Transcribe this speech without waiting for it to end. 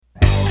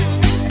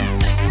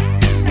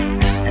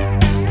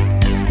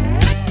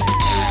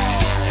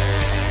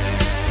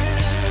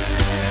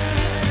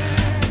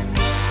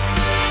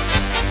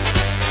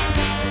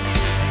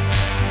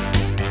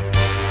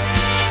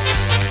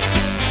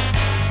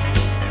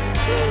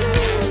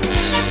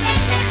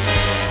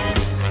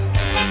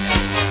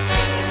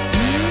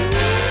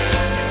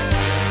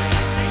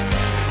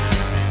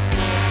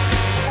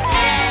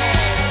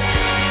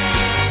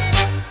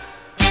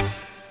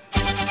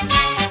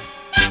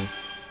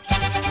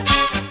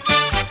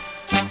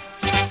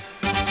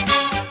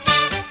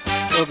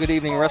good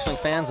evening, wrestling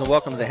fans, and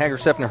welcome to the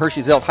Hagerstown and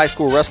Hershey's Elk High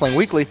School Wrestling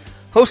Weekly,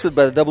 hosted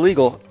by the Double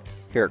Eagle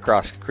here at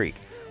Cross Creek.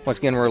 Once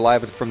again, we're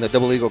live from the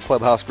Double Eagle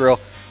Clubhouse Grill,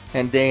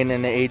 and Dane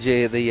and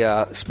AJ,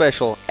 the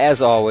special,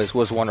 as always,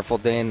 was wonderful.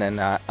 Dane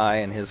and I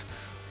and his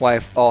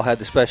wife all had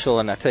the special,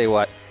 and I tell you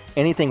what,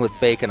 anything with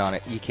bacon on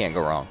it, you can't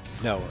go wrong.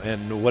 No,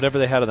 and whatever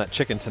they had on that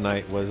chicken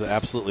tonight was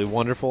absolutely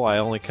wonderful. I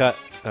only cut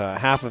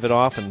half of it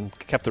off and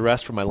kept the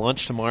rest for my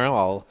lunch tomorrow.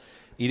 I'll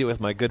eat it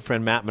with my good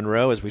friend Matt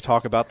Monroe as we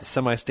talk about the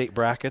semi-state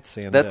brackets.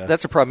 And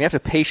that's a problem. You have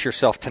to pace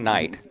yourself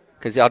tonight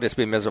because I'll just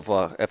be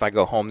miserable if I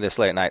go home this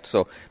late at night.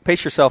 So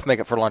pace yourself, make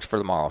it for lunch for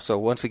tomorrow. So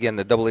once again,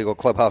 the Double Eagle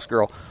Clubhouse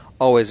Girl,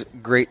 always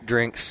great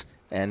drinks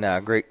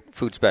and great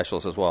food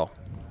specials as well.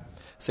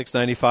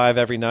 $6.95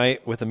 every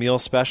night with a meal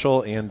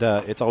special, and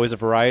it's always a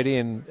variety.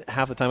 And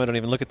half the time I don't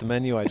even look at the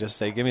menu. I just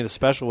say, give me the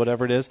special,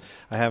 whatever it is.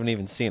 I haven't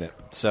even seen it.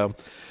 So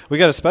we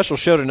got a special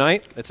show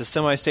tonight. It's a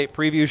semi-state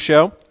preview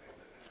show.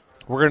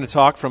 We're going to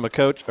talk with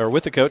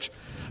a coach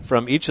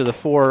from each of the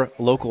 4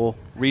 local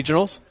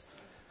regionals.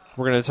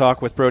 We're going to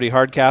talk with Brody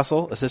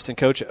Hardcastle, assistant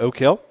coach at Oak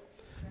Hill.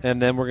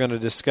 And then we're going to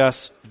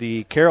discuss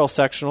the Carroll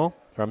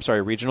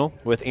regional,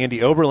 with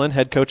Andy Oberlin,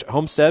 head coach at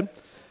Homestead.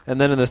 And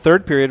then in the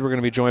third period, we're going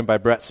to be joined by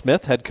Brett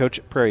Smith, head coach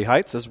at Prairie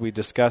Heights, as we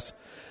discuss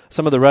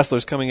some of the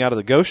wrestlers coming out of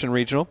the Goshen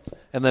regional.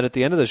 And then at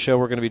the end of the show,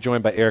 we're going to be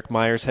joined by Eric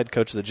Myers, head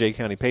coach of the Jay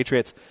County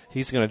Patriots.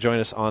 He's going to join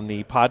us on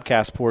the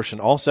podcast portion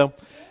also,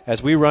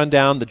 as we run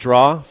down the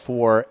draw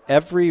for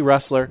every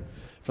wrestler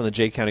from the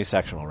Jay County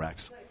sectional,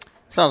 Rex.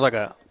 Sounds like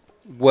a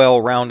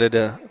well-rounded,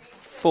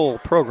 full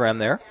program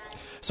there.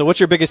 So what's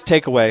your biggest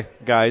takeaway,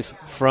 guys,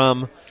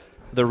 from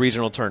the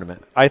regional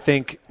tournament? I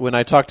think when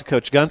I talked to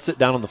Coach Gunsit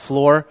down on the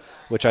floor,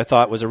 which I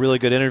thought was a really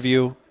good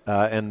interview,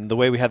 and the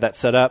way we had that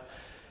set up,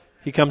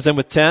 he comes in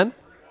with 10.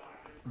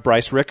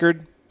 Bryce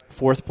Rickard,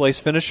 4th-place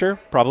finisher,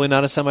 probably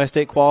not a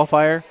semi-state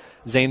qualifier.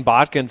 Zane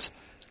Botkins,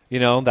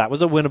 that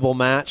was a winnable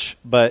match,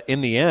 but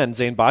in the end,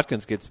 Zane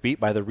Botkins gets beat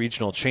by the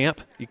regional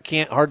champ. You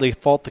can't hardly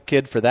fault the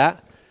kid for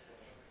that.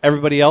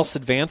 Everybody else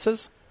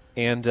advances,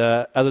 and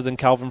other than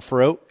Calvin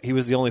Farrote, he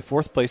was the only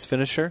 4th-place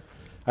finisher.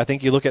 I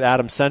think you look at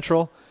Adams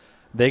Central,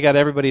 they got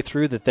everybody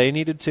through that they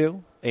needed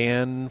to,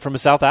 and from a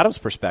South Adams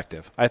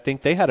perspective, I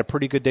think they had a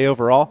pretty good day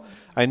overall.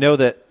 I know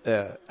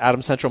that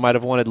Adams Central might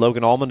have wanted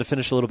Logan Allman to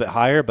finish a little bit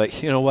higher,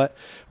 but you know what?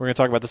 We're going to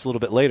talk about this a little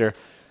bit later.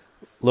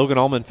 Logan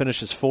Allman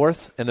finishes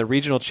 4th, and the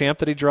regional champ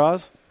that he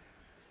draws,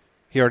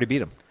 he already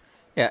beat him.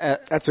 Yeah,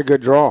 that's a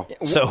good draw.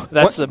 So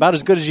that's about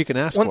as good as you can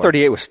ask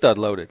 138 was stud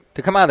loaded.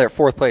 To come out of there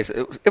 4th place,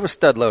 it was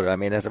stud loaded. I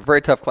mean, it's a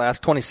very tough class.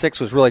 26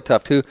 was really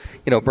tough too.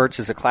 Birch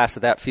is a class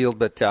of that field,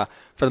 but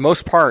for the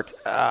most part,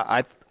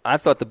 I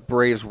thought the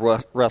Braves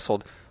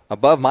wrestled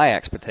above my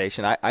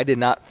expectation. I did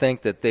not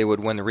think that they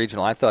would win the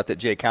regional. I thought that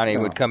Jay County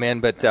would come in,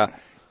 but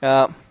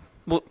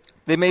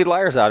they made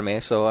liars out of me.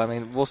 So, I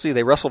mean, we'll see.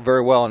 They wrestled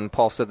very well, and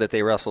Paul said that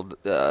they wrestled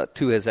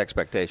to his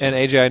expectations. And,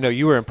 AJ, I know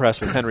you were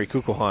impressed with Henry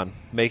Kukulhan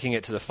making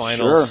it to the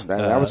finals. Sure.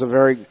 That was a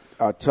very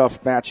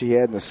tough match he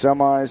had in the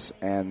semis,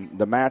 and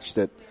the match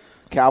that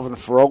Calvin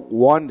Farrote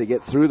won to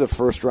get through the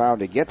first round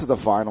to get to the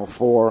Final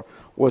Four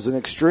was an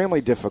extremely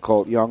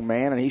difficult young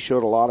man, and he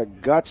showed a lot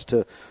of guts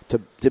to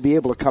be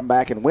able to come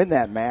back and win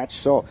that match.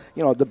 So,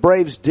 the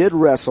Braves did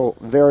wrestle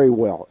very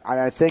well.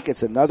 I think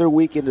it's another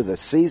week into the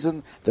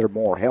season. They're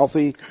more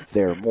healthy.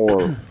 They're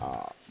more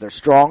they're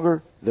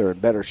stronger. They're in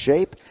better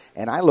shape.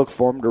 And I look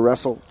for them to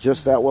wrestle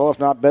just that well, if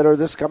not better,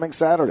 this coming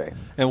Saturday.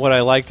 And what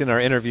I liked in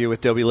our interview with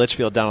Dobie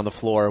Litchfield down on the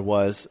floor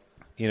was,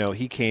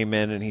 he came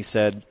in and he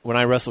said, when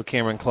I wrestled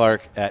Cameron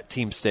Clark at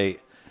Team State,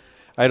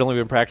 I'd only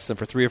been practicing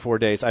for 3 or 4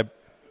 days.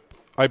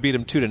 I beat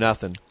him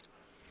 2-0.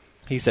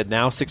 He said,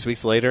 now 6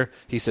 weeks later,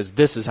 he says,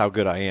 this is how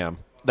good I am.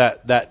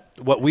 That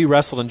what we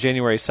wrestled on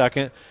January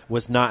 2nd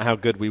was not how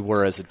good we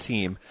were as a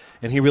team.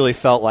 And he really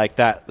felt like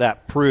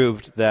that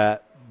proved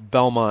that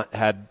Belmont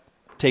had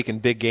taken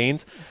big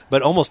gains,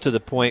 but almost to the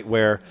point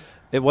where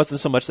it wasn't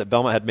so much that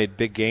Belmont had made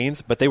big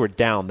gains, but they were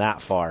down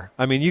that far.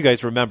 I mean, you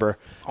guys remember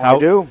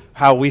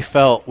how we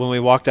felt when we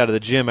walked out of the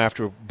gym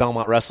after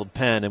Belmont wrestled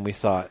Penn, and we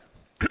thought,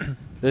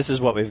 this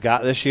is what we've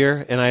got this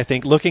year. And I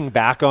think looking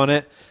back on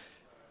it,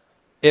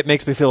 it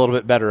makes me feel a little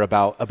bit better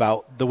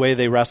about the way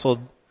they wrestled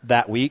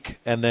that week.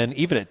 And then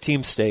even at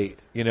Team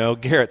State,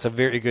 Garrett's a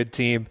very good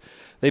team.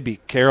 They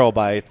beat Carroll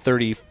by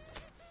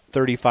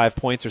 35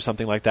 points or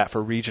something like that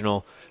for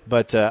regional.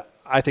 But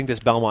I think this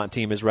Belmont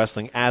team is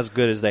wrestling as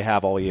good as they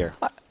have all year.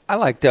 I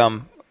liked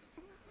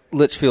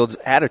Litchfield's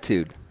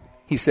attitude.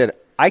 He said,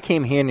 I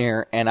came in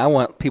here and I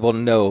want people to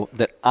know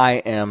that I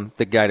am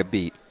the guy to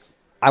beat.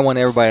 I want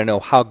everybody to know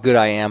how good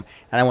I am,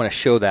 and I want to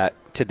show that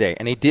today.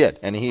 And he did,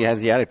 and he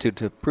has the attitude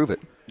to prove it.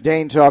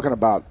 Dane, talking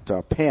about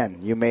Penn,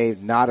 you may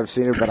not have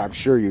seen it, but I'm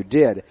sure you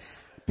did.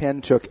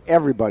 Penn took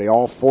everybody,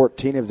 all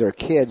 14 of their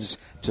kids,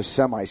 to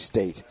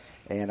semi-state.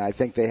 And I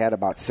think they had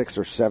about 6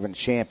 or 7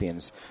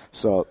 champions.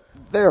 So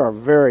they're a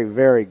very,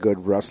 very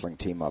good wrestling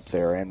team up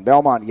there. And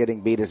Belmont getting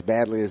beat as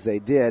badly as they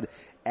did,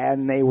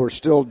 and they were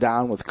still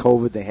down with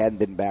COVID. They hadn't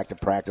been back to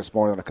practice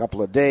more than a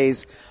couple of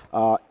days.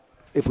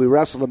 if we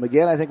wrestle them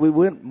again, I think we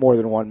win more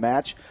than one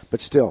match.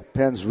 But still,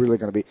 Penn's really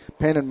going to be –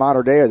 Penn and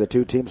Mater Dei are the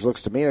two teams,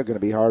 looks to me, are going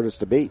to be hardest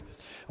to beat.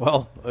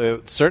 Well,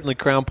 certainly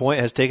Crown Point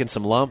has taken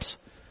some lumps.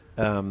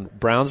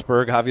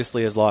 Brownsburg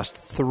obviously has lost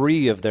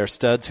 3 of their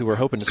studs who were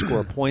hoping to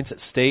score points at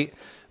state.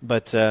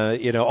 But,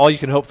 all you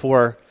can hope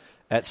for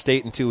at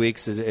state in 2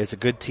 weeks is a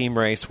good team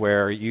race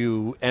where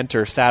you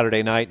enter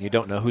Saturday night and you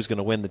don't know who's going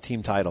to win the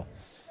team title.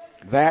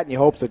 That, and you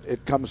hope that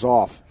it comes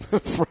off.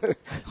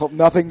 Hope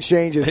nothing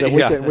changes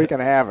and we can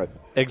have it.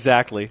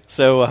 Exactly.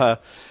 So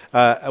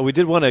we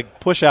did want to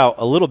push out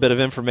a little bit of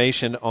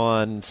information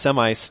on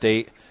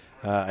semi-state.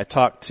 I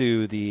talked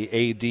to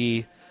the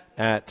AD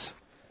at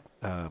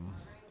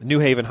New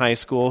Haven High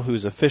School,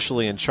 who's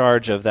officially in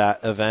charge of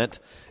that event.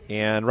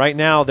 And right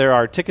now there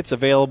are tickets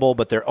available,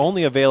 but they're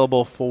only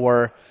available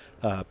for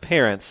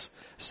parents.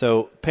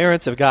 So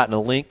parents have gotten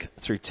a link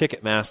through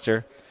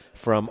Ticketmaster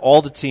from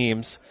all the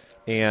teams,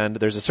 and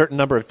there's a certain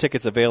number of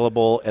tickets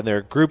available, and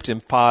they're grouped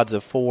in pods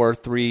of 4,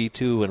 3,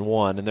 2, and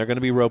 1. And they're going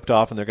to be roped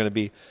off, and they're going to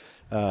be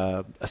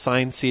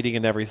assigned seating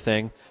and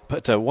everything.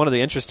 But one of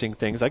the interesting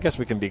things, I guess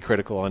we can be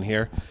critical on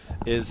here,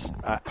 is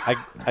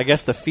I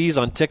guess the fees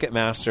on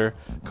Ticketmaster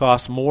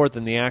cost more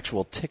than the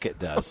actual ticket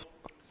does.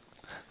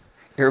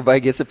 Everybody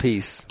gets a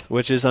piece.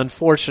 Which is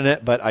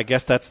unfortunate, but I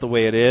guess that's the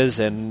way it is.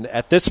 And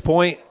at this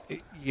point,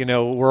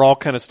 we're all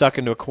kind of stuck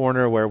into a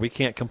corner where we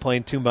can't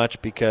complain too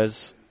much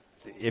because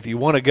if you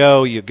want to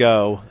go, you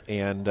go.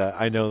 And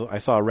I know I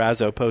saw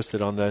Razzo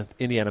posted on the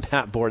Indiana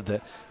Map board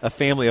that a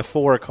family of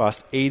 4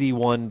 cost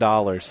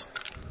 $81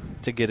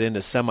 to get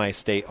into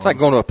semi-state. It's like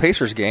going to a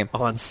Pacers game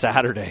on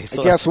Saturday.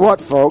 So guess what,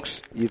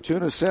 folks? You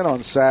tune us in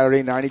on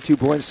Saturday,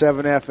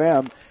 92.7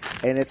 FM,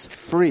 and it's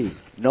free,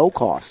 no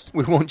cost.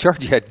 We won't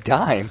charge you a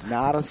dime.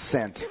 Not a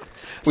cent.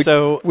 We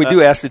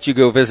do ask that you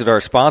go visit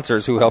our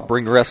sponsors who help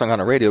bring wrestling on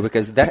the radio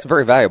because that's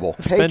very valuable.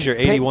 Spend your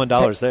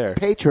 $81 there.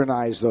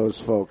 Patronize those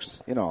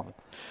folks,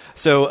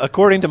 So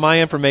according to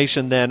my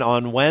information then,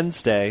 on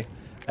Wednesday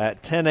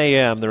at 10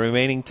 a.m., the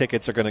remaining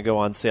tickets are going to go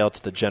on sale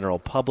to the general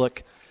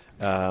public.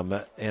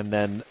 And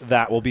then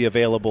that will be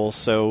available.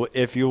 So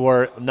if you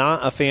are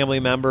not a family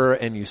member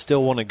and you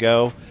still want to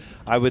go,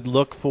 I would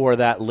look for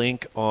that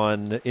link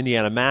on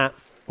Indiana Map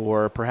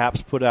or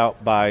perhaps put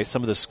out by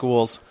some of the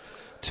schools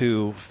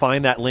to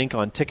find that link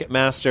on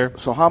Ticketmaster.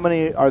 So how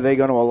many are they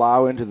going to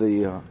allow into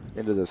the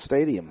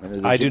stadium, into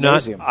the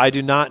gymnasium? I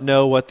do not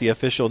know what the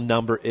official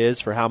number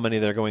is for how many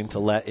they're going to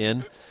let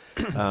in.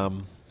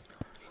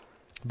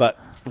 But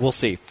we'll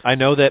see. I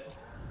know that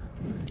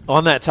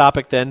on that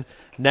topic then,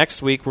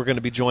 next week we're going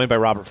to be joined by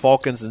Robert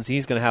Falcons, and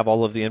he's going to have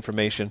all of the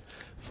information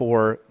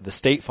for the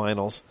state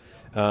finals.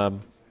 A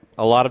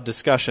lot of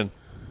discussion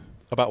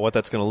about what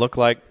that's going to look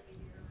like.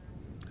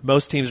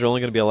 Most teams are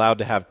only going to be allowed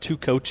to have 2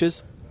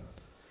 coaches.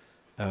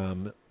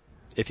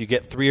 If you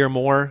get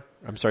 4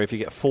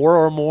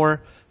 or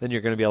more, then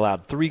you're going to be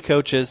allowed 3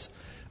 coaches.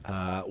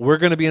 We're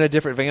going to be in a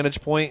different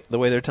vantage point the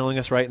way they're telling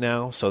us right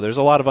now. So there's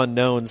a lot of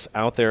unknowns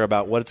out there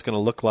about what it's going to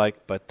look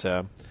like, but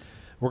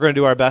we're going to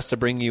do our best to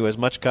bring you as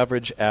much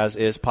coverage as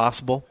is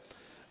possible.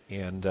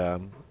 And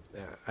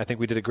I think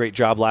we did a great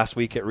job last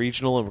week at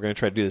Regional, and we're going to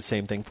try to do the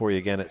same thing for you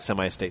again at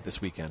Semi-State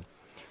this weekend.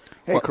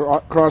 Hey,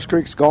 Cross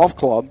Creeks Golf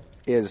Club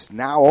is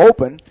now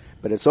open,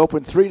 but it's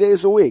open 3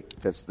 days a week.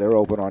 They're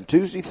open on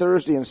Tuesday,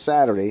 Thursday, and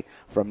Saturday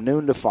from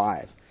noon to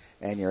 5.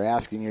 And you're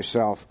asking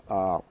yourself,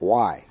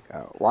 why?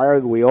 Why are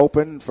we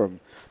open from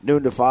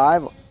noon to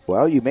 5?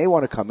 Well, you may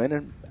want to come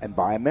in and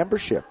buy a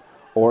membership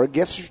or a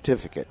gift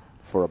certificate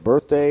for a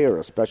birthday or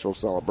a special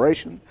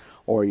celebration,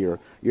 or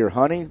your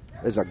honey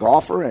is a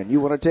golfer and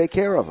you want to take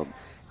care of them.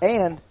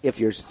 And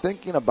if you're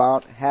thinking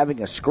about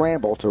having a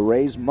scramble to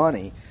raise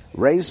money,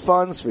 raise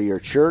funds for your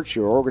church,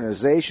 your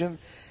organization,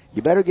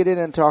 you better get in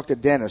and talk to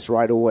Dennis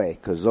right away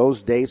because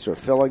those dates are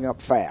filling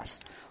up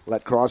fast.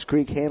 Let Cross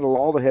Creek handle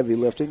all the heavy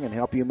lifting and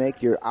help you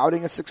make your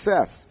outing a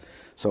success.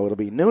 So it'll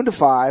be noon to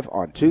 5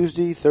 on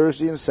Tuesday,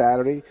 Thursday, and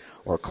Saturday,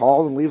 or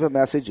call and leave a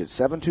message at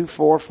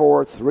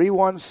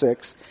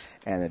 724-4316.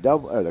 And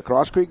the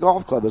Cross Creek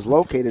Golf Club is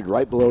located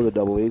right below the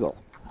Double Eagle.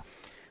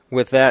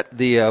 With that,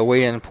 the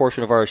weigh-in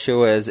portion of our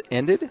show has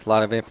ended. A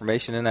lot of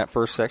information in that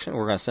first section.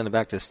 We're going to send it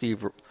back to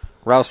Steve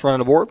Rouse running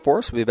the board for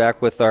us. We'll be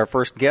back with our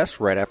first guest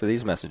right after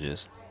these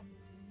messages.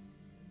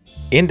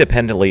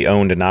 Independently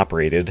owned and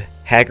operated,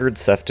 Haggard,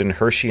 Sefton,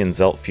 Hershey, and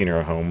Zelt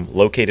Funeral Home,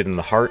 located in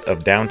the heart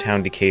of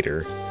downtown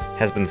Decatur,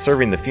 has been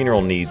serving the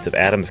funeral needs of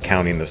Adams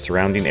County and the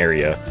surrounding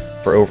area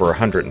for over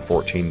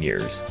 114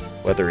 years.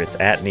 Whether it's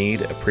at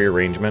need, a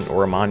pre-arrangement,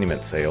 or a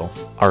monument sale,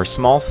 our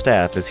small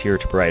staff is here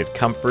to provide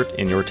comfort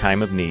in your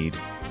time of need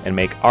and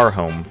make our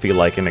home feel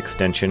like an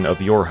extension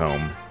of your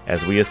home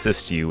as we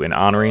assist you in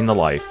honoring the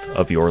life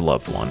of your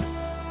loved one.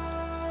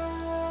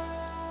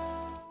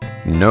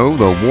 Know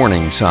the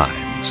warning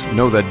signs,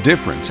 know the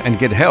difference, and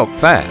get help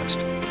fast.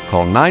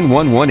 Call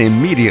 911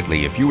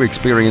 immediately if you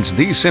experience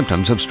these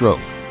symptoms of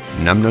stroke: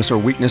 numbness or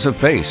weakness of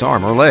face,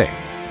 arm, or leg,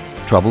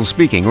 trouble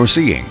speaking or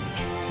seeing,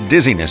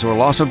 dizziness or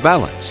loss of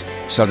balance,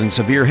 sudden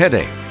severe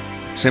headache,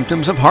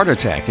 Symptoms of heart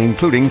attack,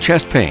 including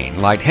chest pain,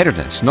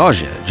 lightheadedness,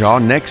 nausea, jaw,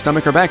 neck,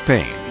 stomach, or back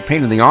pain,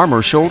 pain in the arm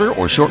or shoulder,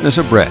 or shortness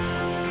of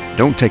breath.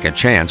 Don't take a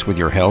chance with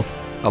your health.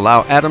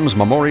 Allow Adams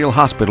Memorial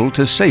Hospital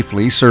to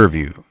safely serve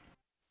you.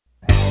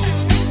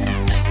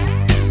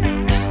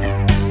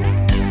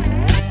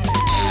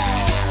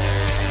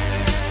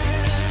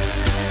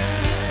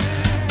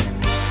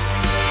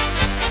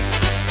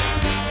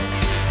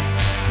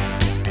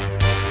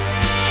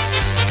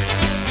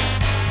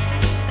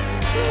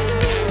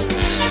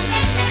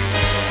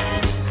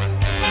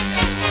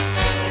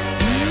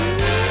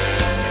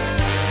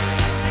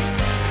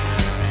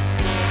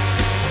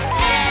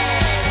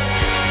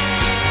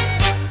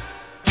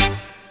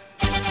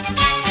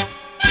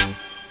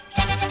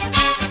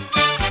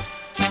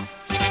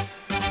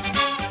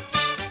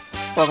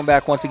 Welcome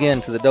back once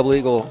again to the Double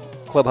Eagle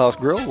Clubhouse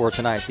Grill, where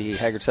tonight the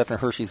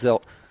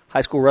Haggard-Sefner-Hershey-Zelt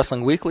High School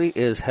Wrestling Weekly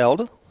is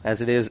held,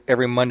 as it is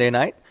every Monday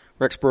night.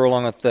 Rex Burrow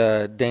along with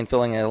Dane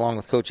Filling and along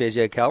with Coach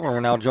A.J. Calvin. We're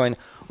now joined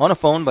on the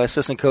phone by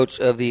assistant coach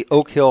of the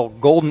Oak Hill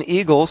Golden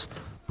Eagles,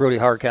 Brody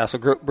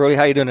Hardcastle. Brody,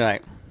 how you doing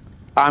tonight?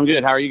 I'm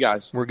good. How are you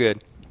guys? We're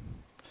good.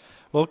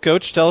 Well,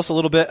 Coach, tell us a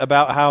little bit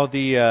about how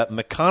the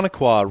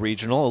Mechaniqua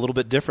Regional, a little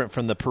bit different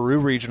from the Peru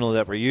Regional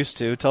that we're used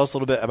to. Tell us a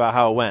little bit about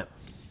how it went.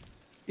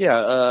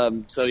 Yeah,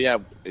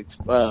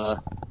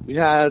 we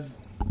had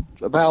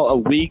about a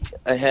week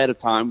ahead of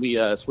time.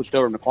 We switched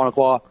over to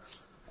Mechaniqua.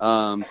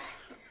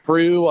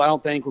 Peru, I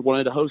don't think,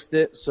 wanted to host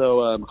it,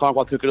 so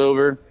Mechaniqua took it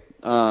over.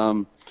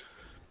 Some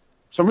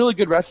really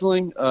good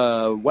wrestling.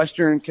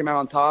 Western came out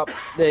on top.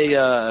 They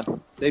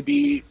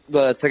beat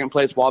the second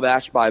place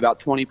Wabash by about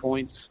 20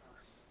 points,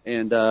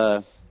 and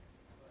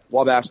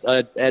Wabash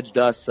edged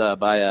us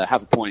by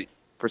half a point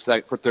for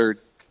third.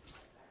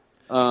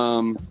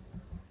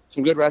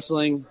 Some good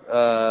wrestling.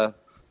 A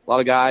lot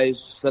of guys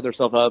set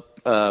themselves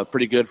up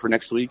pretty good for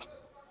next week.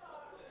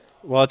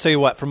 Well, I'll tell you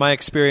what, from my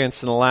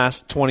experience in the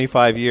last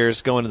 25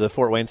 years going to the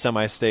Fort Wayne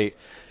Semi-State,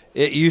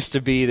 it used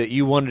to be that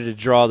you wanted to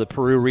draw the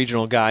Peru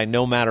Regional guy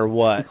no matter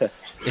what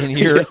in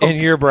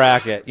your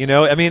bracket. You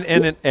know, I mean,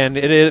 and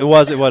it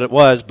was what it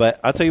was. But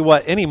I'll tell you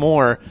what,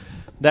 anymore,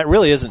 that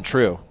really isn't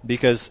true,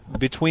 because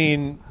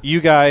between you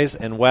guys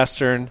and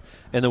Western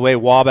and the way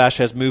Wabash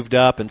has moved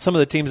up and some of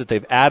the teams that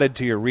they've added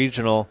to your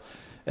regional,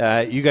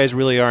 you guys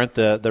really aren't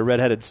the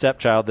redheaded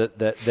stepchild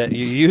that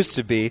you used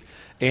to be.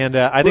 And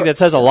I think that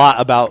says a lot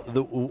about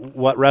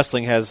what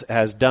wrestling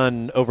has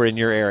done over in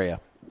your area.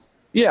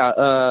 Yeah,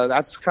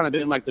 that's kind of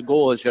been like the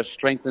goal, is just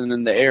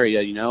strengthening the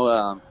area, you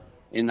know.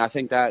 And I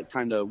think that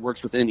kind of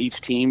works within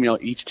each team. You know,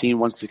 each team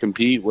wants to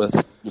compete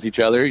with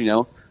each other, you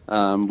know.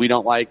 We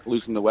don't like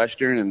losing to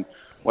Western, and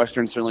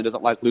Western certainly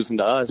doesn't like losing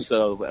to us,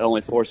 so it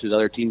only forces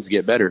other teams to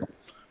get better.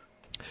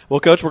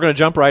 Well, Coach, we're going to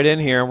jump right in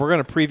here, and we're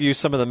going to preview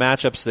some of the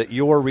matchups that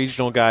your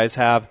regional guys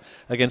have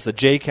against the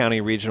Jay County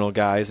regional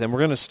guys. And we're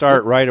going to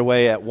start right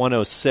away at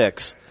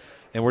 106,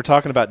 and we're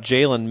talking about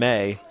Jalen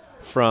May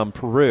from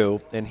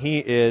Peru, and he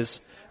is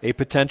a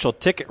potential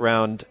ticket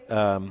round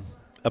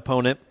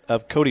opponent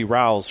of Cody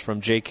Rowles from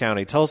Jay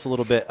County. Tell us a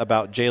little bit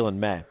about Jalen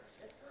May.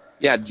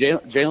 Yeah,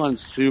 Jalen's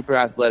super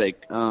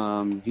athletic.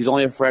 He's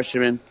only a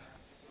freshman.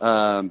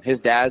 His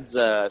dad's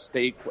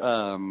state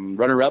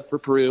runner-up for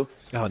Peru.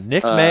 Oh,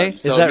 Nick May?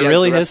 Is that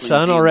really his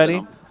son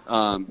already?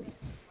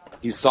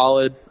 He's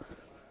solid.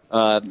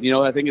 You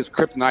know, I think his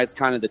kryptonite's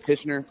kind of the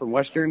Tishner from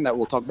Western that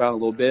we'll talk about in a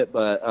little bit.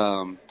 But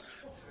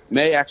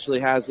May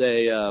actually has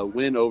a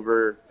win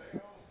over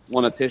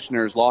one of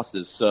Tishner's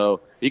losses,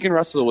 so he can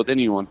wrestle with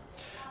anyone.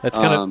 That's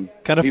kind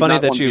of funny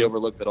that you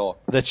overlooked at all.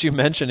 That you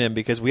mentioned him,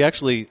 because we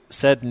actually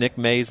said Nick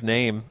May's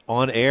name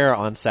on air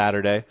on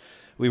Saturday.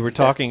 We were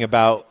talking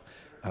about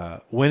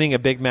winning a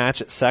big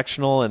match at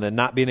sectional and then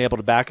not being able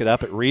to back it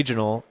up at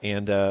regional.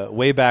 And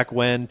way back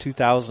when,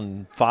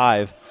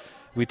 2005,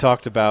 we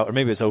talked about, or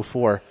maybe it was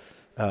 04,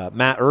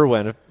 Matt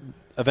Irwin,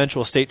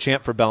 eventual state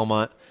champ for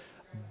Belmont,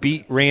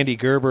 beat Randy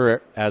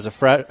Gerber as a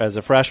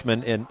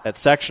freshman at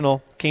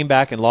sectional, came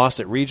back and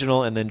lost at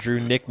regional, and then drew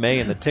Nick May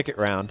in the ticket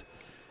round.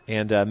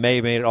 And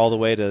May made it all the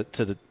way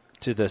to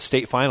the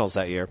state finals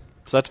that year.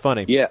 So that's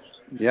funny. Yeah.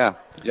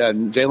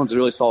 Jalen's a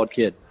really solid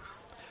kid.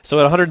 So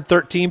at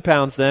 113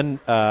 pounds then,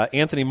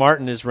 Anthony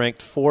Martin is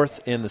ranked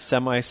 4th in the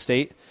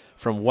semi-state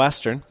from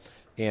Western,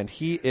 and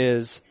he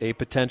is a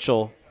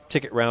potential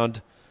ticket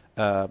round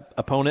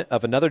opponent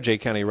of another Jay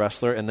County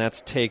wrestler, and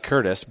that's Tay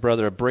Curtis,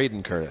 brother of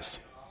Braden Curtis.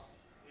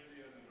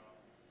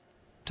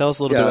 Tell us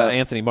a little bit about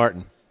Anthony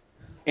Martin.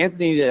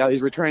 Anthony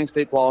is returning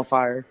state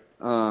qualifier.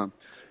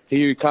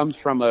 He comes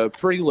from a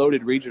pretty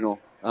loaded regional.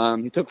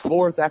 He took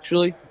 4th,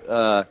 actually.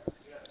 So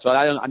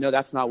I know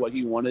that's not what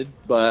he wanted,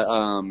 but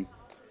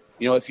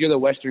you know, if you're the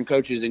Western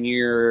coaches and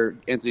you're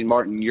Anthony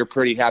Martin, you're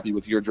pretty happy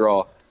with your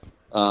draw.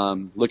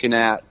 Looking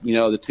at, you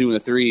know, the 2 and the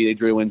 3, they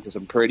drew into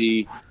some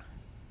pretty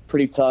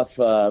tough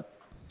quarterfinal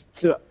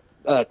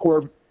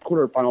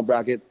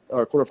bracket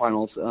or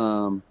quarterfinals.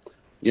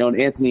 You know, and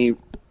Anthony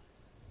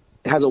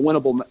has a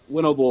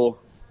winnable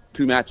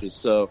 2 matches,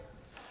 so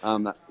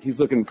he's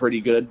looking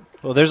pretty good.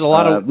 Well, there's a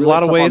lot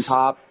of ways. On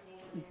top.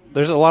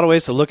 there's a lot of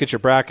ways to look at your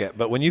bracket,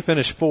 but when you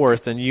finish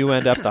fourth and you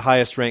end up the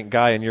highest ranked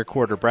guy in your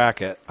quarter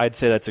bracket, I'd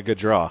say that's a good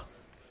draw.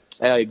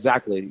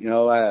 Exactly.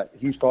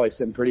 He's probably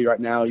sitting pretty right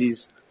now.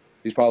 He's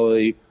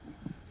probably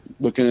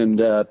looking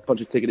to punch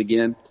his ticket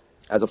again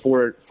as a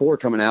four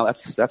coming out.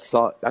 That's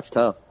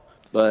tough.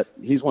 But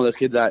he's one of those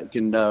kids that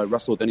can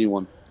wrestle with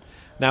anyone.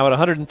 Now at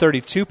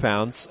 132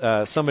 pounds,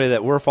 somebody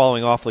that we're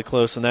following awfully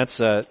close, and that's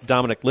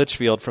Dominic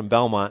Litchfield from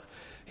Belmont.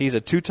 He's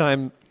a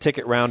 2-time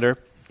ticket rounder.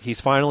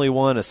 He's finally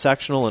won a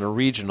sectional and a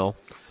regional,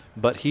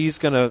 but he's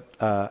going to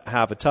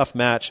have a tough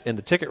match in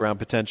the ticket round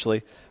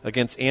potentially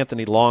against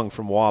Anthony Long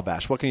from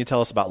Wabash. What can you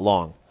tell us about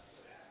Long?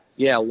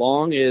 Yeah,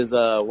 Long is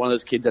one of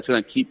those kids that's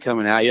going to keep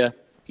coming at you.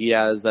 He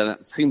has,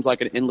 it seems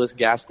like an endless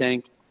gas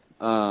tank.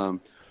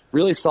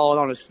 Really solid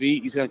on his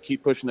feet. He's going to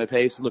keep pushing the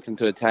pace, looking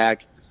to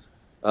attack.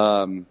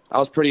 I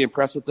was pretty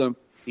impressed with him.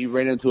 He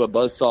ran into a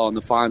buzzsaw in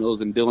the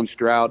finals and Dylan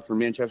Stroud from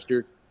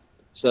Manchester.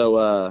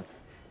 So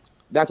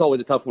that's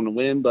always a tough one to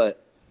win.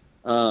 But,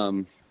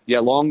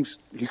 Long's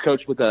he's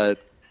coached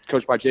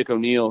by Jake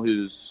O'Neill,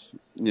 who's,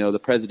 the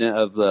president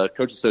of the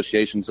Coach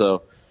Association.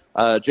 So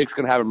Jake's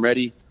going to have him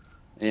ready.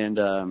 And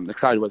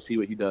excited to see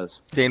what he does.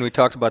 Dane, we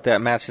talked about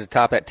that match at the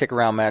top, that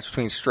tick-around match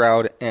between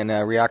Stroud and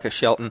Riaka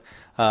Shelton.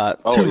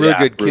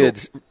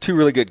 Two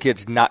really good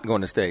kids not going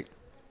to state.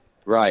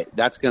 Right.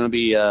 That's going to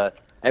be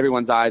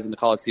everyone's eyes in the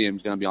Coliseum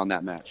is going to be on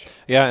that match.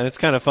 Yeah, and it's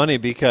kind of funny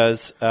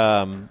because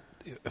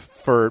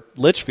for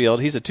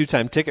Litchfield, he's a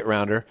 2-time ticket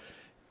rounder.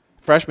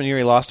 Freshman year,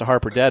 he lost to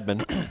Harper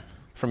Dedman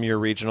from your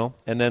regional,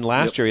 and then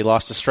last year he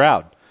lost to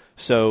Stroud.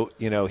 So,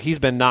 he's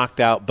been knocked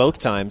out both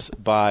times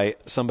by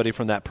somebody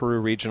from that Peru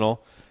regional.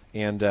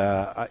 And,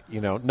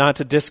 not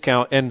to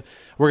discount, and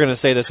we're going to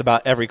say this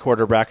about every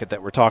quarter bracket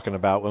that we're talking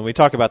about. When we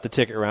talk about the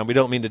ticket round, we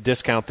don't mean to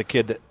discount the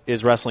kid that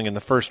is wrestling in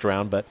the first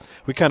round, but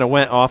we kind of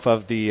went off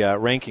of the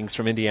rankings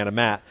from Indiana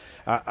Matt.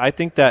 I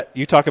think that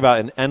you talk about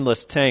an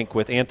endless tank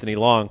with Anthony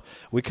Long.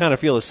 We kind of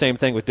feel the same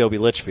thing with Dobie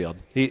Litchfield.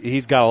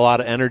 He's got a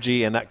lot of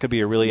energy, and that could be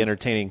a really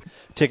entertaining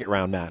ticket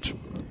round match.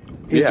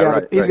 He's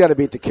got to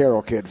beat the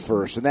Carroll kid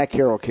first, and that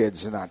Carroll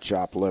kid's not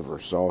chopped liver,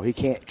 so he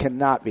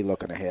cannot be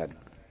looking ahead.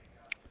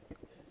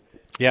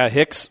 Yeah,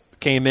 Hicks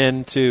came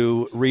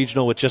into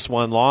regional with just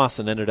one loss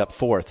and ended up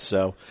fourth,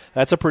 so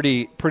that's a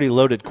pretty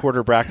loaded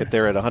quarter bracket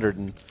there at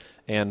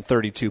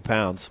 132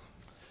 pounds.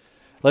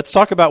 Let's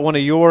talk about one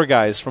of your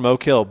guys from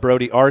Oak Hill,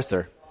 Brody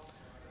Arthur.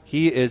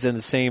 He is in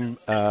the same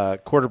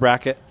quarter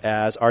bracket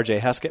as R.J.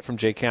 Heskett from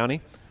Jay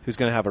County, who's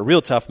going to have a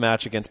real tough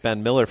match against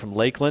Ben Miller from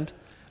Lakeland.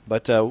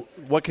 But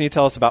what can you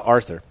tell us about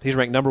Arthur? He's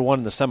ranked number 1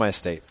 in the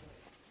semi-state.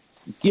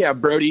 Yeah,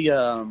 Brody's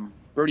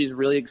a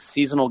really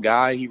seasonal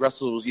guy. He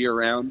wrestles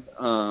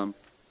year-round.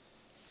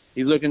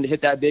 He's looking to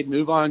hit that big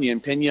move on you in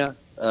Pena.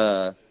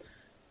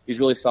 He's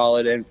really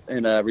solid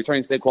and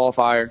returning state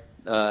qualifier.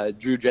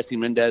 Drew Jesse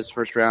Mendez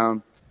first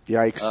round.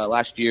 Yikes.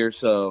 Last year.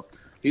 So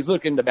he's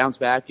looking to bounce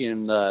back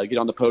and get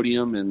on the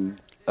podium.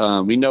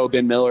 And we know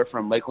Ben Miller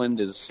from Lakeland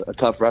is a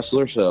tough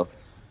wrestler. So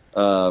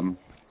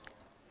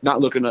not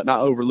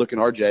overlooking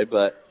RJ,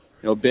 but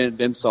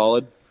Ben's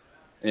solid.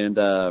 And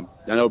I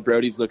know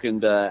Brody's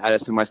looking to add a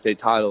semi-state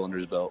title under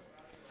his belt.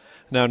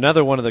 Now,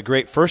 another one of the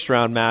great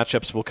first-round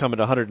matchups will come at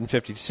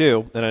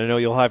 152, and I know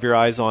you'll have your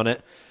eyes on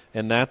it,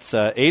 and that's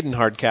Aiden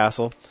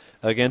Hardcastle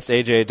against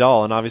A.J.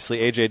 Dahl. And obviously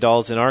A.J.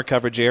 Dahl's in our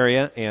coverage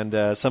area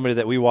and somebody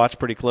that we watch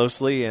pretty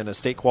closely and a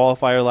state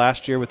qualifier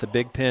last year with a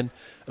big pin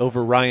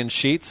over Ryan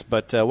Sheets.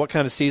 But what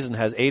kind of season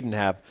has Aiden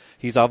have?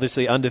 He's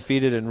obviously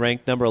undefeated and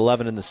ranked number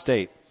 11 in the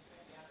state.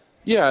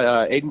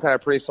 Yeah, Aiden's had a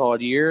pretty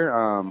solid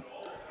year.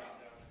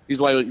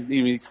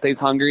 He stays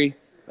hungry.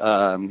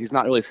 He's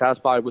not really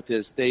satisfied with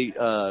his state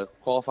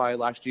qualifier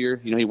last year.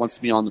 He wants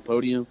to be on the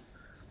podium.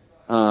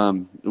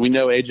 We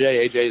know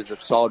AJ. AJ is a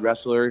solid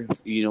wrestler.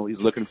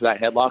 He's looking for that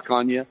headlock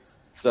on you.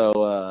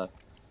 So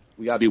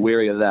we got to be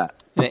wary of that.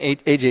 And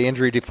AJ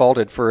injury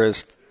defaulted for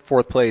his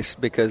fourth place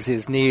because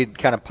his knee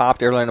kind of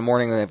popped early in the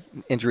morning, an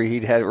injury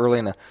he'd had early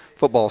in the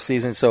football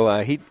season.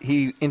 So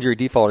he injury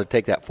defaulted to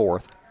take that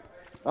fourth.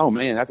 Oh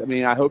man,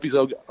 I hope he's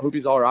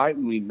all right,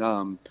 and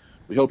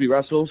we hope he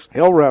wrestles.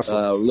 He'll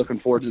wrestle. We're looking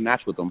forward to the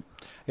match with him.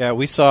 Yeah,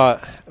 we saw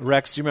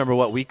Rex. Do you remember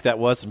what week that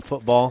was in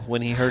football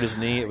when he hurt his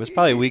knee? It was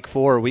probably week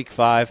 4 or week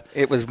 5.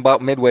 It was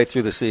about midway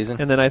through the season.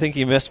 And then I think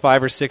he missed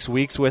 5 or 6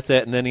 weeks with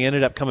it, and then he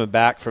ended up coming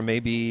back for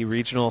maybe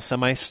regional,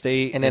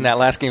 semi-state. And then that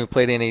last game he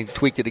played in, he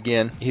tweaked it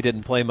again. He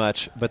didn't play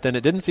much, but then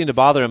it didn't seem to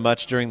bother him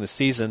much during the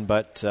season.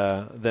 But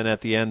then at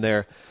the end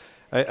there,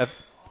 I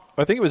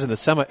think it was in the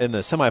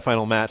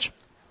semifinal match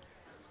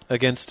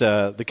against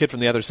the kid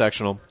from the other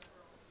sectional,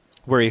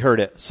 where he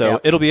hurt it. So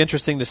It'll be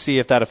interesting to see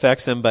if that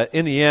affects him. But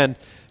in the end,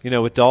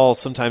 with Dahl,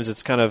 sometimes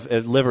it's kind of a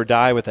live or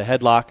die with a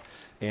headlock.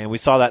 And we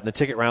saw that in the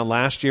ticket round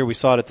last year. We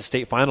saw it at the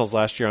state finals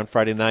last year on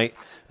Friday night.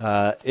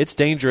 It's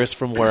dangerous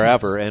from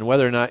wherever. And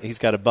whether or not he's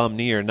got a bum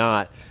knee or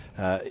not,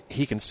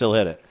 he can still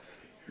hit it.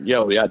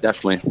 Yeah,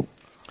 definitely.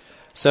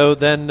 So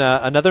then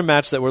another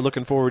match that we're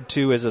looking forward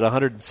to is at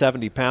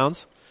 170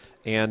 pounds.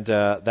 And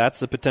that's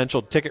the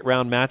potential ticket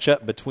round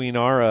matchup between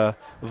our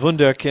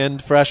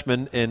wunderkind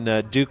freshman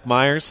in Duke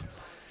Myers.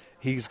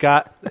 He's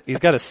got a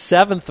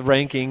 7th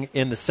ranking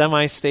in the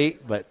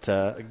semi-state, but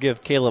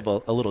give Caleb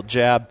a little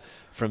jab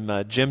from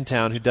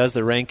Jimtown, who does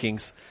the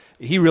rankings.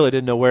 He really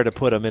didn't know where to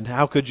put him, and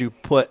how could you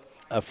put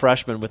a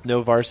freshman with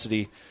no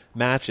varsity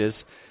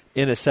matches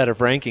in a set of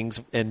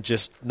rankings and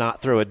just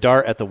not throw a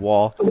dart at the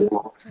wall?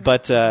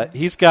 But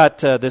he's got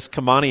this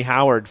Kamani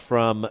Howard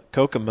from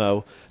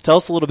Kokomo. Tell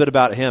us a little bit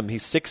about him.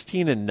 He's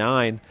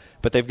 16-9,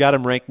 but they've got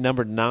him ranked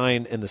number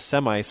 9 in the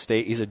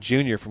semi-state. He's a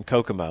junior from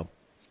Kokomo.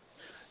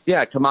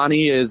 Yeah,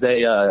 Kamani is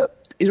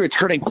he's a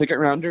returning ticket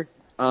rounder.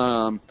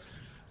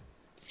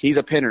 He's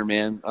a pinner,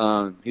 man.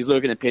 He's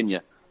looking to pin you.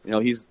 You know,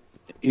 he's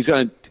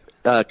going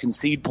to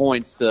concede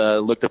points to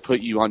look to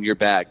put you on your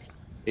back.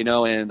 You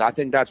know, and I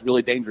think that's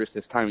really dangerous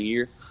this time of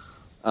year.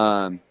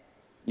 You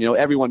know,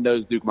 everyone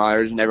knows Duke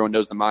Myers, and everyone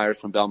knows the Myers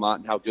from Belmont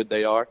and how good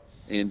they are.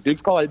 And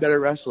Duke's probably a better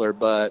wrestler,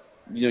 but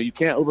you know, you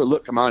can't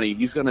overlook Kamani.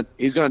 He's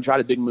gonna try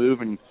the big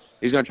move, and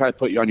he's gonna try to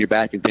put you on your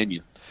back and pin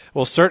you.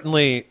 Well,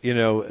 certainly, you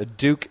know,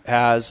 Duke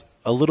has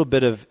a little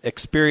bit of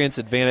experience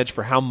advantage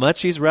for how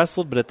much he's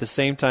wrestled, but at the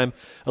same time,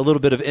 a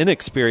little bit of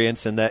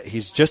inexperience in that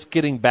he's just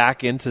getting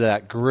back into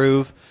that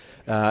groove.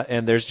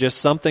 And there's just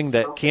something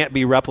that can't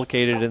be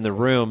replicated in the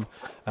room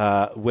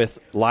with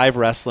live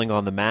wrestling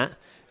on the mat.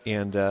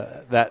 And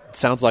that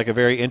sounds like a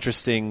very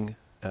interesting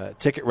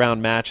ticket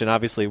round match, and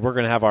obviously we're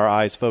going to have our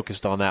eyes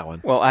focused on that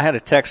one. Well, I had a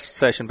text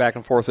session back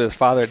and forth with his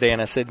father today,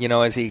 and I said, you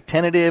know, is he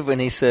tentative?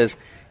 And he says,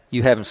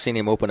 you haven't seen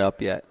him open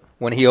up yet.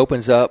 When he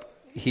opens up,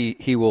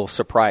 he will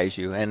surprise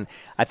you. And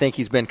I think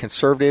he's been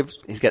conservative.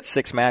 He's got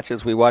 6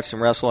 matches. We watched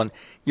him wrestle, and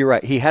you're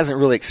right. He hasn't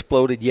really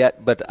exploded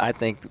yet, but I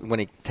think when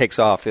he takes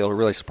off, it'll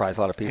really surprise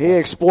a lot of people. He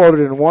exploded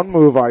in one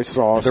move I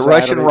saw. The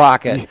Russian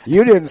rocket.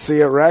 You didn't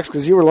see it, Rex,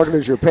 because you were looking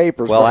at your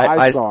papers. Well, but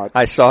I saw it.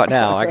 I saw it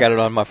now. I got it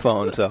on my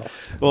phone. So,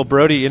 well,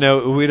 Brody, you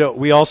know,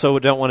 we also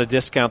don't want to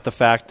discount the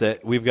fact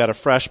that we've got a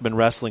freshman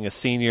wrestling a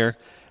senior,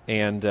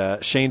 and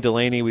Shane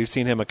Delaney. We've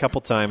seen him a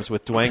couple times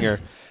with Dwenger.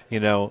 You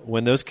know,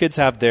 when those kids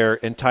have their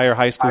entire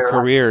high school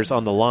careers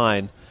on the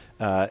line,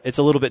 it's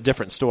a little bit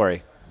different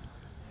story.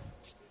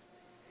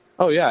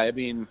 Oh yeah, I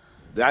mean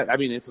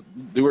it's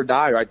do or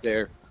die right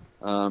there.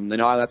 You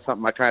know, that's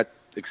something I kind of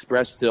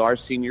expressed to our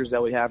seniors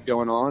that we have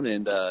going on,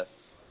 and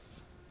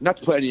not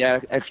to put any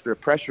extra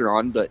pressure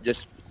on, but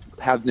just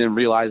have them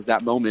realize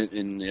that moment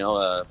and, you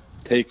know,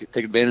 take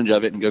advantage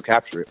of it and go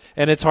capture it.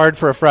 And it's hard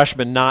for a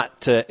freshman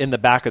not to, in the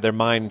back of their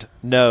mind,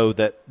 know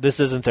that this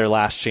isn't their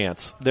last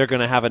chance. They're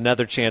going to have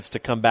another chance to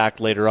come back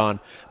later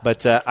on.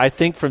 But I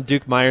think from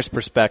Duke Myers'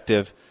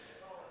 perspective,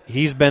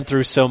 he's been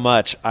through so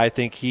much. I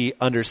think he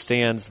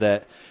understands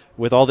that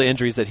with all the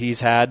injuries that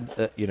he's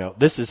had, you know,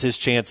 this is his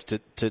chance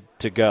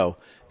to go.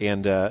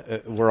 And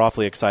we're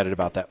awfully excited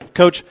about that.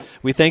 Coach,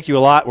 we thank you a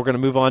lot. We're going to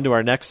move on to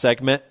our next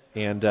segment,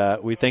 and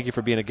we thank you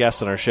for being a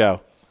guest on our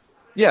show.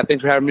 Yeah,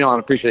 thanks for having me on.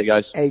 Appreciate it,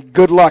 guys. Hey,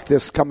 good luck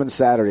this coming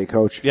Saturday,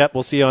 Coach. Yep,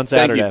 we'll see you on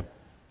Saturday. Thank you.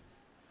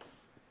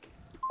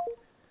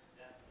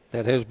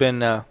 That has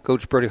been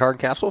Coach Brody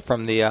Hardcastle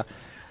from the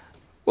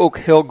Oak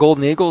Hill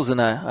Golden Eagles,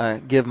 and I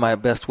give my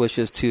best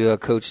wishes to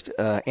Coach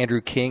Andrew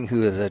King,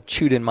 who has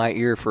chewed in my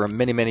ear for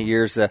many, many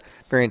years.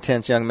 Very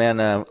intense young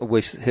man.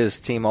 Wish his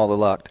team all the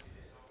luck.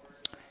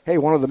 Hey,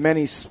 one of the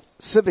many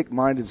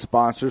civic-minded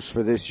sponsors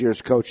for this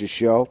year's Coaches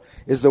Show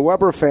is the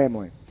Weber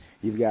family.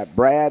 You've got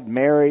Brad,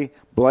 Mary,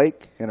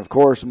 Blake, and, of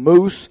course,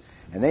 Moose,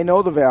 and they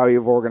know the value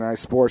of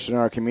organized sports in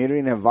our community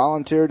and have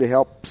volunteered to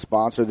help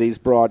sponsor these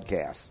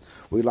broadcasts.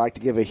 We'd like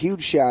to give a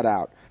huge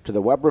shout-out to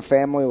the Weber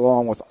family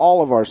along with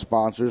all of our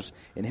sponsors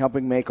in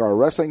helping make our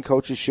Wrestling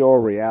Coaches Show a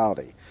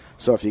reality.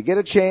 So if you get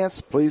a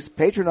chance, please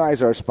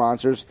patronize our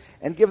sponsors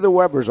and give the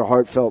Webers a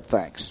heartfelt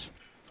thanks.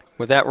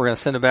 With that, we're going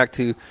to send it back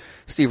to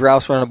Steve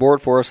Rouse running the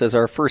board for us as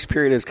our first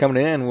period is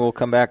coming in. We'll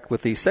come back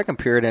with the second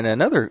period and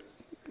another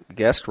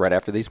guest right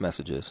after these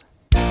messages.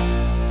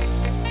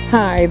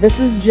 Hi, this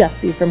is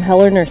Jessie from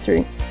Heller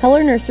Nursery.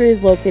 Heller Nursery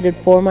is located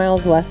 4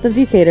 miles west of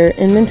Decatur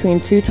in between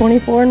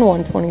 224 and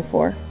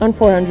 124 on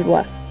 400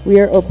 West. We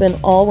are open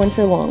all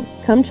winter long.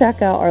 Come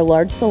check out our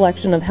large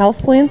selection of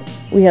houseplants.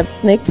 We have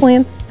snake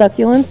plants,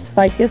 succulents,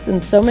 ficus,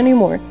 and so many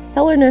more.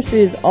 Heller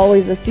Nursery is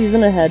always a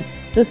season ahead,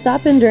 so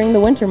stop in during the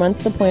winter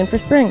months to plan for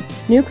spring.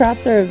 New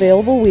crops are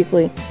available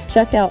weekly.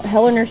 Check out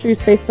Heller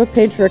Nursery's Facebook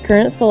page for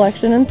current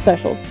selection and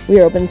specials. We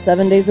are open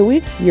 7 days a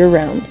week,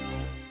 year-round.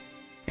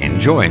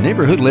 Enjoy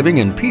neighborhood living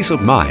and peace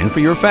of mind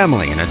for your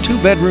family in a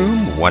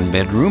 2-bedroom,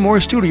 1-bedroom,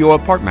 or studio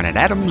apartment at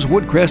Adams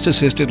Woodcrest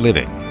Assisted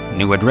Living.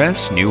 New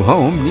address, new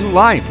home, new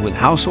life with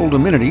household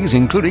amenities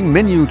including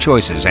menu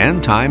choices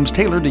and times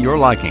tailored to your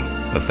liking.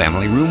 A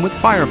family room with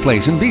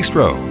fireplace and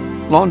bistro.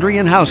 Laundry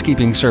and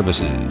housekeeping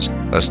services.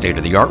 A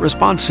state-of-the-art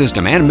response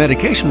system and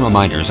medication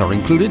reminders are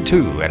included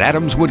too at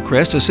Adams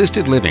Woodcrest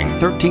Assisted Living,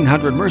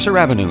 1300 Mercer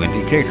Avenue in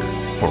Decatur.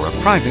 For a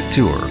private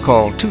tour,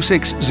 call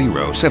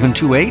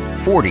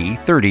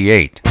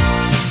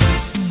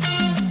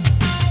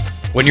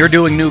 260-728-4038. When you're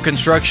doing new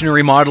construction or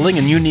remodeling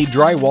and you need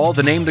drywall,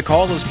 the name to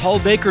call is Paul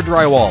Baker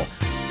Drywall.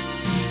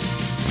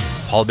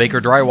 Paul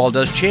Baker Drywall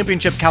does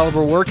championship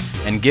caliber work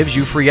and gives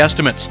you free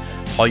estimates.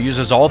 Paul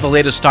uses all the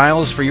latest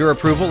styles for your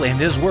approval, and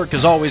his work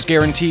is always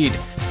guaranteed.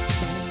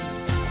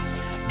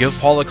 Give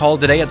Paul a call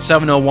today at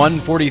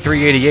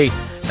 701-4388.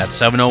 That's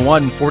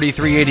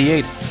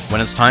 701-4388. When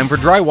it's time for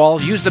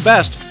drywall, use the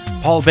best,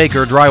 Paul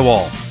Baker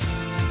Drywall.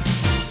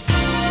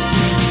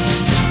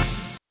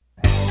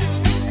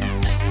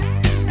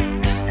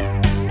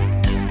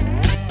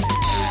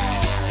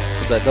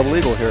 So that double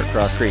eagle here at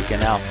Cross Creek.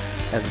 And now,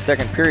 as the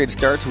second period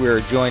starts, we are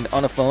joined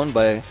on the phone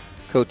by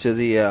coach of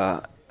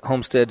the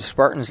Homestead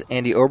Spartans,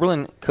 Andy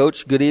Oberlin.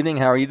 Coach, good evening.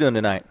 How are you doing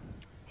tonight?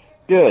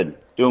 Good.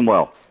 Doing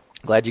well.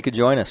 Glad you could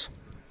join us.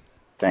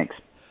 Thanks.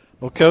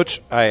 Well, Coach,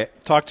 I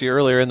talked to you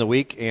earlier in the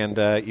week, and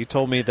you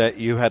told me that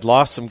you had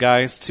lost some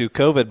guys to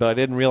COVID, but I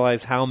didn't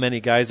realize how many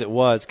guys it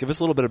was. Give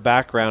us a little bit of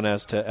background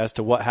as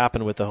to what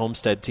happened with the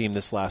Homestead team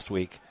this last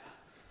week.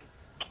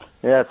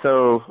 Yeah,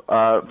 so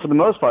for the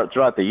most part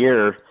throughout the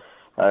year,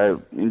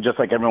 just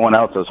like everyone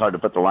else, it was hard to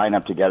put the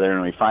lineup together,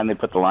 and we finally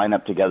put the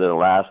lineup together the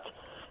last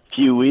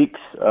few weeks,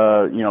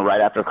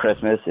 right after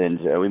Christmas,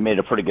 and we made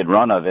a pretty good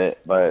run of it,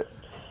 but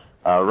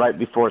right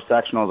before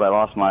sectionals, I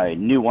lost my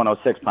new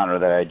 106-pounder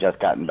that I had just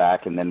gotten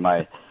back, and then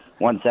my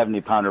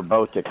 170-pounder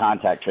both to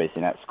contact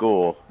tracing at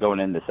school going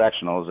into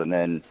sectionals. And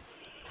then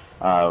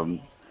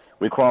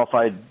we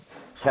qualified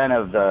 10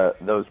 of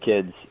those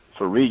kids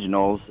for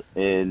regionals,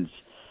 and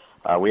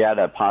we had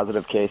a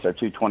positive case. Our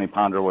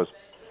 220-pounder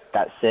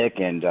got sick,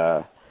 and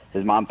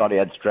his mom thought he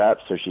had strep,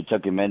 so she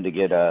took him in to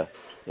get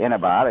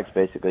antibiotics,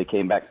 basically,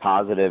 came back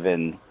positive,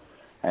 and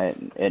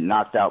it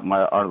knocked out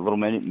our little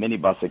mini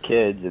bus of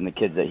kids and the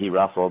kids that he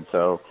wrestled,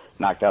 so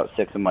knocked out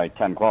 6 of my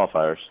 10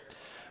 qualifiers.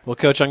 Well,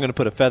 Coach, I'm going to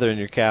put a feather in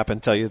your cap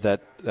and tell you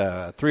that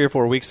 3 or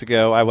 4 weeks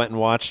ago I went and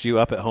watched you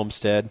up at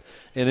Homestead,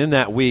 and in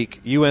that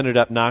week you ended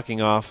up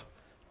knocking off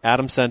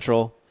Adams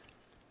Central,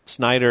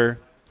 Snyder,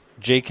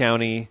 Jay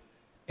County,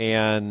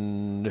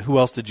 and who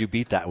else did you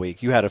beat that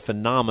week? You had a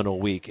phenomenal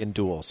week in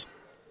duels.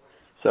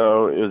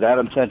 So it was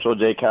Adams Central,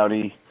 Jay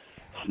County,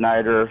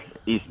 Snyder,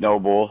 East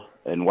Noble,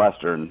 and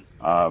Western.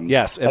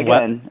 Yes, and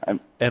again,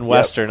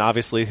 Western,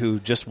 obviously, who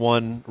just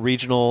won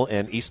regional,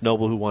 and East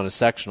Noble, who won a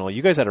sectional.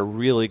 You guys had a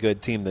really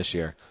good team this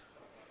year.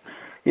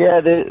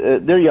 Yeah,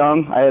 they're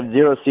young. I have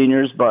 0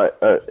 seniors, but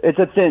it's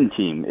a thin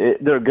team.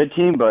 They're a good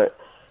team, but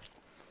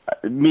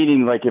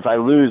meaning like if I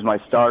lose my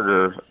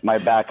starter, my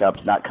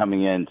backup's not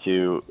coming in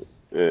to,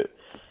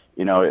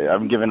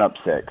 I'm giving up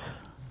 6.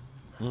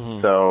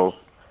 Mm-hmm. So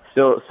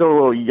still a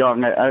little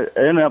young. I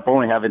ended up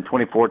only having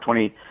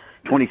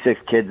 26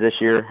 kids this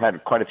year.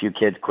 Had quite a few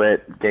kids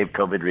quit, gave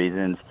COVID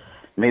reasons.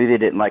 Maybe they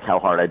didn't like how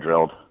hard I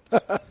drilled.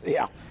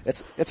 Yeah,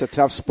 it's a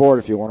tough sport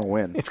if you want to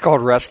win. It's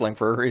called wrestling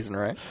for a reason,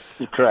 right?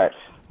 Correct.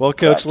 Well,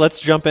 Coach, let's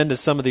jump into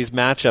some of these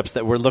matchups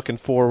that we're looking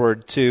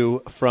forward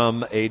to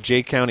from a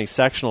Jay County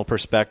sectional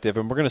perspective,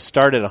 and we're going to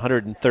start at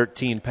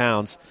 113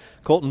 pounds.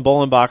 Colton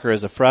Bollenbacher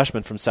is a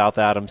freshman from South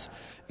Adams,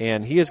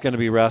 and he is going to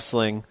be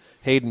wrestling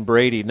Hayden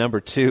Brady, number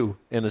 2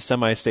 in the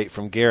semi-state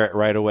from Garrett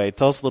right away.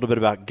 Tell us a little bit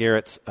about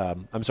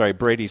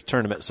Brady's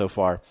tournament so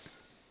far.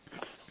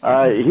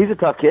 He's a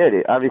tough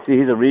kid. Obviously,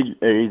 he's a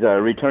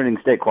returning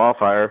state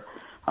qualifier.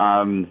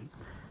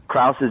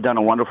 Kraus has done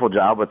a wonderful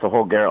job with the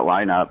whole Garrett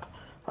lineup.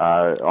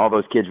 All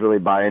those kids really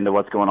buy into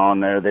what's going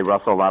on there. They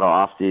wrestle a lot of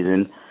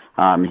off-season.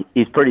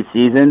 He's pretty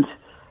seasoned,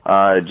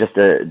 just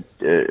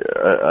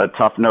a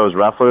tough-nosed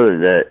wrestler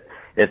that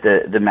if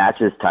the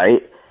match is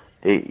tight,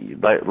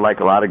 like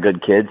a lot of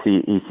good kids,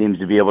 he seems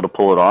to be able to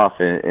pull it off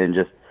and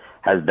just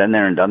has been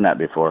there and done that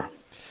before.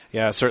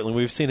 Yeah, certainly.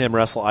 We've seen him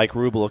wrestle Ike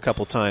Rubel a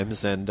couple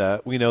times, and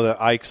we know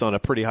that Ike's on a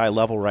pretty high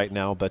level right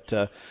now, but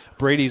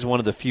Brady's one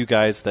of the few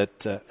guys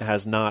that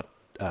has not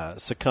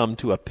succumbed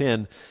to a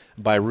pin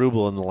by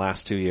Rubel in the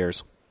last 2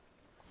 years.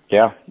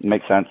 Yeah,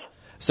 makes sense.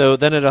 So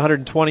then at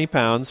 120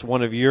 pounds,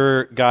 one of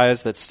your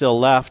guys that's still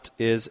left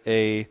is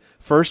a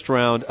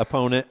first-round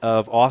opponent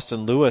of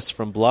Austin Lewis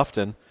from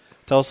Bluffton.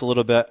 Tell us a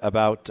little bit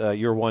about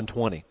your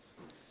 120.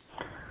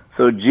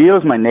 So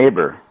Gio's my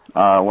neighbor.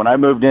 When I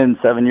moved in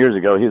 7 years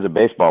ago, he was a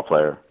baseball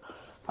player.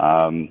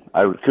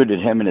 I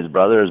recruited him and his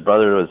brother. His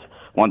brother was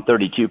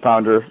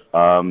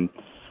 132-pounder.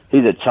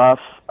 He's a tough,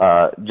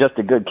 just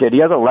a good kid. He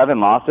has 11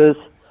 losses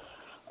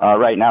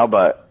right now,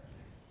 but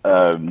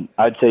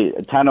I'd say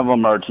 10 of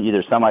them are to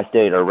either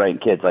semi-state or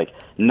ranked kids. Like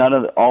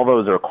all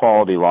those are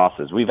quality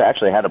losses. We've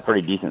actually had a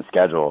pretty decent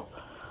schedule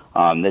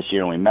this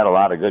year, and we met a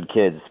lot of good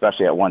kids,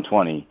 especially at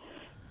 120.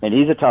 And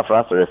he's a tough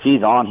wrestler. If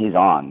he's on, he's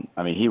on.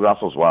 I mean, he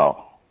wrestles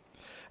well.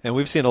 And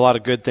we've seen a lot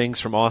of good things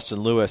from Austin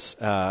Lewis.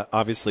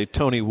 Obviously,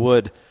 Tony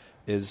Wood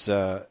is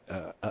a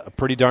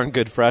pretty darn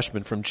good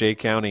freshman from Jay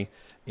County.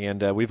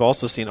 And we've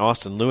also seen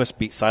Austin Lewis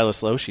beat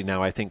Silas Loesch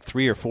now, I think,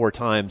 3 or 4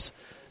 times.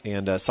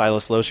 And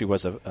Silas Loesch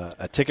was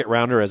a ticket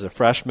rounder as a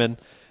freshman.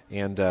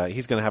 And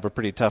he's going to have a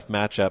pretty tough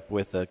matchup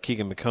with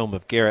Keegan McComb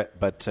of Garrett.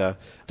 But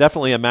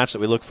definitely a match that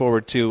we look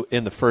forward to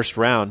in the first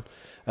round.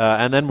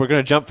 And then we're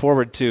going to jump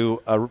forward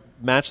to a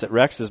match that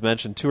Rex has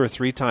mentioned 2 or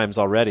 3 times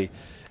already,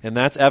 and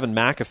that's Evan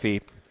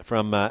McAfee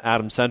from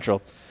Adams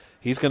Central.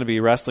 he's going to be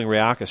wrestling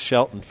Riakas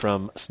Shelton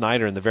from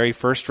Snyder in the very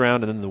first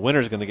round, and then the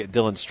winner's going to get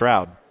Dylan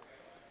Stroud.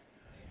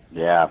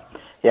 Yeah.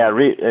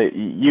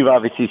 You've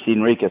obviously seen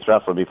Riakas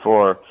wrestle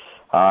before.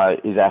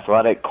 He's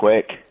athletic,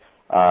 quick,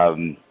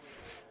 and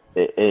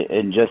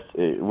just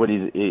what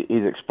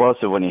he's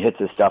explosive when he hits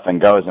his stuff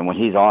and goes, and when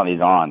he's on, he's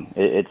on.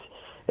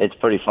 It's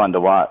pretty fun to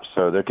watch,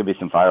 so there could be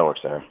some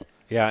fireworks there.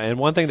 Yeah, and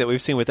one thing that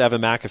we've seen with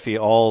Evan McAfee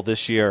all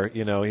this year,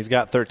 he's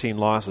got 13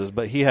 losses,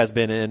 but he has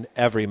been in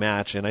every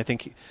match, and I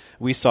think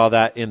we saw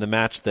that in the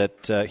match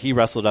that he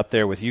wrestled up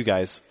there with you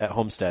guys at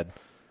Homestead.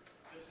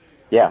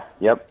 Yeah,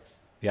 yep.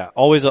 Yeah,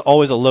 always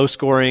a low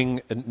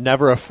scoring,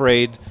 never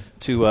afraid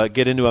to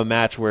get into a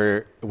match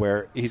where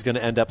he's going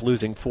to end up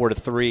losing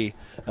 4-3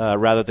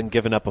 rather than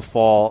giving up a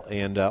fall,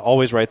 and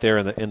always right there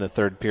in the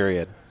third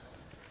period.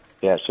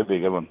 Yeah, it should be a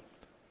good one.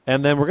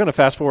 And then we're going to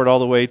fast forward all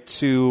the way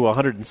to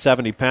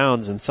 170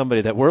 pounds and somebody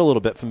that we're a little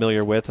bit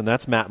familiar with, and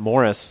that's Matt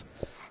Morris.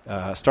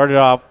 Started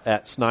off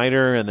at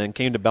Snyder and then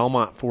came to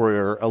Belmont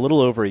for a little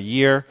over a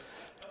year.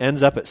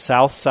 Ends up at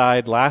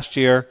Southside last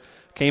year.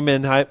 Came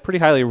in pretty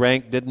highly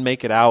ranked, didn't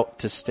make it out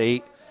to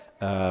state.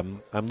 I'm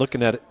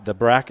looking at the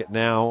bracket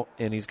now,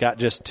 and he's got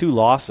just 2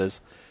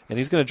 losses. And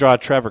he's going to draw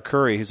Trevor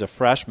Curry, who's a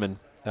freshman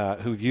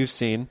who you've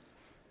seen.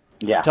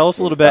 Yeah. Tell us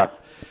a little bit.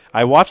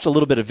 I watched a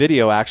little bit of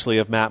video, actually,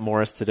 of Matt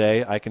Morris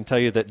today. I can tell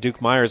you that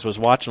Duke Myers was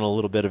watching a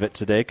little bit of it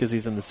today because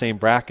he's in the same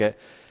bracket.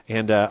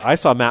 And I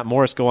saw Matt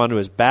Morris go onto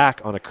his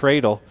back on a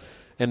cradle,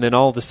 and then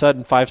all of a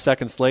sudden, 5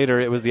 seconds later,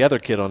 it was the other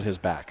kid on his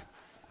back.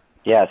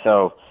 Yeah,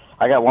 so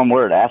I got one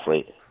word,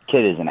 athlete.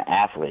 Kid is an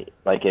athlete.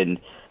 And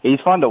he's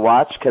fun to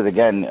watch because,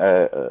 again,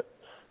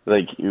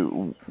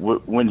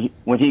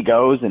 when he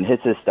goes and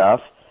hits his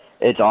stuff,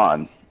 it's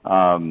on.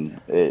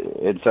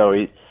 And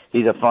so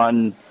he's a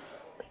fun,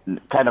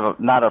 kind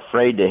of not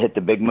afraid to hit the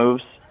big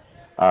moves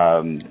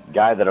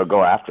guy that'll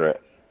go after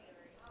it.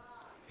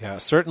 Yeah,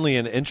 certainly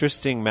an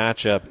interesting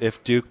matchup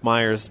if Duke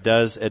Myers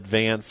does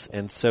advance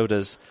and so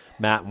does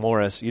Matt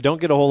Morris. You don't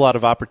get a whole lot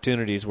of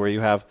opportunities where you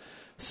have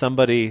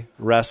somebody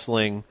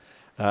wrestling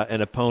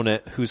an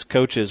opponent whose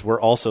coaches were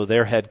also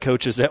their head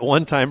coaches at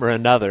one time or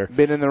another.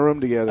 Been in the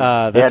room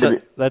together.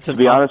 To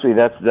be honest with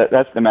you,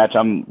 that's the match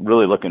I'm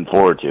really looking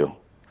forward to.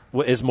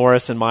 Is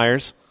Morris and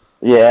Myers?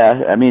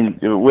 Yeah, I mean,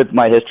 with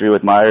my history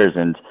with Myers,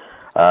 and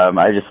I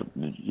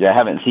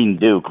haven't seen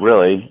Duke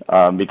really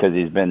because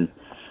he's been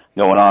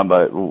going on,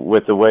 but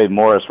with the way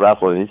Morris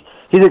wrestles,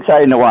 he's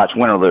exciting to watch,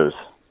 win or lose.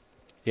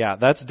 Yeah,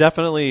 that's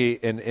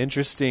definitely an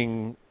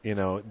interesting,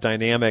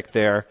 dynamic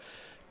there.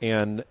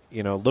 And,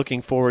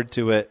 looking forward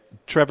to it.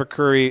 Trevor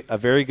Curry, a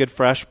very good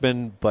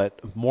freshman,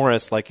 but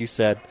Morris, like you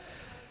said,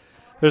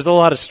 there's a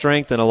lot of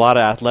strength and a lot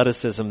of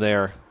athleticism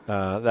there.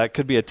 That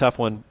could be a tough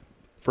one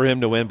for him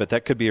to win, but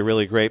that could be a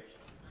really great.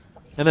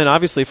 And then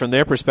obviously from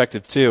their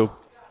perspective too,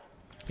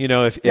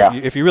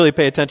 if you really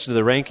pay attention to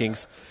the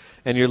rankings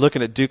and you're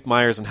looking at Duke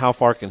Myers and how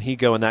far can he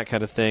go and that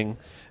kind of thing,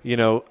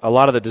 a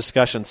lot of the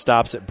discussion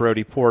stops at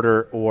Brody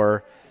Porter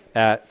or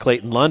at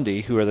Clayton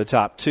Lundy, who are the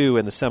top 2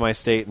 in the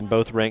semi-state and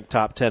both ranked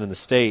top 10 in the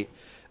state.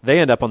 They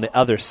end up on the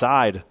other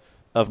side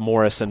of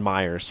Morris and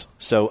Myers.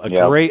 So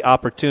great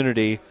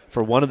opportunity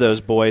for one of those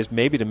boys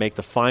maybe to make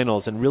the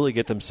finals and really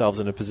get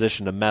themselves in a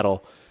position to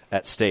medal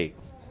at state.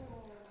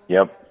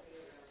 Yep.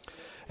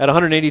 At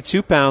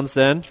 182 pounds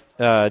then,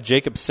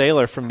 Jacob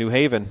Saylor from New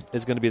Haven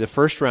is going to be the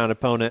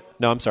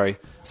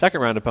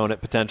second round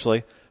opponent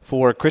potentially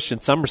for Christian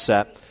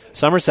Somerset.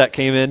 Somerset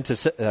came into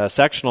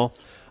sectional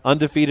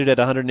undefeated at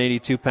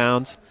 182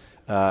 pounds.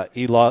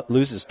 He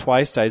loses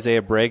twice to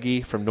Isaiah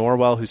Breggy from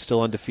Norwell, who's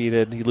still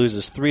undefeated. He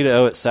loses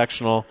 3-0 at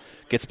sectional,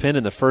 gets pinned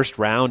in the first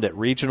round at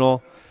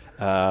regional.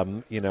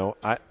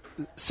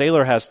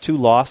 Saylor has 2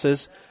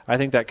 losses. I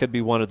think that could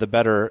be one of the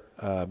better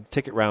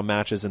ticket round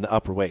matches in the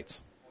upper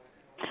weights.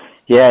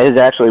 Yeah,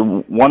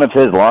 one of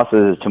his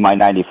losses is to my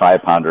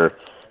 95-pounder.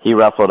 He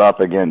wrestled up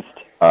against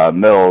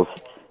Mills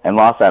and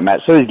lost that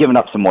match, so he's given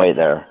up some weight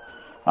there.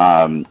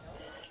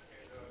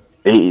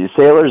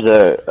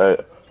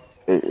 Saylor's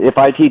if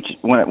I teach,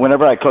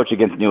 whenever I coach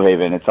against New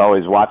Haven, it's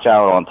always watch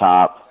out on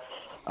top.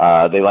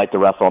 They like to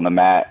wrestle on the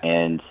mat,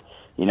 and,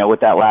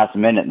 with that last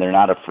minute, they're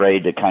not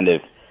afraid to kind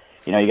of,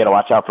 you got to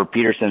watch out for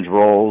Peterson's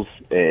rolls,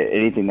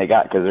 anything they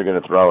got, because they're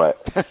going to throw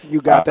it. You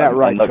got that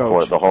right, and look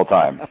Coach. for it the whole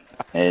time.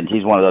 And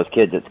he's one of those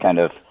kids that's kind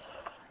of,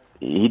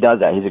 he does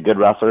that. He's a good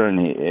wrestler,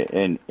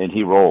 and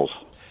he rolls.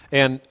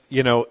 And,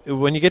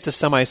 when you get to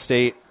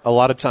semi-state, a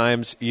lot of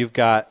times you've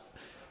got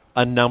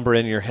a number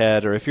in your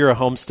head, or if you're a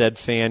Homestead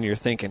fan, you're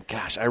thinking,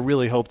 gosh, I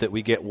really hope that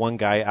we get one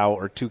guy out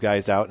or 2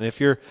 guys out. And if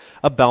you're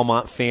a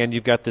Belmont fan,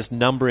 you've got this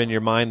number in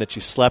your mind that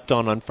you slept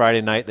on Friday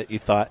night that you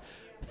thought,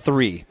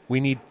 3. We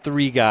need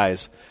 3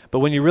 guys. But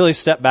when you really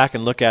step back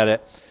and look at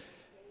it,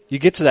 you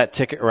get to that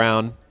ticket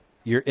round,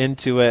 you're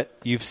into it,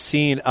 you've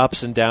seen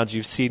ups and downs,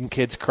 you've seen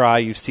kids cry,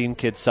 you've seen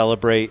kids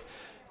celebrate,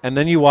 and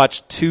then you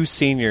watch 2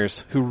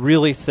 seniors who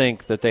really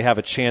think that they have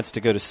a chance to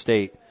go to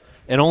state,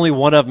 and only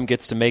one of them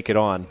gets to make it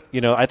on.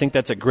 I think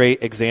that's a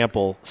great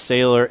example,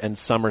 Saylor and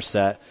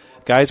Somerset,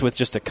 guys with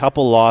just a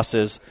couple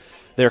losses,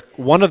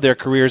 one of their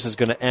careers is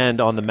going to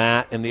end on the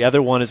mat, and the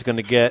other one is going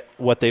to get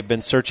what they've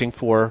been searching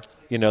for,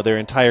 their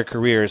entire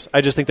careers.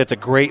 I just think that's a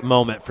great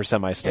moment for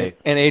semi-state.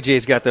 And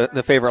AJ's got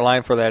the favorite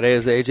line for that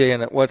is AJ,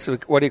 and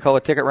what do you call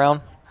a ticket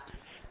round?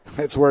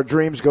 It's where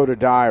dreams go to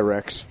die,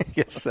 Rex.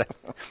 Yes,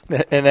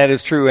 and that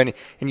is true. And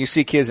you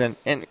see kids, and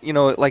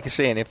like you're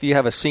saying, if you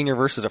have a senior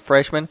versus a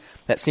freshman,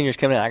 that senior's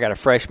coming in, I got a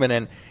freshman,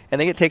 and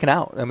they get taken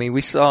out. I mean,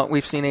 we've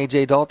seen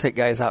AJ Dahl take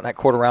guys out in that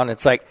quarter round.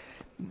 It's like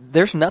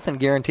there's nothing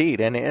guaranteed,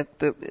 and it's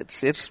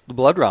the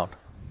blood round.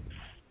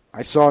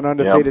 I saw an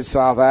undefeated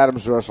South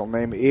Adams wrestler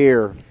named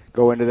Ear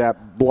go into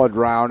that blood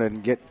round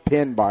and get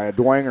pinned by a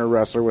Dwenger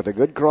wrestler with a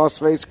good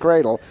cross-face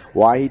cradle.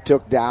 Why he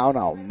took down,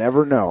 I'll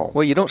never know.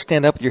 Well, you don't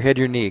stand up with your head to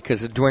your knee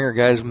because the Dwenger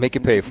guys make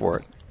you pay for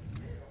it.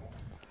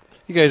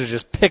 You guys are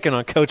just picking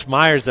on Coach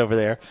Myers over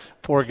there.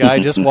 Poor guy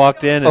just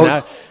walked in, and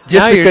now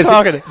you're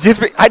talking.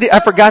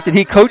 I forgot that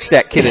he coached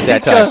that kid at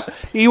that time.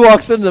 He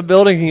walks into the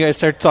building, and you guys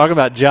start talking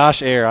about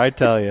Josh Ayer, I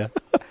tell you.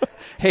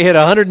 Hey, at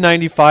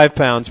 195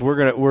 pounds,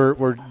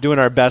 we're doing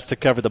our best to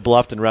cover the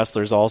Bluffton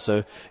wrestlers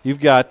also. You've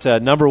got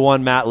number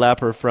 1 Matt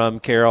Lepper from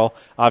Carroll.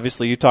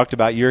 Obviously, you talked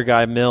about your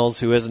guy Mills,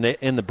 who isn't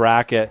in the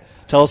bracket.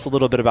 Tell us a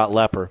little bit about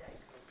Lepper.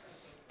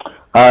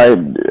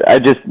 When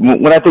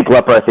I think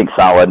Lepper, I think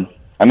solid.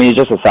 I mean,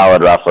 he's just a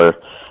solid wrestler.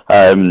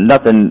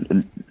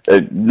 Nothing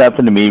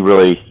to me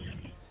really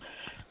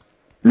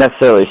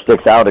necessarily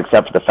sticks out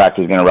except for the fact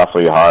he's going to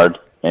wrestle you hard,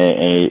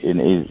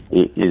 and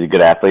he's a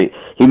good athlete.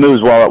 He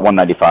moves well at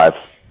 195.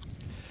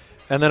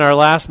 And then our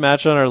last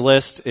match on our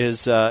list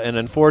is an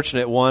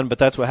unfortunate one, but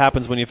that's what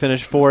happens when you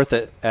finish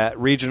 4th at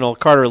regional.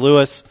 Carter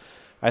Lewis,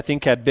 I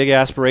think, had big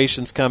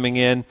aspirations coming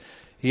in.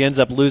 He ends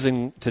up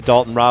losing to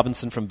Dalton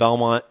Robinson from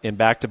Belmont in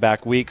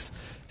back-to-back weeks,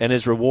 and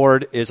his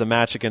reward is a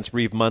match against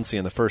Reeve Muncie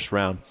in the first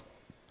round.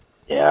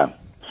 Yeah,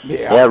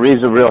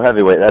 Reeve's a real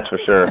heavyweight, that's for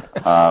sure.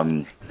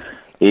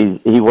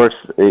 He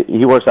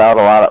works out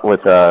a lot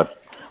with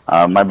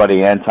my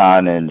buddy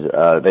Anton, and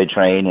they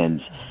train,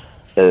 and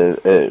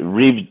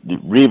Reeve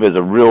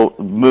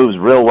moves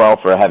real well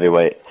for a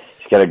heavyweight.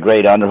 He's got a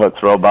great underhook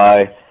throw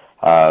by.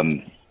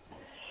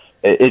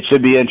 It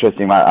should be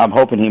interesting. I'm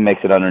hoping he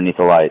makes it underneath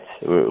the lights.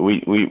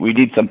 We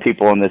need some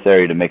people in this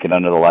area to make it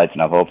under the lights,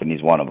 and I'm hoping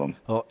he's one of them.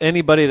 Well,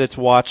 anybody that's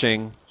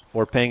watching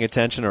or paying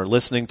attention or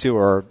listening to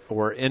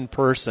or in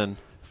person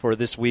for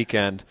this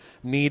weekend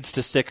needs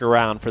to stick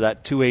around for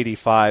that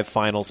 285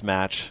 finals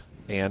match.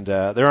 And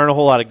there aren't a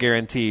whole lot of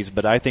guarantees,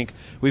 but I think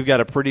we've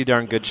got a pretty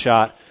darn good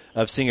shot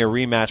of seeing a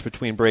rematch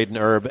between Braden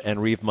Erb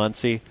and Reeve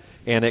Muncie,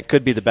 and it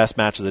could be the best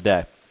match of the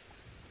day.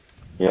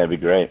 Yeah, it'd be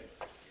great.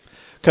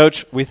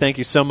 Coach, we thank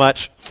you so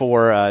much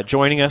for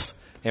joining us,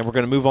 and we're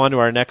going to move on to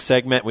our next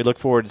segment. We look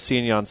forward to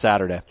seeing you on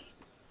Saturday.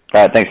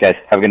 All right, thanks, guys.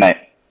 Have a good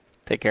night.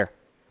 Take care.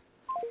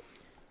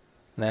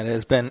 That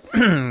has been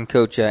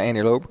Coach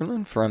Andy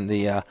Loberlin from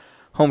the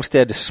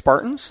Homestead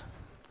Spartans.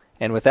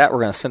 And with that, we're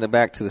going to send it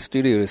back to the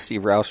studio to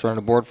Steve Rouse running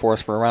the board for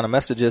us for a round of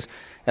messages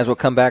as we'll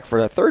come back for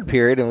the third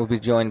period, and we'll be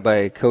joined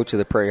by Coach of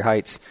the Prairie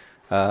Heights.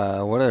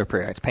 What other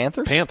Prairie Heights?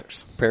 Panthers?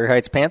 Panthers. Prairie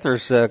Heights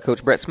Panthers,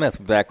 Coach Brett Smith.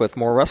 We'll be back with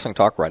more wrestling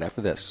talk right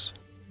after this.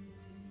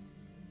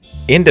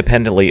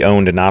 Independently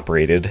owned and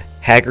operated,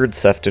 Haggard,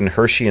 Sefton,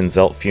 Hershey, and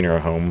Zelt Funeral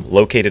Home,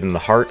 located in the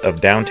heart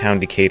of downtown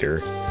Decatur,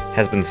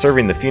 has been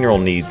serving the funeral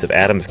needs of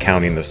Adams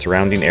County and the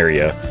surrounding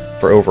area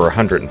for over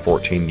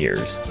 114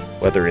 years.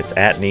 Whether it's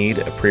at need,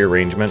 a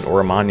prearrangement, or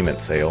a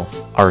monument sale,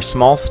 our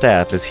small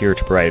staff is here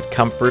to provide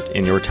comfort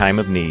in your time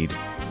of need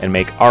and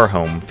make our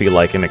home feel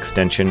like an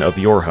extension of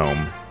your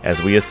home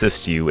as we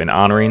assist you in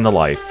honoring the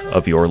life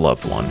of your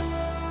loved one.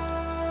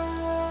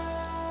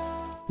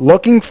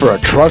 Looking for a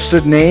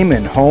trusted name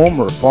in home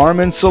or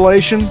farm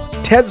insulation?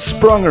 Ted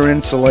Sprunger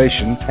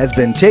Insulation has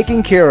been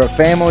taking care of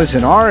families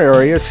in our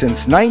area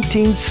since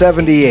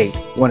 1978.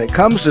 When it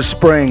comes to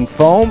spraying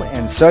foam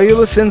and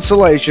cellulose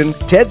insulation,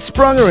 Ted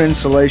Sprunger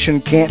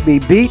Insulation can't be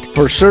beat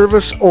for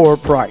service or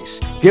price.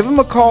 Give them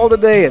a call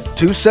today at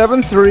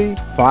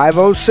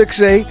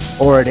 273-5068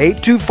 or at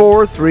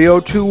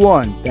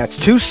 824-3021. That's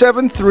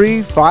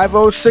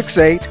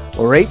 273-5068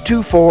 or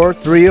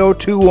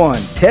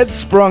 824-3021. Ted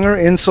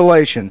Sprunger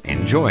Insulation.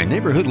 Enjoy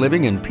neighborhood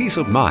living and peace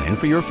of mind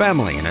for your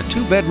family in a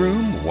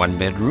 2-bedroom,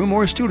 1-bedroom,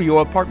 or studio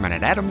apartment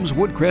at Adams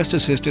Woodcrest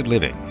Assisted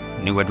Living.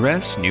 New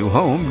address, new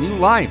home, new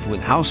life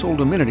with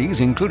household amenities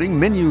including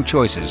menu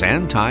choices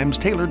and times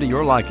tailored to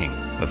your liking.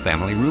 A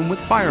family room with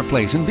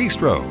fireplace and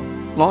bistro.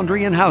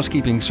 Laundry and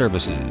housekeeping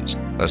services.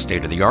 A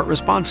state-of-the-art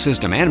response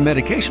system and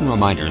medication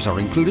reminders are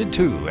included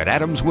too at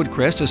Adams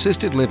Woodcrest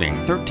Assisted Living,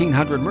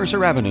 1300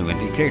 Mercer Avenue in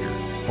Decatur.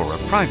 For a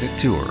private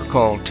tour,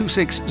 call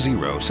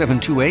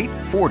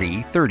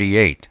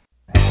 260-728-4038.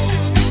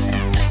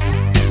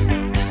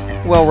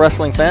 Well,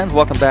 wrestling fans,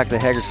 welcome back to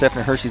Haggard,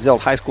 Sefton, Hershey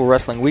Zelt High School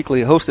Wrestling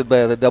Weekly, hosted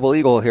by the Double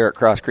Eagle here at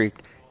Cross Creek.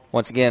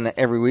 Once again,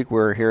 every week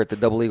we're here at the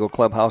Double Eagle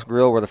Clubhouse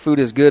Grill where the food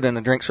is good and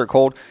the drinks are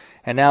cold.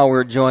 And now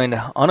we're joined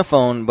on a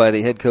phone by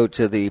the head coach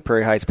of the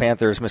Prairie Heights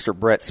Panthers, Mr.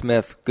 Brett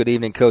Smith. Good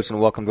evening, Coach,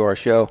 and welcome to our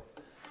show.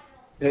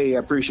 Hey, I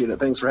appreciate it.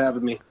 Thanks for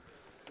having me.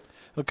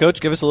 Well,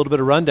 Coach, give us a little bit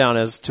of rundown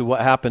as to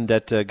what happened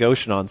at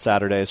Goshen on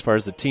Saturday as far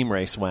as the team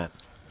race went.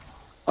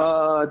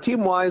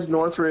 Team-wise,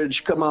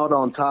 Northridge come out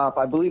on top.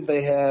 I believe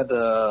they had,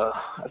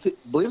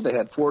 believe they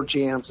had 4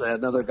 champs. They had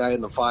another guy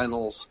in the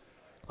finals.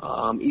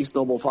 East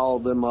Noble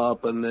followed them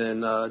up, and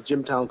then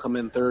Jimtown come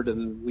in third,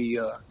 and we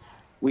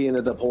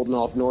ended up holding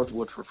off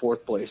Northwood for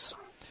 4th place.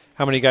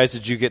 How many guys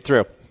did you get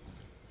through?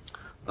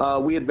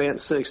 We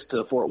advanced 6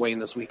 to Fort Wayne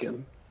this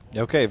weekend.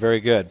 Okay, very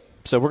good.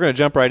 So we're going to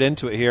jump right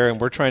into it here, and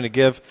we're trying to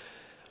give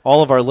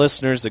all of our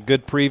listeners a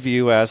good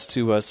preview as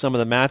to some of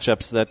the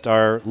matchups that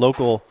our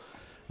local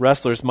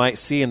wrestlers might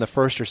see in the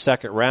first or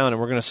second round.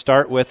 And we're going to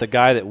start with a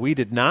guy that we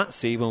did not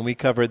see when we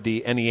covered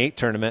the NE8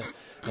 tournament,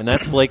 and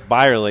that's Blake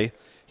Byerly.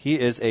 He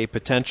is a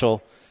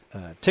potential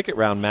ticket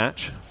round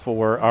match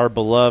for our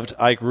beloved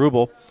Ike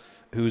Rubel,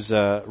 who's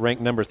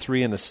ranked number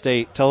 3 in the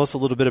state. Tell us a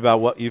little bit about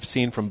what you've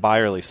seen from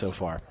Byerly so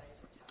far.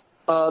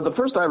 The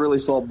first I really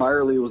saw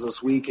Byerly was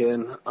this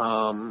weekend.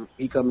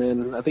 He come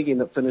in, I think he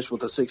ended up finished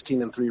with a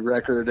 16-3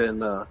 record,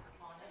 and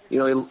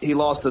he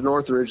lost to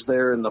Northridge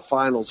there in the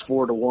finals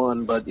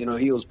 4-1, but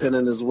he was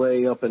pinning his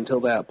way up until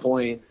that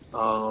point.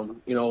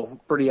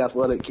 Pretty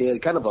athletic kid,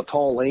 kind of a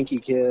tall, lanky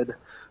kid.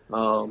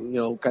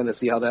 Kind of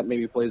see how that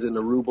maybe plays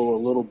into Rubel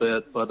a little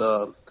bit, but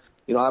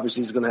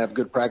obviously he's going to have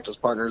good practice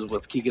partners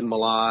with Keegan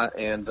Malott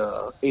and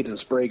Aiden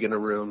Sprague in the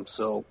room.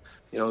 So,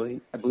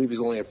 I believe he's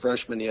only a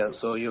freshman yet.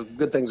 So,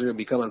 good things are going to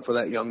be coming for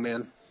that young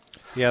man.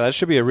 Yeah, that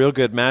should be a real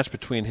good match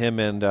between him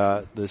and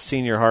the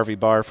senior Harvey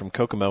Barr from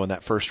Kokomo in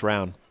that first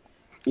round.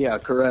 Yeah,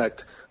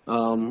 correct.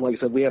 Like I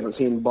said, we haven't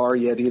seen Barr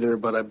yet either,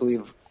 but I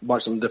believe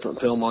watched some different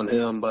film on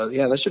him. But,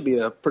 yeah, that should be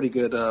a pretty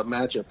good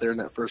matchup there in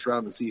that first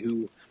round to see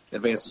who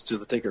advances to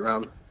the ticket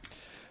round.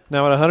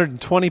 Now, at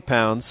 120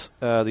 pounds,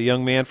 the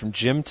young man from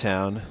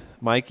Jimtown,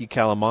 Mikey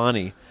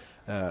Calamani,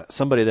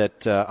 somebody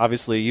that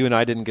obviously you and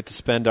I didn't get to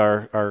spend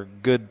our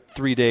good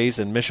 3 days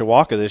in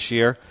Mishawaka this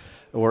year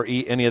or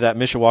eat any of that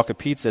Mishawaka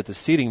pizza at the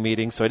seating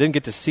meeting, so I didn't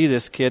get to see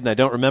this kid, and I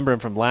don't remember him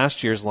from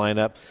last year's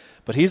lineup,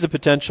 but he's a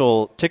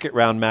potential ticket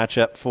round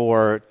matchup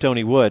for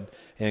Tony Wood,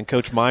 and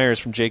Coach Myers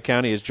from Jay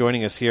County is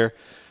joining us here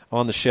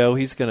on the show.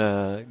 He's going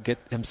to get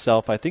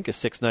himself, I think, a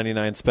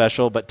 $6.99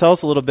 special. But tell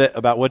us a little bit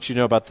about what you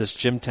know about this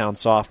Jimtown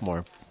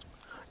sophomore.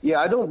 Yeah,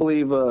 I don't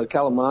believe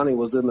Calamani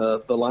was in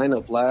the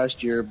lineup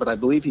last year, but I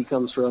believe he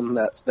comes from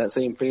that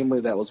same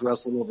family that was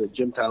wrestling over at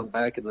Jimtown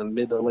back in the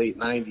mid to late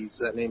 90s.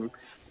 That name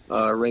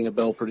rang a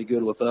bell pretty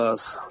good with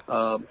us.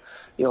 Kind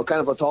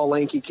of a tall,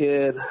 lanky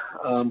kid.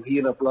 He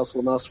ended up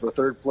wrestling us for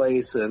 3rd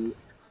place, and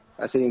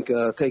I think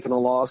taking a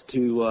loss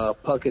to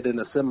Puckett in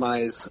the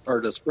semis,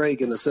 or to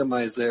Sprague in the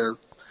semis there,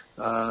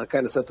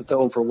 kind of set the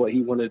tone for what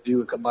he wanted to do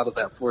and come out of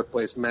that 4th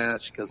place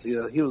match, because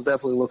he was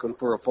definitely looking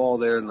for a fall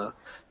there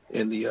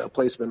in the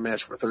placement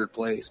match for 3rd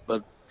place.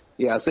 But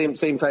yeah, same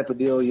type of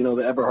deal.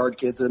 The Everhard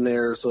kid's in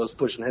there, so it's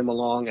pushing him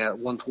along at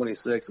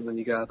 126, and then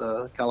you got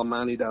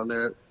Calamani down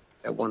there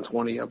at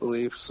 120, I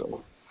believe.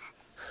 So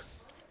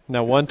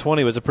now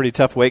 120 was a pretty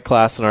tough weight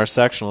class in our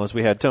sectional, as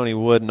we had Tony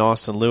Wood and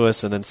Austin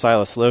Lewis, and then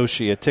Silas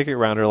Loesch, a ticket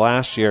rounder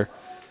last year.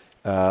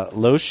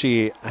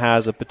 Loesch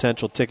has a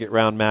potential ticket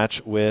round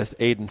match with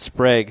Aiden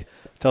Sprague.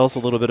 Tell us a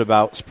little bit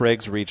about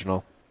Sprague's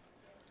regional.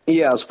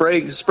 Yeah,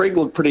 Sprague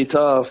looked pretty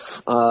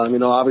tough.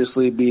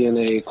 Obviously being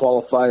a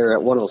qualifier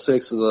at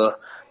 106 as a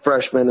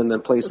freshman, and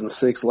then placing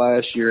 6th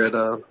last year at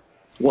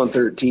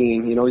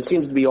 113. He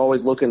seems to be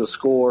always looking to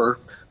score.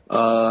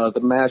 The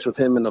match with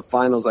him in the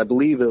finals, I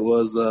believe it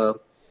was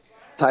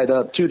tied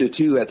up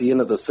 2-2 at the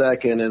end of the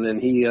second, and then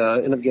he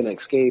ended up getting an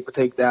escape, a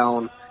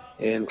takedown,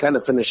 and kind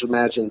of finished the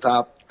match in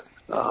top.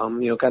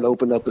 Kind of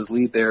opened up his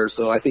lead there.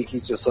 So I think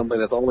he's just somebody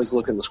that's always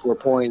looking to score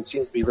points.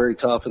 Seems to be very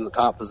tough in the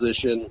top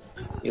position,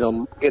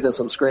 getting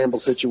some scramble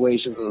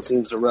situations and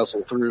seems to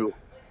wrestle through.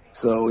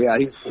 So, yeah,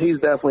 he's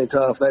definitely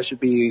tough. That should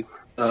be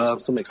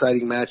some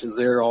exciting matches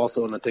there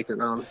also in the ticket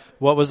round.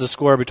 What was the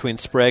score between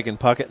Sprague and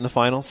Puckett in the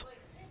finals?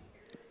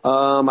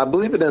 I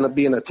believe it ended up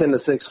being a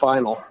 10-6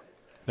 final.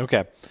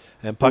 Okay.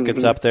 And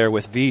Puckett's up there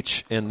with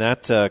Veach in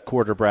that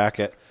quarter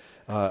bracket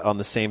on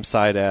the same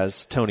side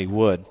as Tony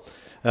Wood.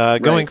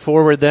 Going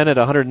forward then at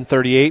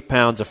 138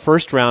 pounds, a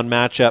first-round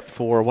matchup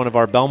for one of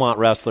our Belmont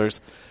wrestlers,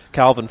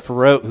 Calvin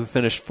Ferrote, who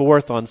finished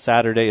 4th on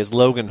Saturday, is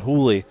Logan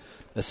Hooley,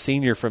 a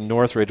senior from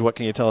Northridge. What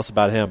can you tell us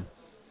about him?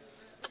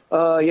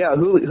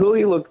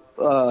 Hooley looked,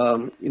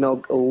 a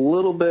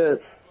little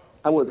bit,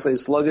 I wouldn't say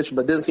sluggish,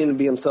 but didn't seem to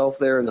be himself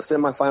there in the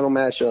semifinal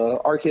match.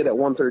 Our kid at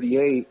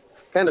 138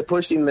 kind of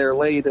pushed him there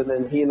late, and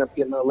then he ended up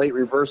getting a late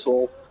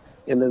reversal.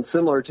 And then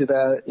similar to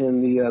that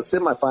in the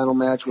semifinal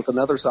match with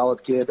another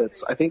solid kid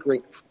that's, I think,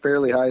 ranked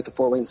fairly high at the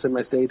Fort Wayne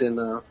Semi-State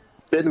in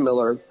Ben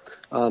Miller.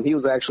 He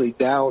was actually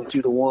down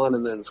 2-1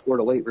 and then scored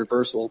a late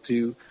reversal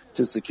to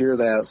secure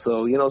that.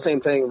 So,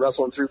 same thing,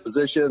 wrestling through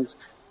positions.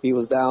 He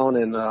was down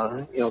and,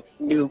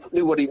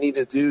 knew what he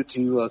needed to do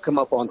to come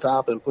up on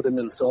top and put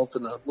himself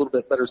in a little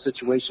bit better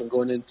situation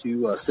going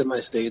into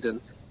semi-state.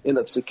 And end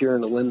up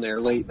securing the win there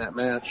late in that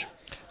match.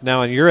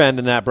 Now, on your end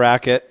in that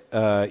bracket,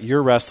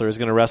 your wrestler is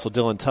going to wrestle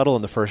Dylan Tuttle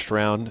in the first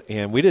round,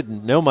 and we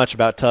didn't know much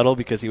about Tuttle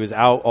because he was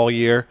out all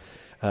year,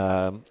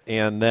 and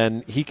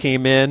then he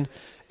came in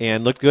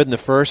and looked good in the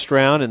first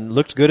round and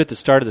looked good at the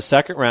start of the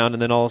second round,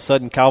 and then all of a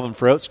sudden Calvin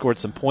Frote scored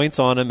some points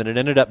on him, and it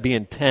ended up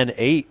being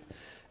 10-8.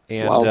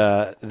 And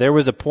wow. There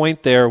was a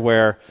point there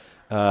where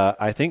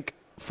I think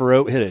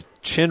Frote hit a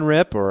chin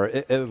rip, or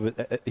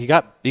he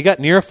got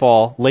near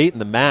fall late in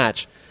the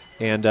match,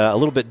 and a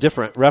little bit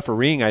different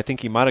refereeing. I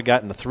think he might have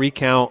gotten a 3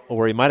 count,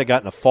 or he might have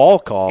gotten a fall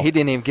call. He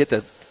didn't even get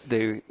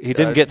he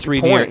didn't get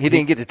 3 point. near. He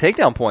didn't get the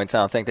takedown points. I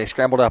don't think they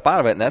scrambled up out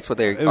of it, and that's what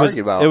they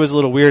argued about. It was a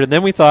little weird, and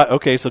then we thought,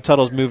 okay, so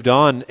Tuttle's moved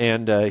on,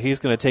 and he's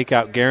going to take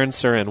out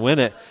Garenser and win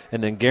it,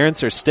 and then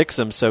Garenser sticks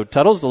him. So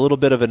Tuttle's a little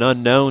bit of an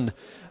unknown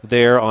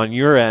there on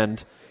your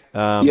end.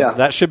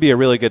 That should be a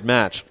really good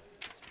match.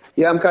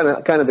 Yeah, I'm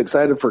kind of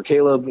excited for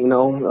Caleb.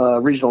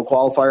 Regional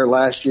qualifier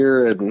last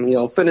year,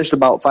 and finished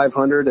about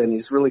 500, and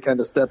he's really kind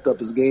of stepped up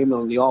his game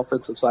on the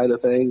offensive side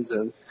of things.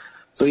 And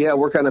so yeah,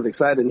 we're kind of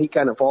excited. And he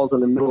kind of falls in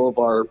the middle of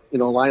our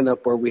lineup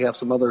where we have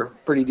some other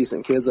pretty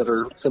decent kids that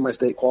are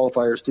semi-state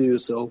qualifiers too.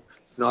 So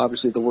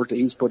obviously the work that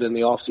he's put in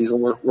the off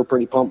season, we're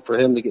pretty pumped for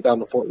him to get down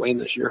to Fort Wayne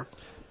this year.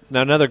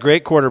 Now, another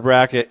great quarter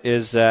bracket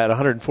is at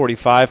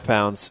 145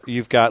 pounds.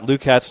 You've got Luke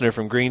Hetzner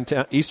from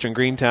Eastern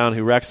Greentown,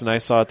 who Rex and I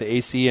saw at the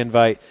AC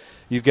invite.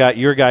 You've got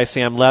your guy,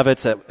 Sam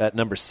Levitz, at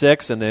number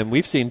 6. And then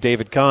we've seen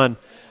David Kahn.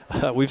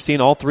 We've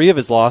seen all 3 of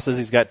his losses.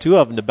 He's got 2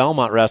 of them to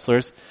Belmont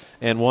wrestlers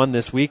and 1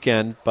 this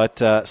weekend, but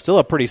still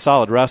a pretty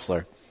solid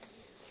wrestler.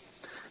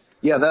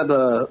 Yeah,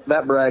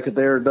 that bracket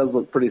there does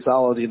look pretty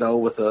solid,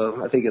 with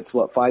I think it's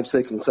 5,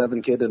 6, and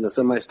 7 kid in the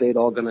semi-state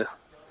all going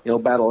to,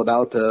 battle it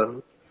out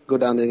to go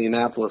down to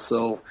Indianapolis.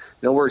 So,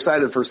 we're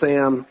excited for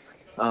Sam.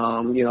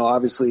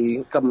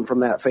 Obviously coming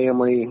from that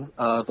family,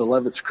 the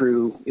Levitz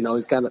crew,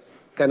 he's kind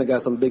of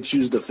got some big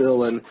shoes to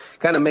fill and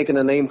kind of making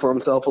a name for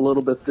himself a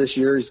little bit this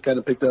year. He's kind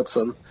of picked up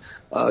some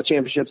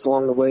championships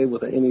along the way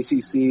with the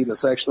NECC, the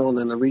sectional, and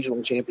then the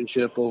regional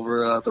championship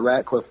over the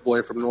Ratcliffe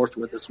boy from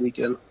Northwood this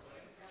weekend.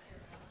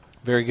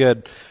 Very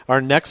good. Our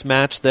next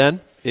match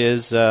then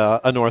is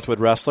a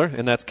Northwood wrestler,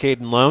 and that's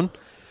Caden Lone.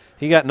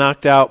 He got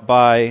knocked out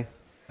by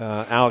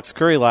Alex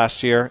Curry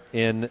last year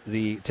in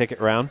the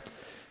ticket round,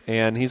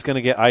 and he's going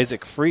to get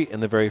Isaac Freet in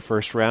the very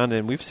first round.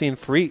 And we've seen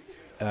Freet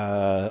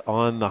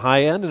on the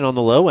high end and on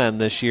the low end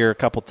this year a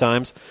couple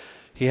times.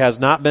 He has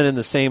not been in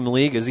the same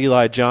league as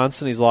Eli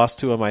Johnson. He's lost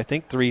to him, I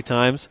think, 3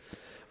 times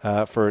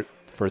for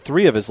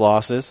 3 of his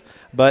losses.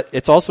 But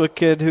it's also a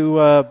kid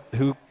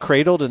who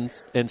cradled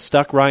and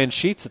stuck Ryan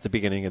Sheets at the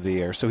beginning of the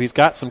year, so he's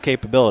got some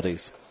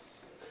capabilities.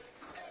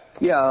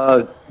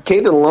 Yeah,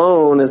 Caden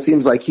Lone, it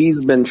seems like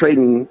he's been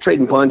trading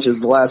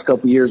punches the last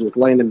couple of years with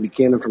Landon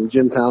Buchanan from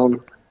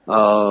Jimtown.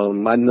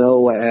 I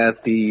know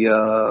at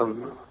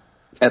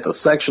the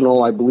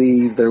sectional, I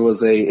believe there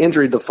was a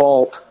injury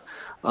default,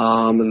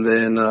 and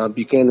then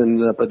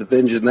Buchanan ended up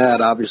avenging that,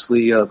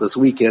 obviously, this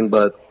weekend.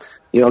 But,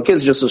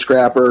 kid's just a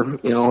scrapper.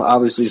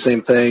 Obviously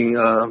same thing.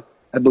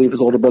 I believe his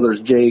older brother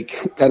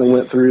Jake kind of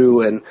went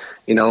through and,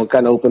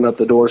 kind of opened up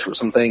the doors for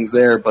some things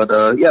there. But,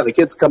 the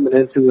kid's coming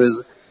into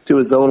his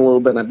zone a little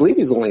bit, and I believe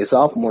he's only a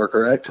sophomore,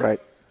 correct? Right.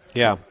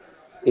 Yeah.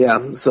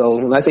 Yeah,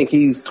 so I think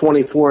he's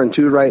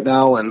 24-2 right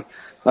now, and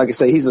like I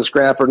say, he's a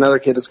scrapper. Another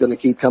kid that's going to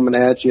keep coming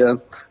at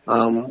you.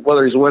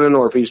 Whether he's winning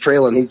or if he's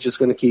trailing, he's just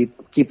going to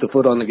keep the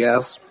foot on the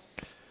gas.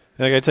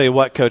 And I got to tell you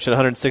what, Coach, at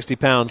 160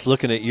 pounds,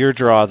 looking at your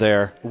draw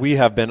there, we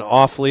have been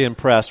awfully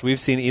impressed. We've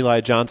seen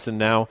Eli Johnson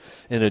now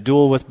in a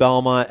duel with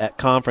Belmont at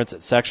conference,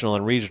 at sectional,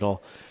 and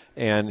regional,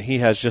 and he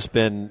has just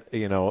been,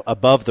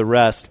 above the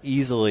rest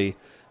easily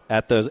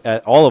at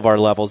all of our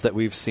levels that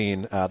we've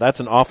seen. That's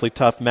an awfully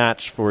tough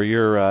match for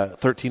your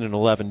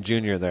 13-11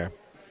 junior there.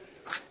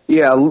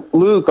 Yeah,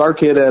 Luke, our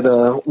kid at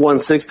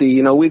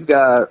 160, we've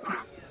got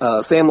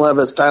Sam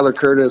Levis, Tyler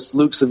Curtis,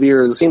 Luke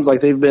Sevier. It seems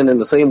like they've been in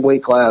the same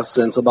weight class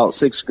since about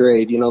 6th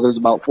grade. There's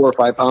about 4 or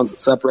 5 pounds that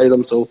separate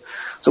them. So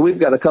we've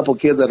got a couple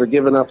kids that are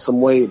giving up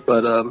some weight,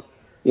 but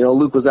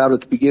Luke was out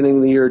at the beginning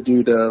of the year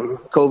due to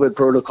COVID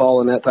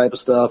protocol and that type of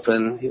stuff,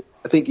 and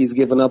I think he's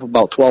given up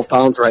about 12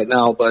 pounds right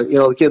now. But,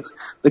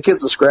 the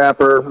kid's a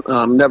scrapper,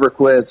 never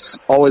quits,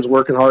 always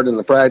working hard in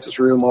the practice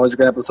room, always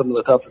grabbing some of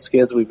the toughest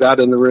kids we've got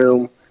in the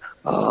room.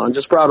 I'm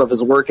just proud of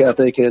his work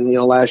ethic, and,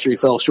 last year he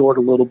fell short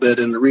a little bit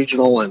in the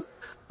regional, and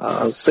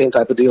same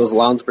type of deal as the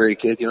Lounsbury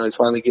kid. He's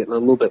finally getting a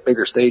little bit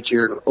bigger stage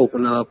here and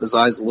opening up his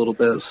eyes a little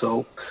bit.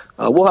 So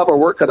we'll have our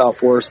work cut out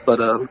for us, but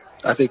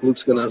I think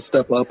Luke's going to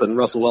step up and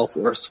wrestle well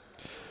for us.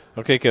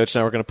 Okay, Coach,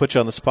 now we're going to put you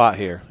on the spot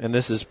here, and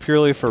this is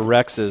purely for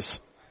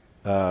Rex's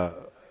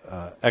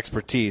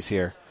expertise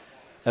here.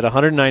 At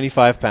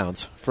 195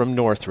 pounds from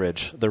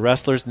Northridge, the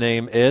wrestler's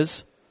name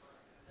is?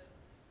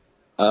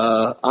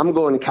 I'm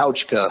going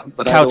Couchka,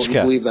 but Couchka. I don't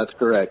believe that's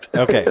correct.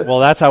 Okay, well,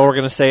 that's how we're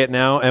going to say it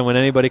now, and when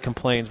anybody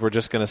complains, we're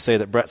just going to say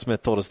that Brett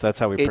Smith told us that's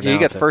how we pronounce it. You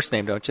got the first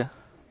name, don't you?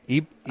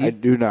 I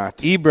do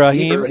not.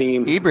 Ibrahim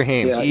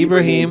Yeah,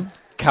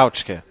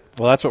 Couchka.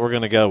 Well, that's what we're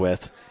going to go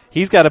with.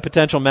 He's got a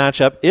potential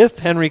matchup if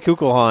Henry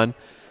Kukulhan.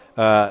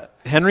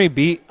 Henry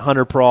beat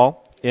Hunter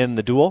Prawl in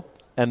the duel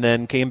and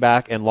then came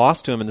back and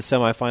lost to him in the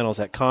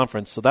semifinals at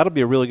conference. So that'll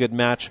be a really good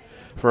match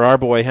for our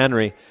boy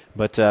Henry.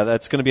 But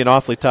that's going to be an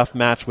awfully tough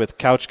match with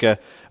Couchka.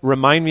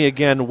 Remind me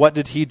again, what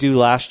did he do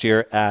last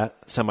year at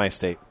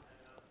semi-state?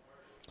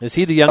 Is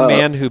he the young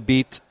man who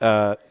beat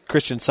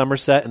Christian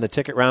Somerset in the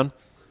ticket round?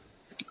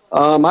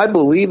 I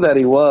believe that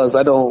he was.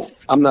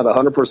 I'm not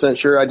 100%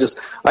 sure.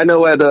 I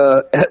know at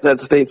the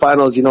state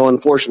finals,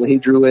 unfortunately he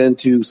drew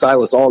into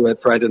Silas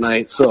Allred Friday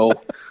night. So,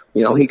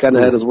 he kind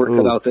of had his work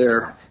cut out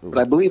there. But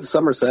I believe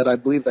Somerset,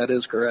 that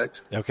is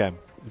correct. Okay.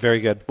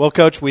 Very good. Well,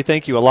 Coach, we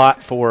thank you a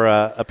lot for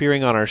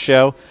appearing on our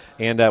show.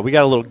 And we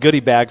got a little goodie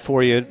bag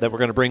for you that we're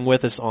going to bring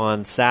with us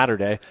on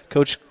Saturday.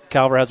 Coach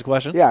Calver has a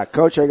question? Yeah,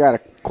 Coach, I got a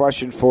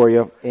question for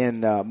you.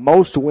 In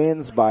most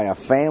wins by a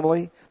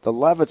family, the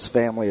Levitz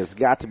family has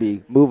got to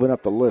be moving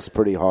up the list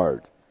pretty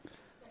hard.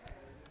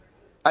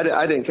 I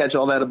didn't catch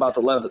all that about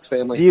the Levitz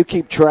family. Do you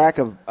keep track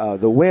of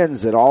the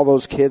wins that all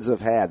those kids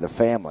have had, the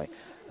family?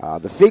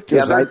 The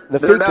Fichters,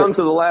 they're down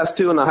to the last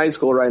two in the high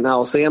school right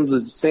now. Sam's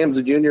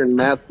a junior and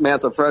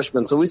Matt's a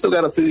freshman. So we still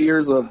got a few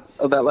years of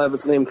that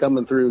Levitz name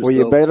coming through. Well,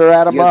 you better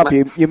add them up.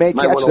 You may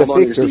catch the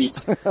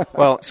Fichters.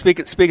 Well,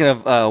 speaking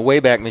of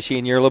Wayback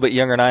Machine, you're a little bit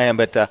younger than I am,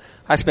 but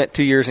I spent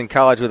 2 years in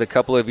college with a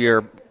couple of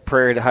your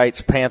Prairie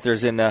Heights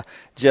Panthers and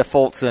Jeff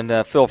Foltz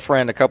and Phil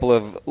Friend, a couple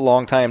of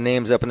longtime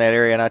names up in that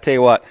area. And I tell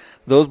you what,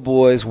 those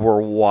boys were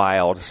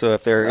wild. So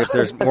if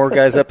there's more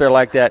guys up there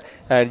like that,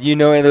 you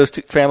know any of those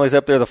two families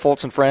up there, the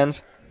Foltz and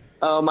Friends?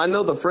 I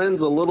know the Friends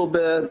a little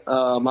bit.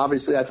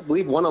 Obviously, I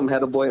believe one of them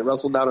had a boy that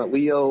wrestled down at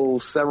Leo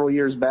several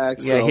years back.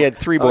 Yeah, he had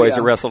three boys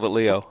that wrestled at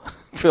Leo.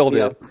 Phil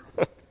did.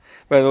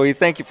 But we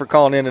thank you for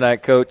calling in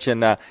tonight, Coach,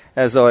 and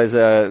as always,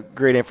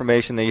 great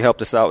information that you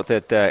helped us out with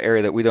that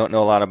area that we don't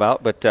know a lot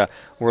about. But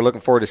we're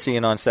looking forward to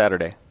seeing you on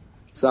Saturday.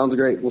 Sounds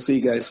great. We'll see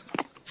you guys.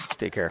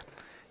 Take care.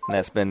 And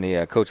that's been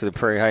the coach of the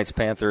Prairie Heights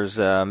Panthers,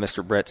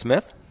 Mr. Brett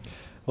Smith.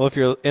 Well, if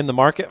you're in the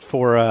market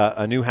for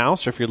a new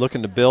house or if you're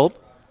looking to build,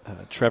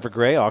 Trevor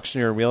Gray,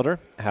 auctioneer and realtor,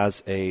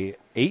 has a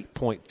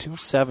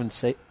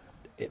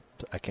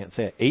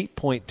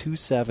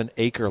 8.27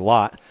 acre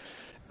lot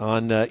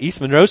on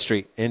East Monroe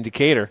Street in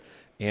Decatur.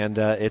 And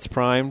it's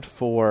primed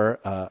for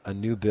a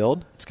new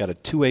build. It's got a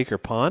 2-acre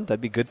pond.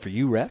 That'd be good for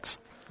you, Rex.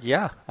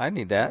 Yeah, I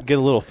need that. Get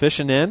a little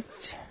fishing in.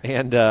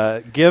 And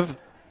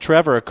give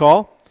Trevor a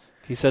call.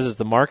 He says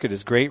the market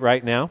is great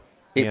right now.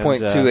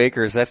 8.2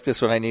 acres, that's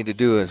just what I need to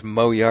do is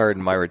mow yard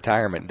in my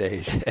retirement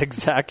days.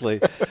 Exactly.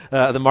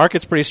 The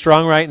market's pretty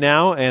strong right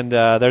now, and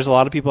there's a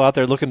lot of people out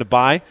there looking to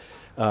buy.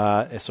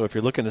 So if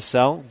you're looking to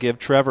sell, give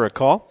Trevor a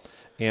call.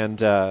 And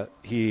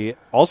he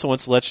also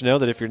wants to let you know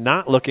that if you're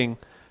not looking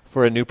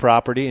for a new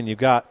property and you've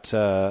got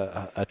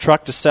a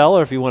truck to sell,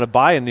 or if you want to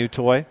buy a new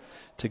toy,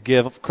 to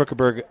give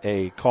Crookerberg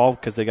a call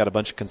because they got a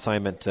bunch of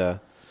consignment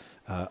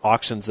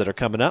auctions that are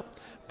coming up.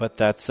 But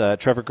that's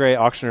Trevor Gray,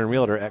 auctioneer and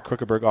realtor at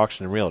Crookerberg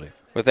Auction and Realty.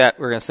 With that,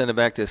 we're going to send it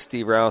back to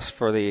Steve Rouse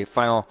for the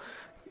final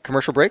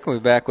commercial break. We'll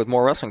be back with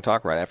more wrestling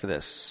talk right after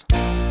this.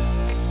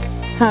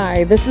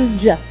 Hi, this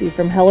is Jessie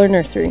from Heller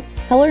Nursery.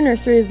 Heller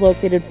Nursery is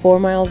located 4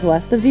 miles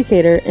west of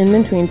Decatur in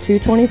between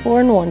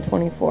 224 and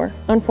 124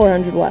 on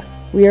 400 West.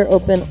 We are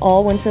open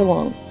all winter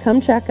long.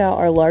 Come check out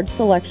our large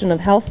selection of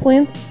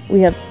houseplants. We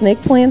have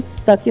snake plants,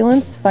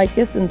 succulents,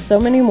 ficus, and so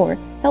many more.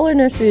 Heller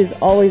Nursery is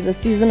always a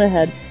season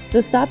ahead,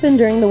 so stop in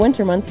during the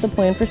winter months to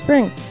plan for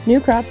spring. New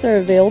crops are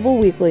available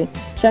weekly.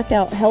 Check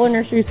out Heller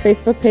Nursery's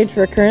Facebook page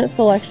for current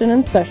selection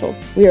and specials.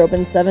 We are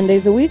open 7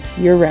 days a week,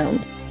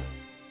 year-round.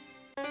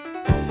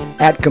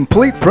 At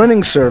Complete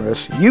Printing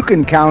Service, you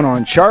can count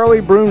on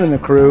Charlie Brune and the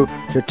crew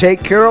to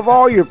take care of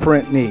all your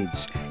print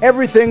needs.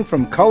 Everything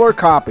from color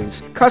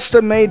copies,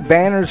 custom-made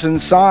banners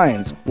and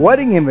signs,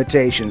 wedding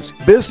invitations,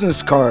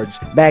 business cards,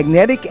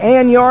 magnetic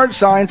and yard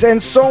signs,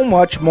 and so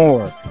much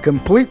more.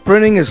 Complete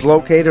Printing is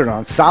located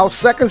on South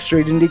 2nd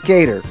Street in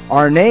Decatur.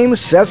 Our name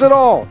says it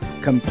all.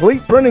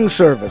 Complete Printing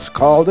Service.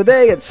 Call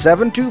today at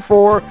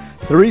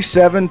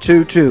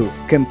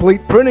 724-3722.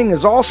 Complete Printing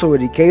is also a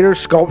Decatur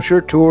Sculpture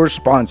Tour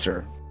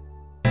sponsor.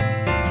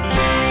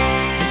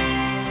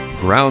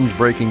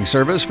 Groundbreaking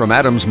service from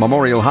Adams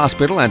Memorial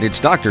Hospital and its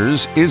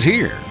doctors is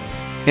here.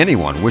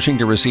 Anyone wishing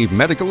to receive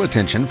medical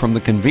attention from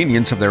the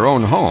convenience of their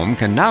own home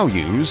can now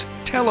use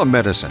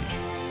telemedicine.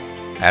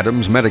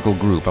 Adams Medical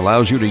Group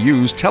allows you to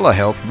use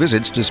telehealth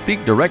visits to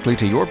speak directly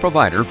to your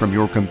provider from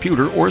your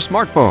computer or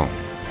smartphone.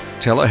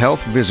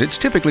 Telehealth visits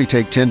typically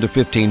take 10 to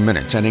 15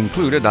 minutes and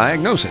include a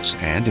diagnosis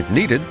and, if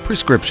needed,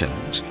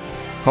 prescriptions.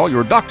 Call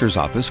your doctor's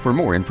office for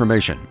more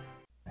information.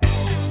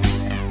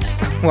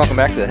 Welcome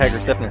back to the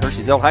Haggard Stephanie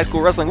Hershey Zelt High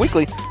School Wrestling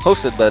Weekly,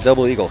 hosted by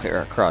Double Eagle here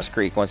at Cross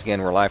Creek. Once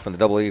again, we're live from the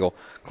Double Eagle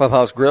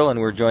Clubhouse Grill, and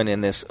we're joined in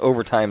this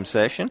overtime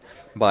session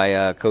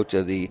by coach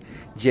of the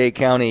Jay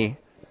County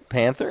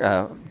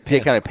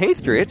County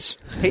Patriots.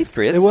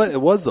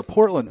 It was the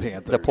Portland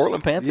Panthers. The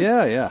Portland Panthers?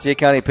 Yeah. Jay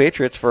County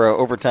Patriots for an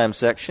overtime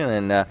section,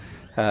 and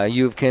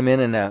You have come in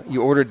and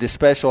you ordered the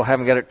special.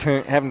 Haven't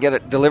got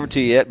it delivered to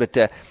you yet, but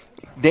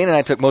Dana and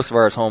I took most of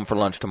ours home for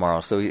lunch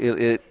tomorrow, so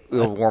it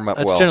will warm up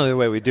That's well. That's generally the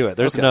way we do it.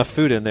 There's enough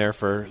food in there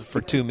for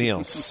 2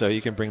 meals, so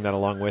you can bring that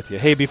along with you.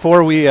 Hey,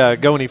 before we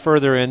go any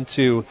further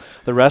into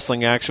the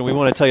wrestling action, we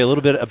want to tell you a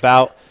little bit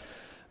about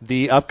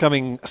the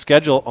upcoming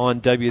schedule on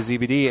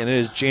WZBD, and it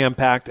is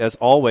jam-packed as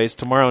always.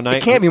 Tomorrow night.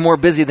 It can't be more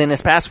busy than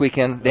this past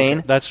weekend, Dane.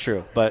 Okay, that's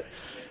true. But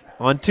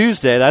on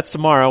Tuesday, that's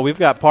tomorrow, we've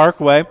got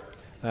Parkway.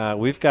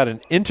 We've got an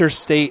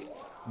interstate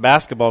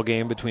basketball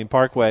game between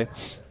Parkway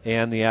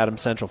and the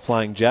Adams Central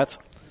Flying Jets.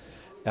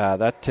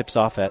 That tips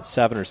off at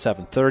 7 or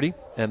 7:30.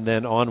 And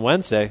then on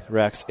Wednesday,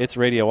 Rex, it's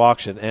Radio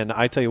Auction. And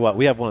I tell you what,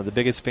 we have one of the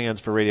biggest fans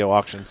for Radio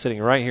Auction sitting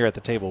right here at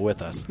the table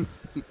with us.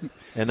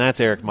 And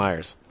that's Eric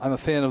Myers. I'm a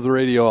fan of the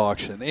Radio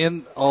Auction.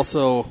 And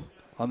also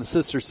on the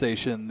sister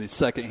station, the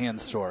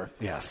Secondhand Store.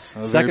 Yes.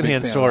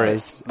 Secondhand Store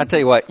is. I tell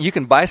you what, you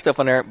can buy stuff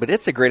on there, but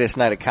it's the greatest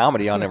night of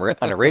comedy on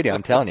the radio,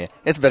 I'm telling you.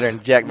 It's better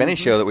than Jack Benny's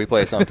show that we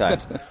play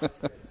sometimes.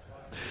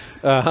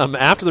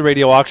 After the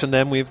radio auction,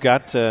 then we've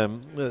got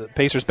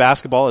Pacers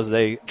basketball as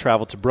they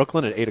travel to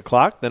Brooklyn at 8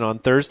 o'clock. Then on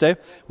Thursday,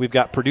 we've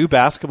got Purdue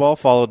basketball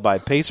followed by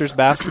Pacers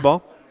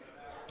basketball.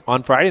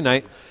 On Friday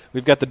night,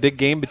 we've got the big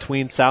game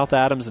between South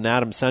Adams and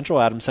Adams Central.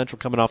 Adams Central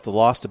coming off the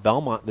loss to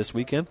Belmont this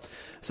weekend.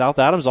 South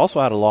Adams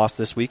also had a loss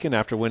this weekend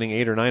after winning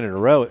 8 or 9 in a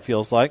row, it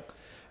feels like.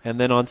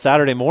 And then on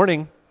Saturday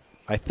morning,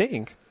 I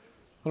don't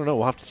know,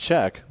 we'll have to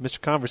check.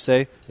 Mr.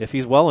 Conversay, if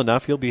he's well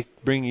enough, he'll be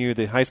bringing you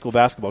the high school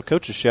basketball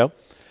coaches show.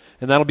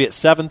 And that'll be at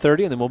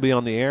 7:30, and then we'll be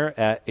on the air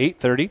at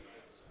 8:30.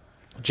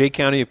 Jay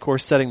County, of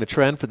course, setting the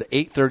trend for the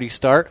 8:30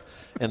 start,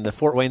 and the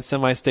Fort Wayne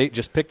Semi-State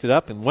just picked it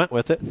up and went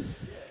with it.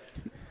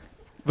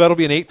 That'll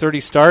be an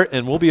 8:30 start,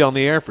 and we'll be on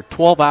the air for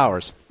 12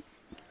 hours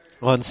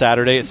on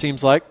Saturday, it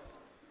seems like.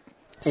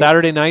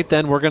 Saturday night,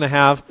 then, we're going to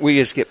have... We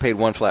just get paid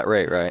one flat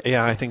rate, right?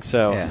 Yeah, I think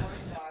so. Yeah.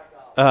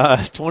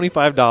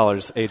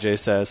 $25, AJ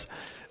says.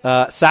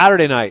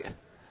 Saturday night.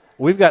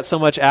 We've got so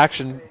much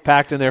action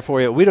packed in there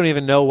for you. We don't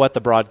even know what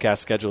the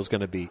broadcast schedule is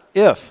going to be.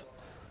 If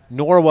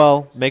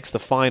Norwell makes the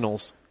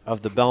finals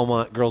of the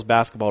Belmont Girls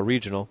Basketball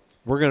Regional,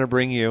 we're going to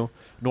bring you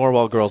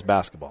Norwell Girls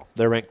Basketball.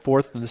 They're ranked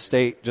 4th in the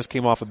state, just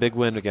came off a big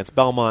win against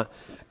Belmont.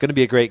 Going to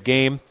be a great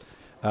game.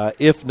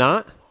 If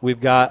not,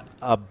 we've got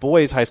a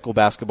boys high school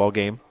basketball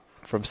game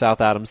from South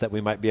Adams that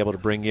we might be able to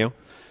bring you.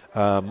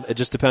 It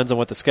just depends on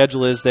what the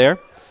schedule is there.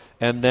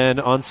 And then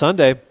on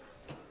Sunday,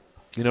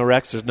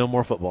 Rex, there's no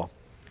more football.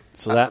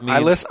 So that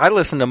means I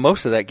listened to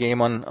most of that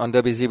game on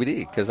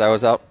WZBD because I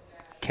was out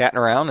catting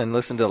around and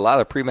listened to a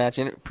lot of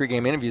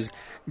pregame interviews.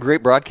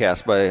 Great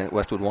broadcast by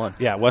Westwood One.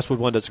 Yeah, Westwood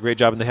One does a great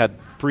job, and they had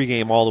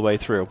pregame all the way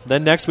through.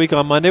 Then next week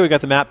on Monday, we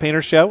got the Matt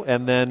Painter Show,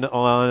 and then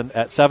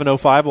at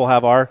 7:05 we'll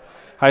have our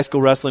High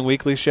School Wrestling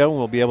Weekly Show, and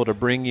we'll be able to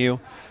bring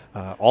you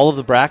all of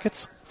the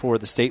brackets for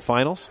the state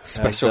finals.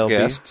 Special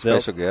guest.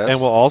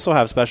 And we'll also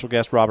have special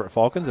guest Robert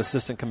Falcons,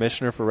 Assistant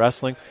Commissioner for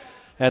Wrestling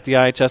at the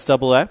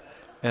IHSAA.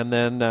 And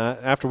then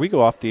after we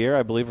go off the air,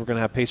 I believe we're going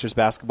to have Pacers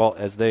basketball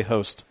as they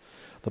host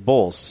the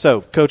Bulls. So,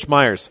 Coach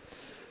Myers,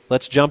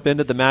 let's jump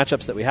into the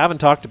matchups that we haven't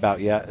talked about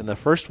yet. And the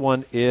first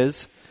one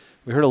is,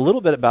 we heard a little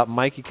bit about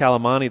Mikey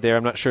Calamani there.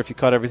 I'm not sure if you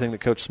caught everything that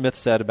Coach Smith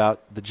said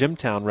about the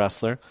Jimtown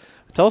wrestler.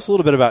 Tell us a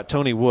little bit about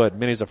Tony Wood. I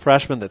mean, he's a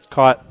freshman that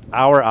caught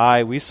our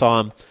eye. We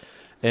saw him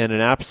in an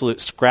absolute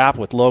scrap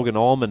with Logan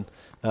Allman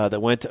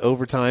that went to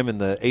overtime in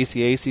the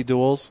ACAC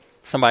duels.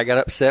 Somebody got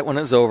upset when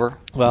it was over.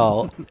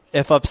 Well,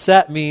 if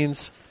upset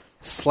means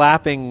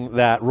slapping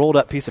that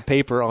rolled-up piece of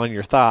paper on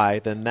your thigh,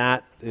 then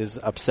that is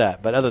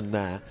upset. But other than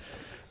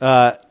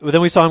that,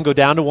 then we saw him go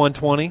down to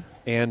 120,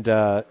 and,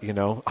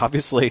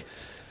 obviously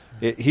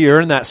he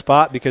earned that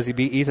spot because he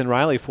beat Ethan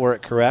Riley for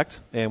it,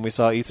 correct? And we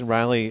saw Ethan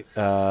Riley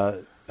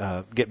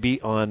get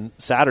beat on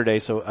Saturday,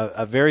 so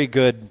a very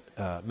good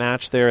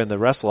match there in the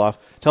wrestle-off.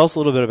 Tell us a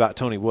little bit about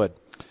Tony Wood.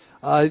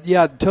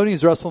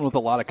 Tony's wrestling with a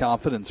lot of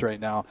confidence right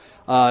now.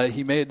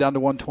 He made it down to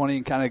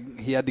 120 and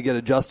he had to get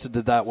adjusted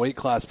to that weight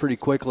class pretty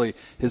quickly.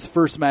 His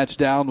first match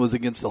down was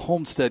against the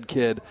Homestead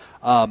kid,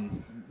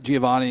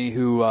 Giovanni,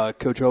 who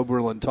Coach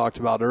Oberlin talked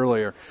about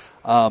earlier.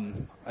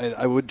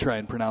 I would try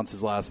and pronounce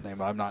his last name,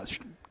 but I'm not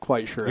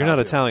quite sure. You're not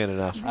Italian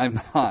enough.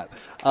 I'm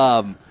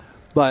not.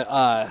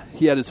 But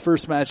he had his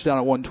first match down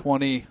at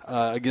 120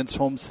 against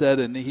Homestead,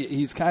 and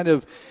he's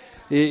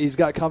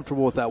got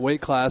comfortable with that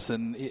weight class,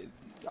 and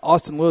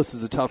Austin Lewis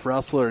is a tough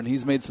wrestler, and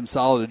he's made some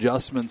solid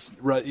adjustments.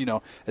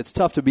 It's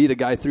tough to beat a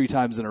guy 3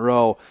 times in a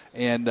row,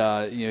 and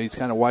he's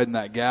kind of widened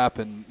that gap.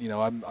 And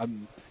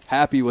I'm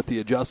happy with the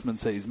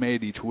adjustments that he's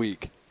made each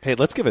week. Hey,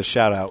 let's give a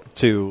shout out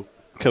to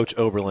Coach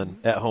Oberlin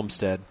at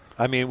Homestead.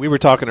 I mean, we were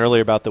talking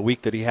earlier about the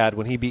week that he had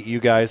when he beat you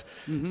guys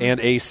and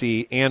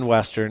AC and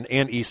Western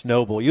and East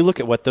Noble. You look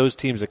at what those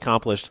teams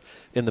accomplished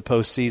in the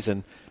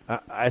postseason.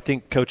 I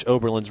think Coach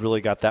Oberlin's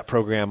really got that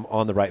program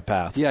on the right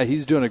path. Yeah,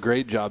 he's doing a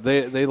great job.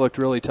 They looked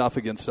really tough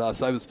against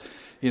us. I was,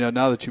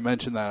 now that you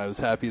mentioned that, I was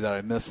happy that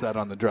I missed that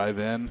on the drive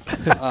in.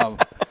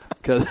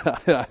 because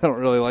I don't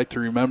really like to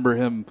remember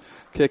him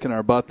kicking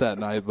our butt that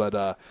night.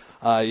 But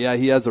yeah,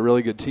 he has a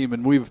really good team,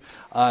 and we've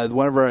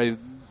whenever I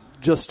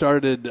just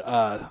started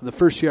the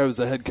first year I was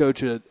the head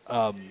coach at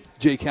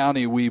Jay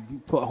County, we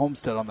put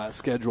Homestead on that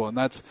schedule, and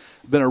that's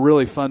been a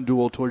really fun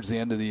duel towards the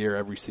end of the year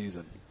every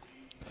season.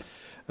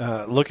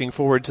 Looking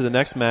forward to the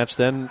next match,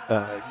 then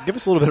give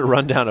us a little bit of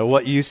rundown of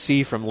what you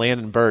see from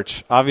Landon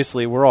Birch.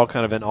 Obviously, we're all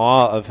kind of in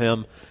awe of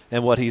him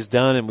and what he's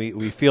done, and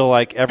we feel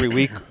like every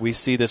week we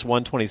see this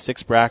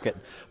 126 bracket.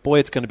 Boy,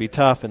 it's going to be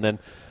tough, and then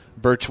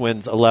Birch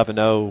wins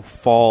 11-0,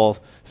 Fall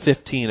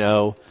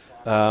 15-0.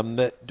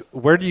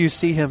 Where do you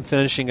see him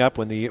finishing up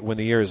when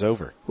the year is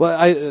over?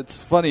 Well, it's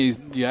funny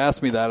you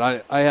asked me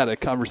that. I had a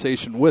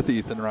conversation with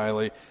Ethan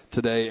Riley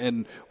today,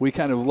 and we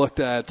kind of looked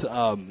at,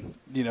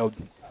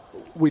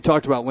 we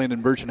talked about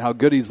Landon Birch and how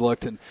good he's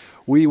looked, and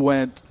we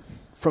went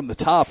from the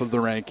top of the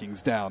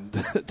rankings down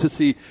to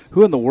see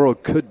who in the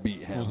world could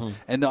beat him.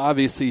 Mm-hmm. And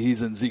obviously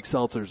he's in Zeke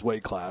Seltzer's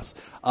weight class.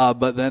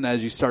 But then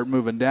as you start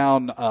moving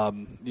down,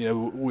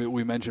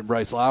 we mentioned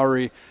Bryce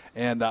Lowry,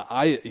 and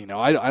I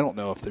don't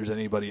know if there's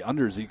anybody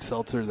under Zeke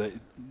Seltzer that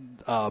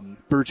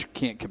Birch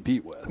can't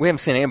compete with. We haven't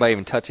seen anybody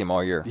even touch him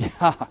all year.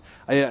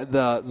 Yeah,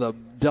 the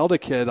Delta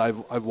kid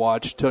I've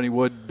watched, Tony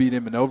Wood beat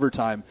him in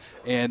overtime,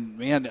 and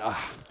man,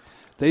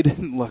 they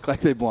didn't look like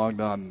they belonged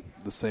on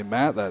the same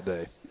mat that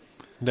day.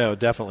 No,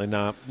 definitely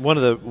not. One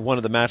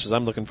of the matches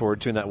I'm looking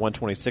forward to in that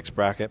 126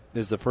 bracket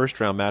is the first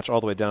round match all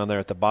the way down there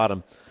at the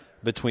bottom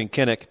between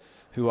Kinnick,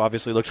 who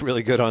obviously looked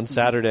really good on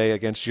Saturday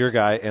against your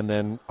guy, and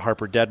then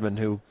Harper Deadman,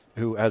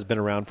 who has been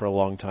around for a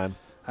long time.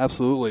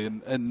 Absolutely,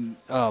 and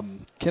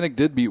Kinnick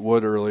did beat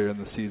Wood earlier in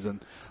the season,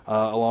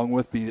 along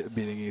with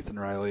beating Ethan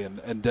Riley,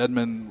 and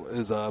Deadman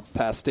is a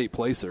past state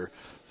placer,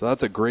 so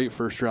that's a great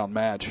first round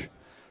match.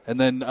 And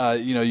then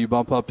you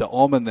bump up to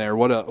Ullman there.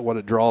 What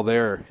a draw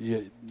there!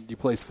 You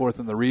place fourth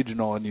in the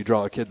regional, and you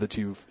draw a kid that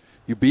you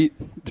beat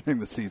during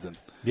the season.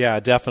 Yeah,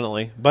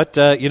 definitely. But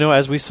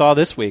as we saw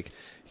this week,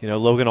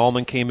 Logan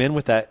Ullman came in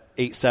with that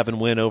 8-7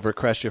 win over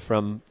Crescia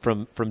from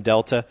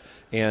Delta,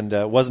 and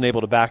wasn't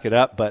able to back it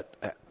up.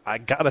 But I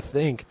gotta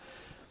think,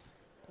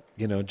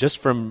 just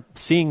from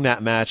seeing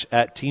that match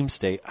at Team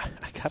State, I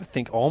gotta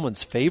think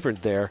Ullman's favored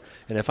there.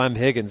 And if I'm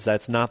Higgins,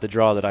 that's not the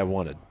draw that I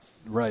wanted.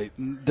 Right.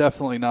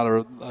 Definitely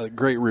not a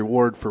great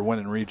reward for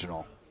winning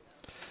regional.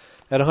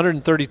 At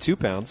 132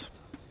 pounds,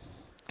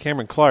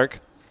 Cameron Clark,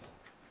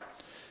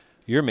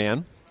 your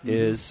man,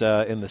 is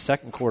in the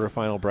second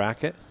quarterfinal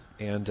bracket.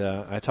 And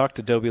I talked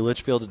to Dobie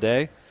Litchfield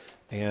today,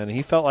 and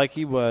he felt like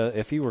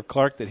if he were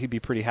Clark, that he'd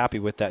be pretty happy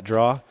with that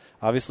draw.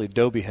 Obviously,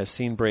 Dobie has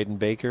seen Braden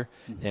Baker,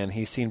 and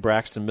he's seen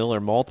Braxton Miller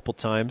multiple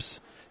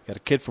times. Got a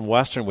kid from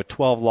Western with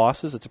 12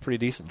 losses. It's a pretty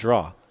decent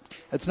draw.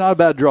 It's not a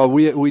bad draw.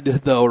 We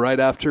did, though, right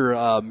after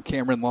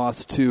Cameron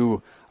lost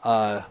to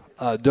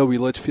Dobie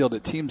Litchfield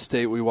at Team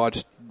State, we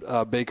watched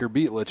Baker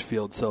beat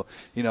Litchfield. So,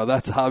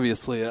 that's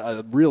obviously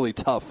a really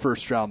tough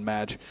first-round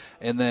match.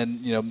 And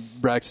then,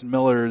 Braxton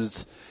Miller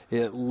is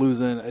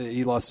losing.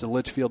 He lost to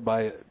Litchfield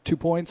by 2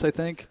 points, I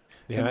think.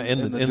 Yeah,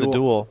 in the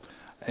duel.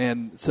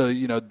 And so,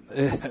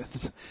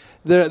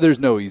 there's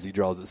no easy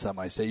draws at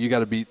semi-state. You got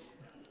to beat.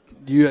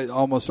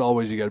 Almost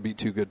always you got to beat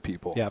two good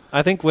people. Yeah,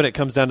 I think when it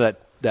comes down to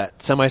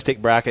that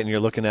semi-state bracket and you're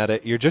looking at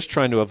it, you're just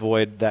trying to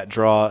avoid that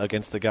draw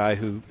against the guy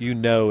who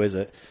is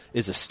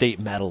a state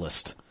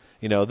medalist.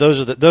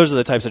 Those are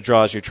the types of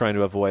draws you're trying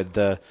to avoid,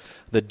 the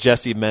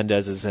Jesse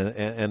Mendez's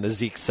and the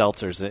Zeke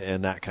Seltzers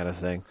and that kind of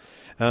thing.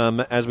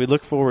 As we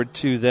look forward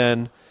to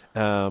then,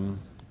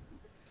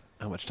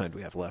 how much time do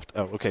we have left?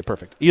 Oh, okay,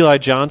 perfect. Eli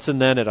Johnson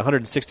then at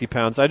 160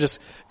 pounds. I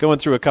just going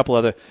through a couple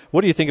other.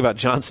 What do you think about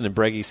Johnson and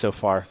Breggy so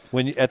far?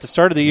 At the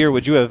start of the year,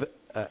 would you have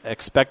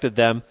expected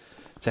them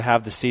to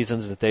have the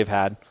seasons that they've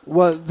had?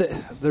 Well,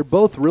 they're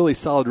both really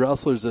solid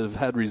wrestlers that have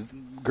had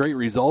great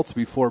results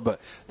before, but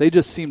they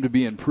just seem to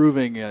be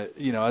improving,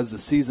 as the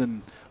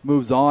season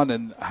moves on.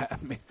 And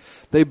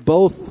they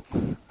both,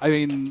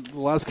 the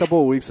last couple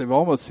of weeks, they've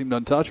almost seemed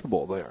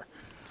untouchable there.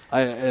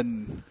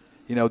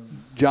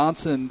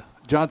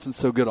 Johnson's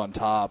so good on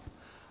top,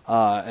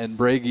 and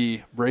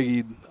Breggy,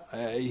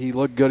 he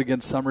looked good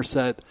against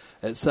Somerset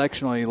at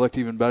sectional. He looked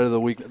even better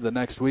the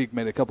next week.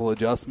 Made a couple of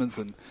adjustments,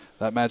 and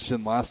that match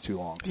didn't last too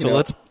long. So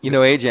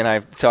AJ and I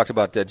have talked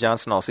about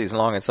Johnson all season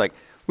long. It's like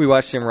we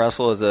watched him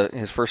wrestle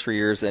his first 3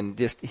 years, and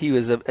he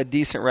was a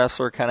decent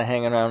wrestler, kind of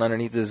hanging around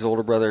underneath his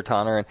older brother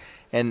Tanner,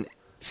 and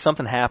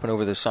something happened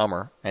over the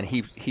summer, and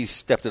he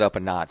stepped it up a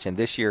notch. And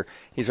this year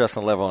he's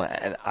wrestling level,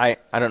 and I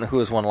don't know who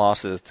his one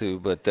loss is to,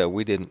 but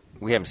we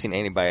haven't seen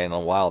anybody in a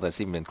while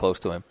that's even been close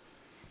to him.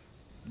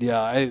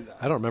 Yeah, I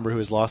don't remember who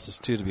his loss is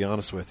to be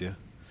honest with you.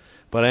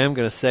 But I am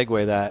going to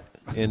segue that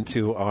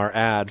into our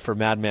ad for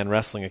Madman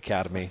Wrestling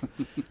Academy.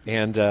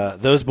 And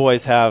those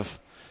boys have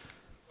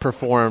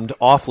performed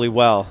awfully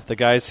well. The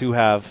guys who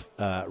have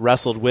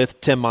wrestled with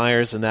Tim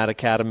Myers in that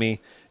academy,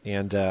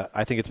 and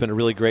I think it's been a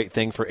really great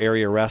thing for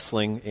area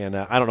wrestling. And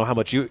I don't know how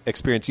much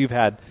experience you've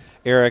had,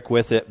 Eric,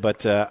 with it,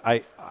 but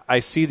I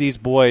see these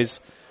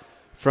boys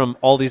from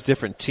all these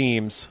different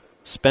teams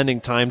spending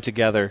time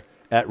together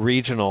at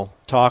regional,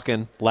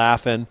 talking,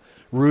 laughing,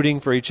 rooting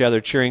for each other,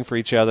 cheering for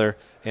each other,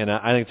 and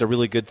I think it's a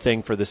really good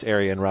thing for this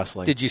area in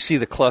wrestling. Did you see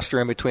the cluster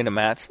in between the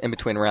mats, in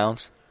between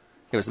rounds?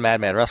 It was the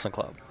Madman Wrestling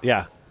Club.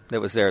 Yeah.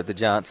 That was there, the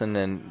Johnson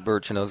and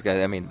Birch and those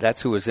guys. I mean,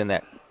 that's who was in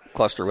that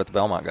cluster with the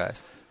Belmont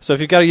guys. So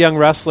if you've got a young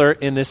wrestler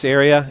in this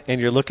area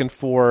and you're looking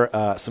for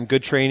some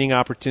good training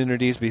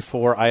opportunities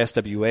before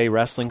ISWA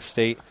Wrestling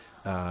State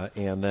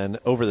and then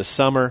over the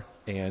summer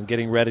and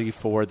getting ready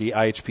for the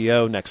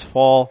IHPO next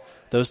fall,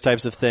 those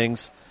types of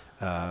things,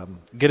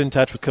 get in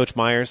touch with Coach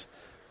Myers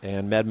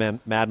and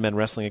Madmen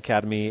Wrestling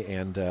Academy.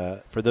 And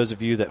for those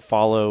of you that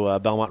follow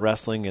Belmont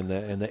Wrestling in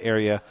the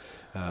area,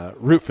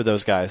 root for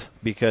those guys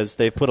because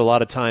they've put a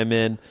lot of time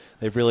in.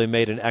 They've really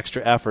made an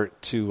extra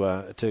effort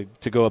to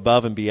go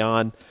above and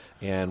beyond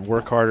and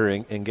work harder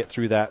and get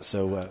through that.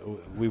 So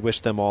we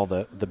wish them all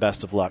the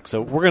best of luck.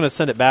 So we're going to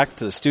send it back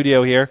to the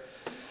studio here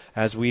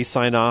as we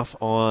sign off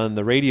on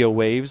the radio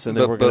waves, and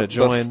then we're going to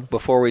join.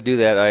 Before we do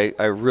that,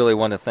 I really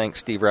want to thank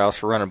Steve Rouse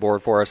for running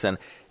board for us,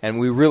 and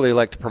we really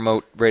like to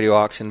promote Radio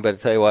Auction. But I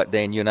tell you what,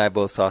 Dane, you and I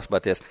both talked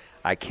about this.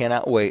 I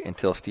cannot wait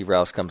until Steve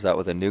Rouse comes out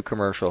with a new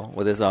commercial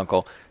with his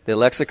uncle. The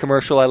Alexa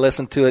commercial, I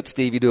listened to it.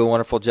 Steve, you do a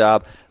wonderful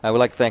job. I would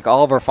like to thank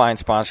all of our fine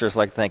sponsors. I'd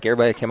like to thank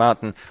everybody who came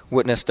out and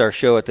witnessed our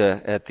show at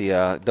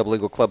the Double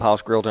Eagle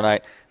Clubhouse Grill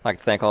tonight. I'd like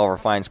to thank all of our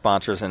fine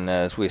sponsors. And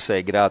as we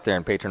say, get out there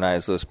and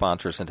patronize those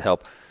sponsors and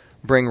help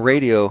bring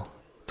radio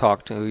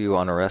talk to you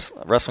on a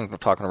wrestling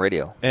talk on the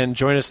radio. And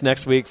join us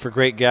next week for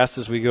great guests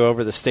as we go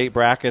over the state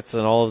brackets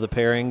and all of the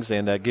pairings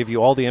and give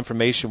you all the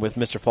information with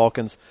Mr.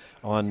 Falcons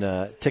on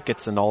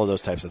tickets and all of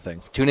those types of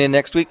things. Tune in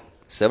next week,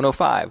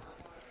 7:05.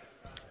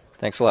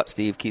 Thanks a lot,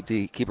 Steve. Keep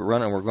it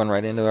running. We're going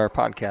right into our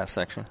podcast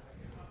section.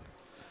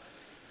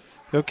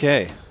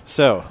 Okay,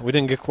 so we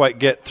didn't quite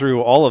get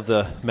through all of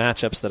the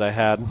matchups that I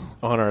had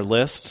on our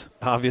list.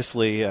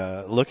 Obviously,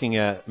 looking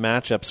at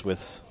matchups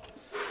with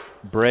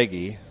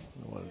Bragi,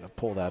 I wanted to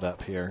pull that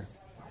up here.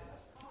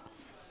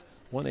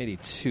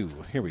 182.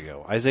 Here we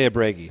go. Isaiah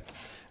Bragi.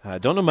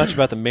 Don't know much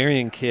about the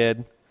Marion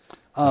kid.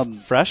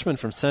 Freshman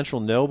from Central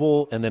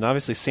Noble, and then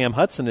obviously Sam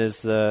Hudson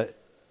is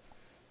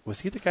was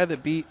he the guy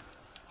that beat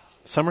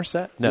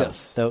Somerset? No,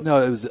 yes.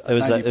 No, it was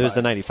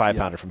the 95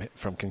 pounder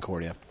from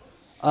Concordia.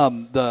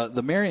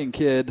 The Marion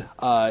kid,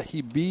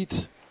 he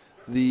beat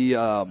the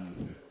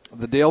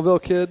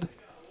Daleville kid.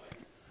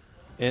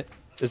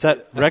 Is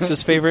that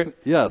Rex's favorite?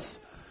 Yes.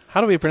 How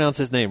do we pronounce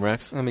his name,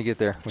 Rex? Let me get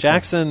there.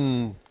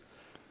 Jackson.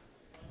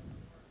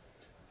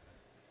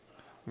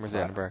 Where's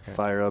that in the bracket?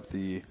 Fire up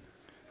the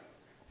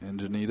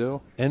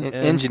Ingenito.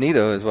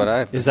 Ingenito is what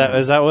I. Is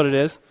that what it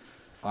is?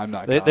 I'm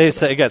not. They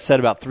said it got said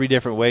about 3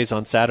 different ways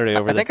on Saturday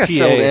over I think I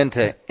settled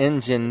into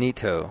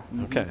Ingenito.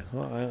 Okay,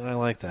 well, I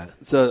like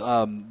that.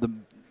 So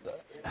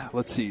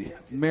let's see,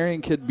 Marion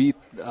kid beat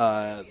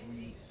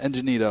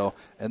Ingenito,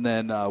 and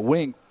then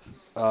Wink,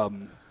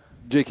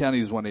 Jay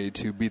County's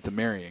 182 beat the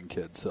Marion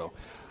kid. So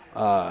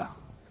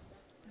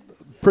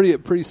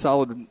pretty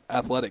solid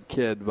athletic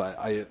kid, but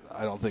I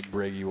don't think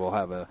Bragi will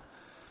have a.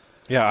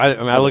 Yeah,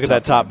 I look at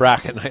that top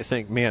bracket and I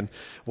think, man,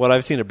 what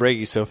I've seen of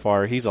Bragi so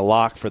far, he's a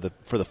lock for the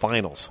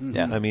finals. Mm-hmm.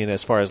 Yeah. I mean,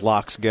 as far as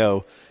locks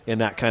go in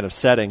that kind of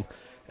setting.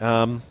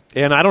 And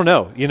I don't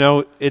know. You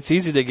know, it's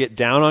easy to get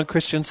down on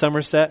Christian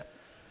Somerset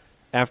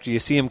after you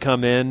see him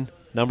come in,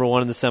 number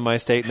 1 in the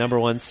semi-state, number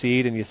 1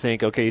 seed, and you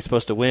think, okay, he's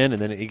supposed to win,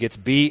 and then he gets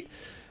beat,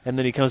 and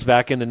then he comes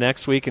back in the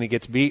next week and he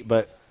gets beat.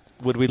 But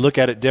would we look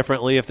at it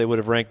differently if they would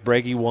have ranked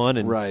Bragi 1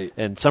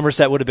 and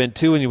Somerset would have been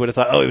 2, and you would have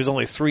thought, oh, he was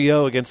only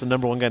 3-0 against the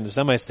number 1 guy in the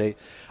semi-state?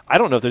 I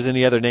don't know if there's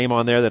any other name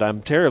on there that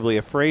I'm terribly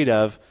afraid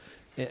of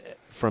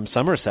from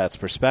Somerset's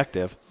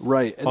perspective.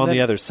 Right. And on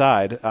the other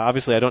side,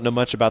 obviously I don't know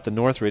much about the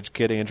Northridge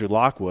kid, Andrew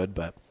Lockwood,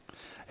 but.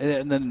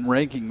 And then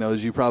ranking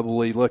those, you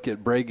probably look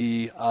at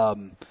Bragi, a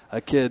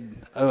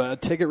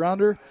ticket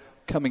rounder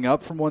coming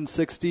up from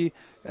 160,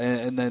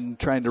 and then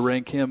trying to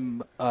rank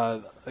him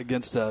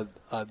against a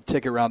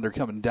ticket rounder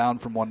coming down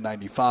from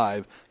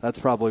 195. That's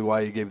probably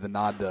why you gave the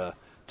nod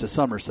to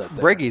Somerset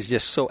there. Bragi's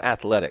just so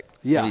athletic.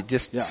 Yeah. He's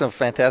just so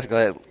fantastic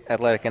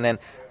athletic. And then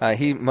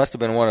he must have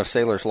been one of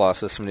Saylor's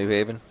losses from New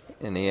Haven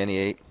in the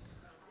NE8,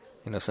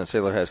 since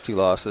Saylor has 2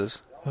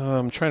 losses.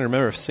 I'm trying to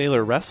remember if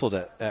Saylor wrestled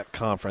at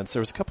conference. There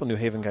was a couple New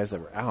Haven guys that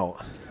were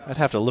out. I'd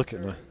have to look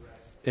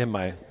in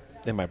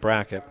my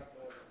bracket.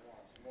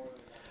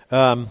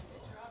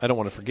 I don't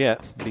want to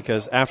forget,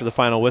 because after the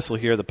final whistle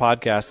here, the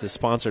podcast is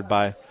sponsored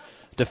by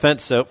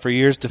Defense Soap. For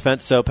years,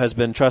 Defense Soap has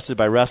been trusted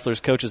by wrestlers,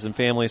 coaches, and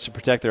families to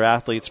protect their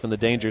athletes from the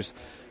dangers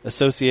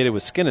associated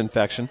with skin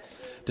infection.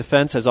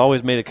 Defense has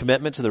always made a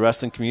commitment to the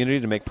wrestling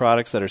community to make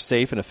products that are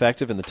safe and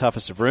effective in the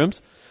toughest of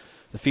rooms.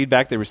 The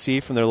feedback they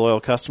receive from their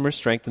loyal customers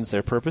strengthens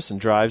their purpose and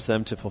drives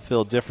them to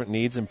fulfill different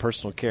needs in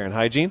personal care and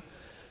hygiene.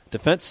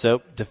 Defense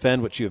Soap,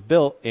 defend what you have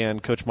built.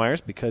 And Coach Myers,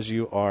 because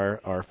you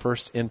are our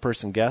first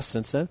in-person guest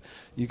since then,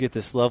 you get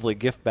this lovely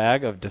gift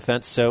bag of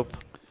Defense Soap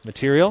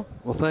material.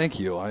 Well, thank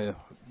you. I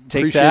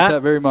appreciate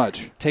that very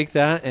much. Take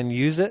that and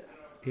use it.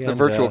 The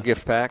virtual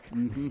gift pack.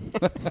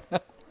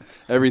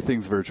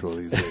 Everything's virtual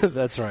these days.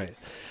 That's right.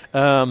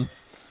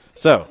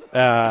 So,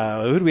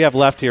 who do we have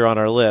left here on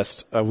our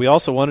list? We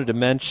also wanted to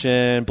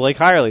mention Blake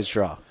Hirely's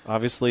draw.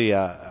 Obviously,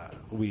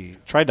 we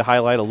tried to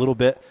highlight a little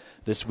bit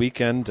this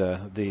weekend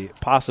the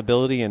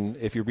possibility, and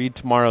if you read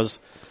tomorrow's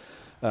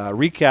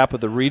recap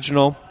of the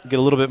regional, get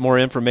a little bit more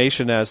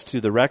information as to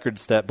the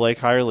records that Blake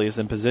Hirely is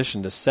in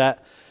position to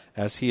set,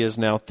 as he is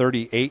now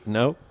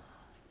 38-0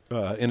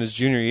 in his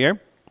junior year.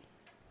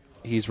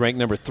 He's ranked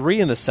number 3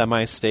 in the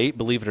semi-state,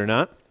 believe it or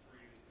not.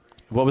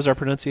 What was our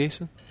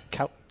pronunciation?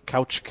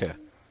 Couchka.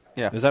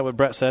 Yeah. Is that what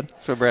Brett said?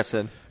 That's what Brett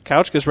said.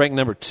 Couchka's ranked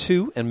number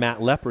 2, and Matt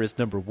Lepper is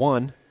number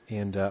 1.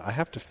 And I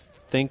have to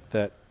think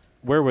that,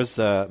 where was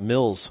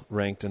Mills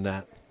ranked in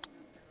that?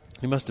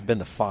 He must have been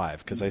the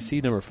 5, because I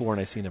see number 4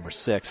 and I see number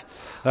 6.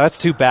 That's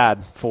too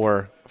bad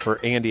for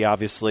Andy,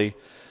 obviously,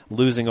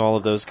 losing all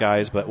of those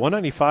guys. But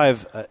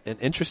 195, an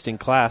interesting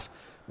class.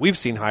 We've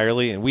seen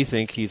Hirely, and we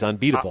think he's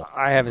unbeatable.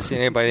 I haven't seen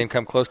anybody even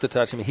come close to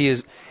touching him.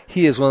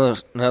 He is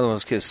another one of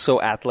those kids, so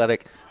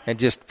athletic and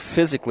just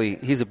physically,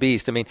 he's a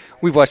beast. I mean,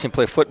 we've watched him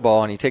play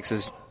football, and he takes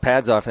his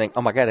pads off and think,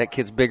 oh, my God, that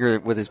kid's bigger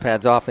with his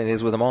pads off than he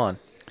is with them on.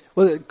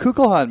 Well,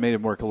 Kukulhan made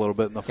him work a little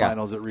bit in the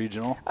finals at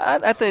regional.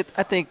 I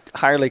think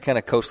Hirely kind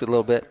of coasted a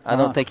little bit. I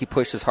don't think he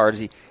pushed as hard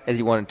as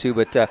he wanted to,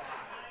 but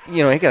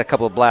he got a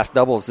couple of blast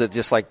doubles that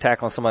just like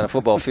tackling somebody on a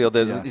football field.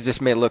 That it just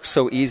made it look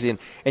so easy,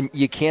 and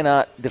you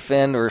cannot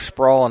defend or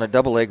sprawl on a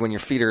double leg when your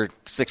feet are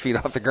 6 feet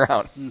off the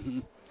ground.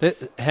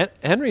 Mm-hmm.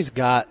 Henry's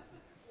got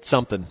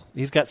something.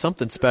 He's got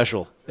something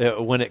special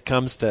when it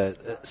comes to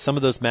some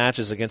of those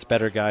matches against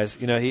better guys.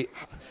 I'd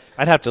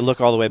have to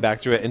look all the way back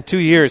through it. In 2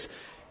 years,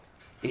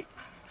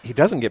 he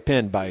doesn't get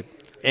pinned by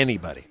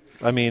anybody.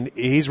 I mean,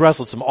 he's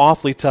wrestled some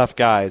awfully tough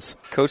guys.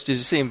 Coach, did you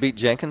see him beat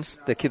Jenkins?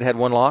 The kid had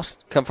one loss,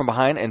 come from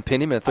behind and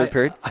pin him in the third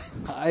period.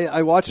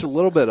 I watched a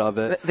little bit of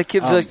it. The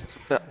kid was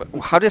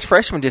like, how does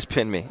freshman just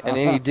pin me? And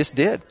he just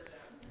did.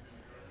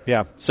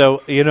 Yeah.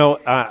 So,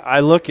 I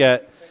look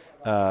at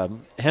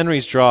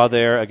Henry's draw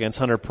there against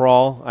Hunter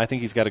Prawl. I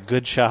think he's got a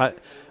good shot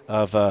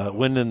of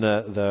winning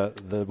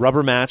the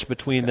rubber match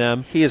between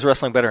them. He is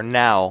wrestling better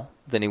now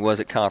than he was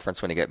at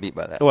conference when he got beat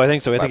by that. Oh, I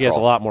think so. I think he has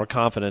a lot more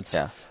confidence.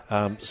 Yeah.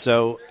 But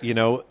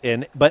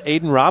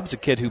Aiden Robb's a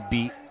kid who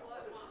beat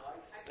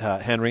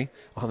Henry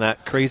on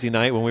that crazy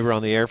night when we were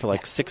on the air for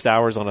like 6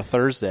 hours on a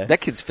Thursday.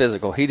 That kid's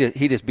physical. He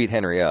just beat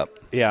Henry up.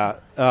 Yeah.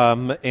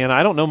 And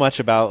I don't know much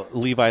about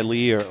Levi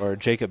Lee or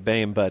Jacob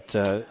Boehm, but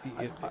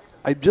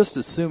I'm just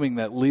assuming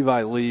that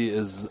Levi Lee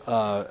is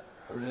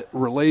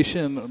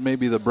relation,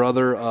 maybe the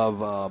brother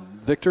of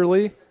Victor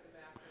Lee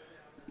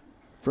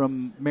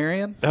from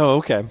Marion. Oh,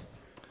 okay.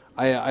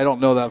 I don't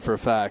know that for a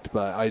fact,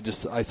 but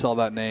I saw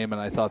that name and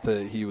I thought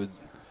that he would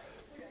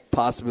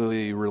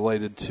possibly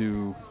related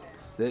to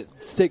the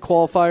state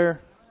qualifier.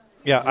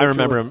 Yeah, I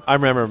remember him. I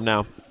remember him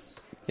now.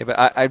 Yeah, but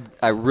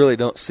I really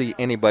don't see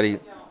anybody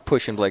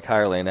pushing Blake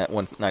Hirely in that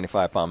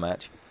 195-pound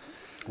match.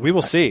 We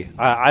will see.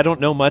 I don't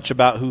know much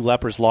about who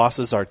Lepper's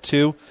losses are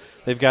to.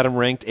 They've got him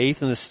ranked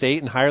 8th in the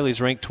state, and Hirely's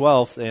ranked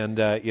 12th.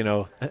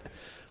 And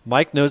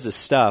Mike knows his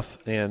stuff.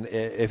 And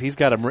if he's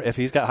got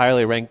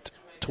Hirely ranked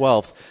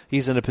 12th,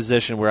 he's in a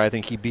position where I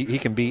think he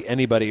can beat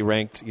anybody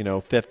ranked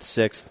 5th,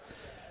 6th,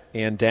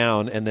 and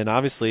down. And then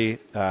obviously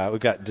we've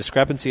got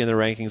discrepancy in the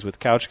rankings with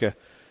Couchka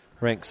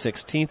ranked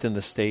 16th in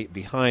the state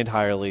behind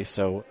Hirely.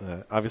 So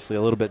obviously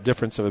a little bit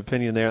difference of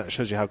opinion there. That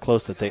shows you how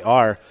close that they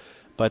are.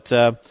 But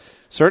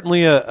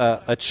certainly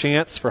a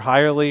chance for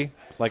Hirely.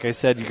 Like I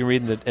said, you can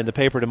read in the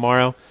paper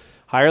tomorrow.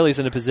 Hirely's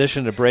in a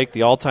position to break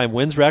the all-time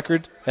wins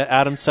record at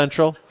Adams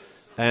Central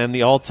and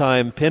the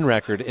all-time pin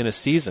record in a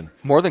season.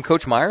 More than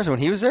Coach Myers when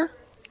he was there?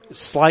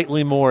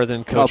 Slightly more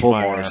than Coach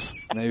Myers.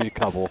 Maybe a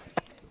couple.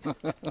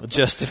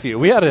 Just a few.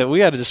 We had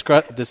a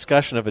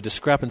discussion of a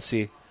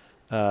discrepancy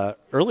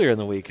earlier in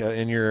the week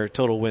in your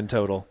total win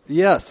total.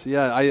 Yes,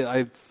 yeah.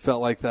 I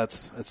felt like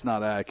that's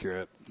not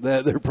accurate.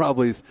 There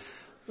probably is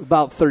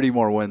about 30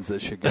 more wins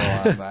that should go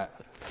on that.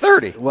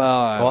 30.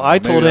 Well, I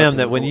told him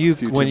that when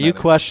you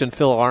question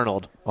Phil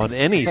Arnold on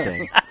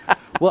anything,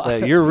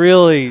 that you're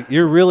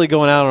really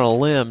going out on a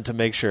limb to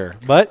make sure.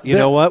 But you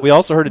know what? We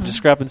also heard a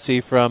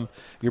discrepancy from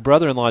your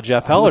brother-in-law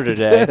Jeff Heller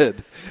today.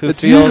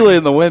 It's usually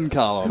in the win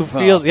column.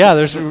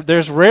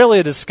 There's rarely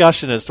a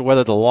discussion as to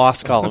whether the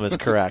loss column is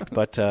correct.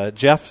 But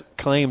Jeff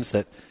claims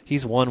that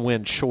he's 1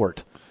 win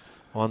short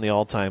on the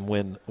all-time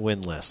win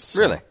list. So.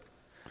 Really?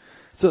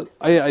 So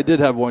I did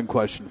have one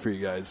question for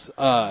you guys.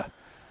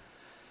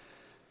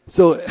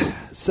 So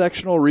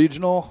sectional,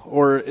 regional,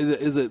 or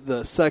is it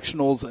the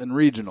sectionals and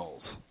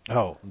regionals?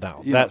 Oh,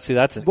 no. That's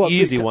an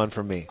easy one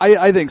for me.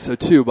 I think so,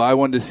 too, but I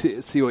wanted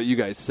to see what you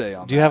guys say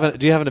on that.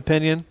 Do you have an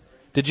opinion?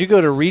 Did you go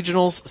to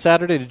regionals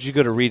Saturday? Did you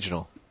go to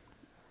regional?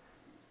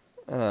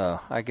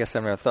 I guess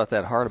I never thought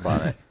that hard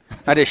about it.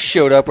 I just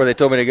showed up where they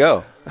told me to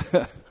go.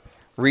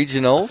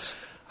 Regionals?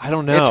 I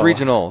don't know. It's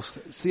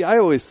regionals. See, I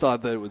always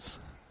thought that it was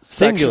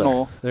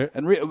sectional,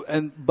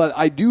 but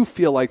I do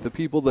feel like the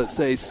people that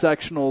say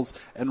sectionals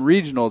and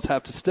regionals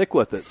have to stick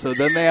with it. So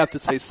then they have to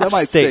say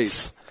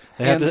semi-states.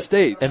 And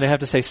states. And they have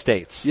to say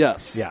states.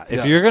 Yes. Yeah. If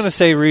Yes. you're going to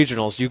say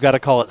regionals, you've got to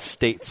call it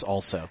states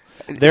also.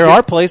 There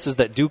are places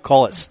that do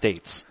call it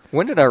states.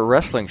 When did our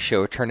wrestling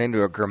show turn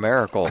into a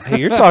grammatical Hey,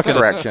 you're talking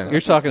correction?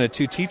 You're talking to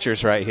two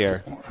teachers right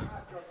here.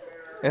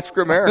 It's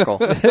grammatical.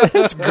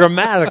 It's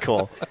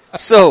grammatical.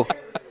 So,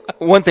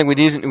 one thing we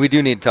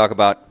do need to talk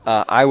about.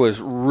 I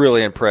was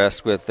really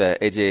impressed with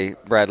AJ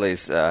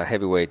Bradley's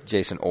heavyweight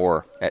Jason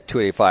Orr at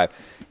 285.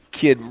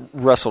 Kid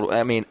wrestled.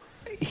 I mean,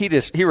 he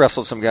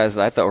wrestled some guys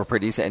that I thought were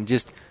pretty decent and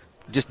just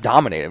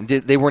dominated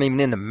them. They weren't even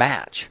in the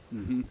match,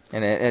 and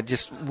it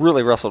just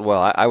really wrestled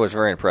well. I was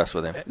very impressed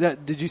with him.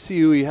 Did you see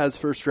who he has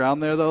first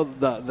round there though?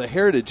 The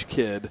Heritage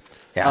kid.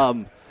 Yeah.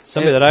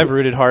 Somebody that I've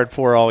rooted hard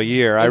for all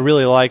year. I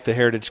really like the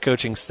Heritage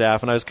coaching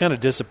staff, and I was kind of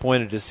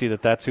disappointed to see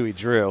that that's who he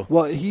drew.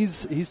 Well,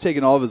 he's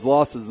taken all of his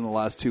losses in the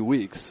last 2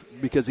 weeks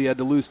because he had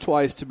to lose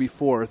twice to be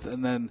fourth,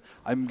 and then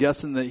I'm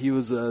guessing that he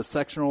was a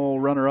sectional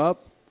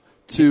runner-up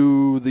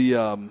to the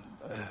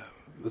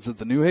was it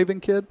the New Haven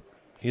kid?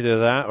 Either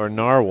that or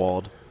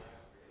Narwhal,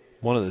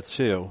 one of the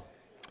two.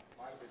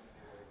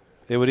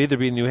 It would either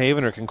be New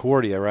Haven or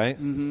Concordia, right?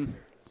 Mm-hmm.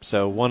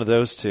 So one of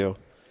those two.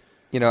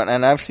 You know,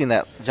 and I've seen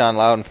that John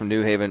Loudon from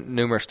New Haven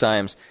numerous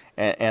times,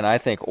 and I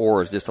think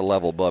Orr is just a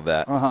level above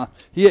that.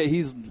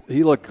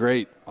 He looked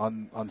great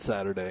on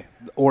Saturday.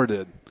 Orr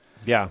did.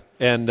 Yeah,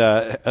 and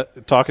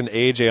talking to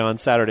AJ on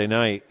Saturday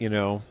night, you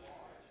know,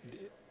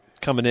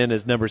 coming in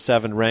as number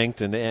 7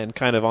 ranked and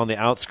kind of on the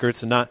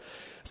outskirts and not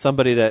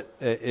somebody that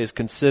is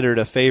considered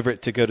a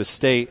favorite to go to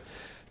state,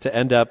 to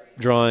end up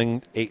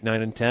drawing 8,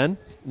 9, and 10.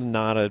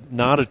 Not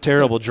a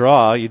terrible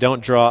draw. You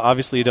don't draw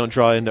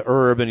into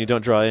Erb and you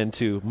don't draw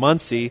into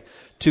Muncie,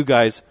 two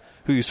guys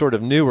who you sort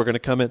of knew were going to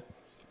come in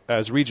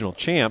as regional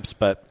champs,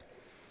 but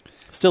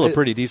still a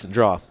pretty decent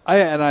draw.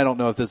 I don't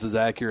know if this is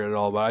accurate at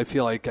all, but I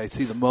feel like I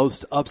see the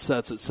most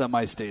upsets at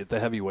semi-state at the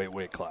heavyweight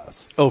weight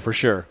class. Oh, for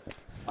sure.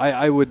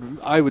 I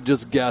would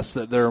just guess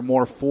that there are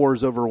more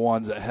 4s over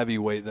 1s at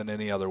heavyweight than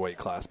any other weight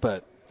class,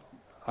 but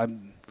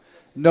I'm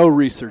no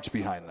research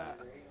behind that.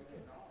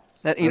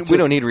 We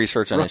don't need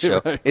research on this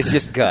show. Right. It's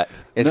just gut.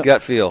 It's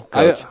gut feel,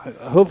 Coach.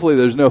 Hopefully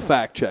there's no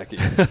fact checking.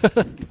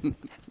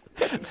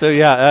 So,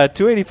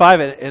 285,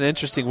 an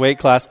interesting weight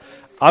class.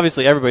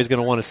 Obviously, everybody's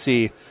going to want to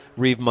see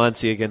Reeve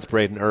Muncie against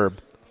Braden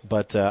Erb,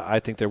 but I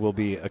think there will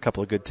be a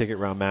couple of good ticket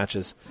round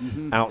matches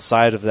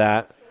outside of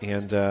that,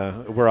 and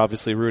we're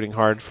obviously rooting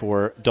hard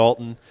for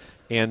Dalton.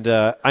 And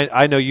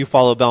I know you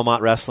follow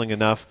Belmont Wrestling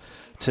enough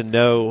to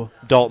know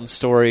Dalton's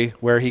story,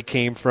 where he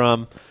came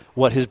from,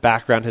 what his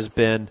background has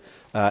been,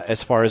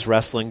 as far as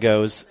wrestling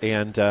goes,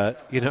 and to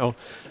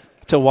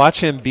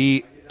watch him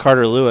beat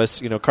Carter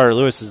Lewis. Carter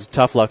Lewis is a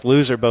tough luck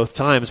loser both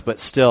times, but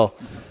still,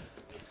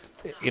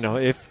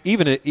 if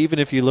even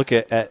if you look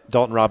at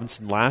Dalton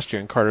Robinson last year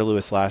and Carter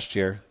Lewis last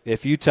year,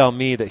 if you tell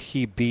me that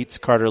he beats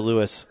Carter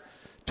Lewis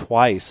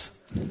twice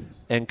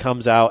and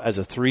comes out as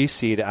a 3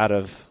 seed out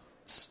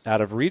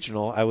of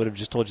regional, I would have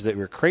just told you that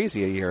we were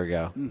crazy a year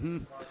ago. Mm-hmm.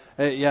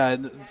 Yeah,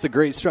 it's a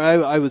great story.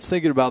 I was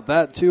thinking about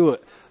that too.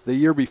 The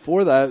year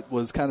before that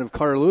was kind of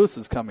Carter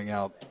Lewis's coming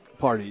out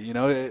party. You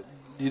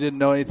didn't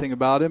know anything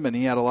about him, and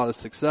he had a lot of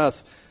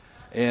success.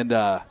 And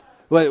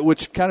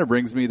which kind of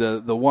brings me to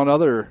the one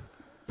other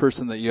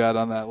person that you had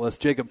on that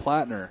list, Jacob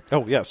Plattner.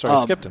 Oh, yeah, sorry,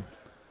 I skipped him.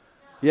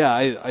 Yeah,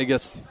 I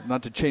guess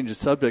not to change the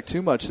subject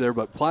too much there,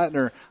 but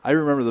Plattner, I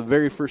remember the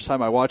very first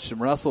time I watched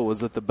him wrestle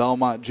was at the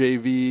Belmont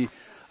JV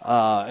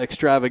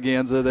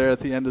extravaganza there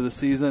at the end of the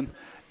season.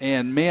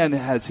 And, man,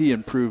 has he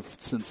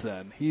improved since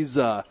then. He's,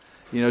 to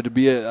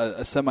be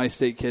a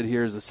semi-state kid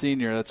here as a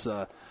senior, that's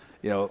a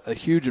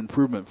huge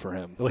improvement for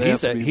him. Well,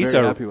 he's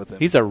happy with him.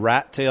 He's a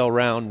rat tail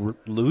round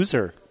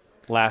loser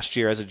last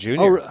year as a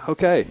junior. Oh,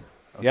 okay.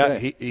 Yeah,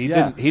 he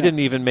didn't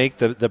even make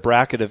the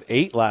bracket of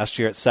 8 last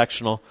year at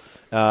sectional,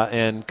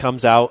 and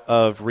comes out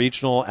of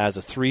regional as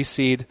a 3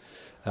 seed.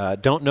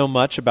 Don't know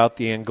much about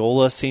the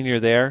Angola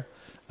senior there,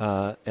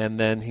 and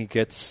then he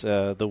gets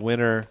the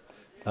winner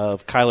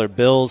of Kyler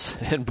Bills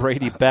and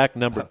Brady Beck,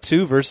 number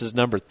 2 versus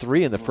number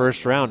 3 in the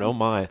first round. Oh,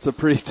 my. It's a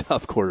pretty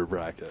tough quarter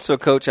bracket. So,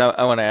 Coach,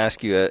 I want to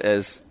ask you,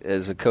 as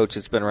a coach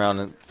that's been around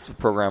the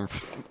program,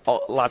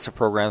 lots of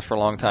programs for a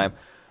long time,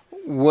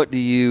 what do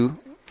you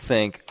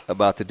think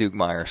about the Duke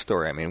Meyer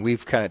story? I mean,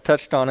 we've kind of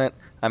touched on it.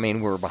 I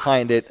mean, we're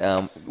behind it.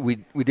 We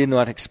did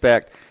not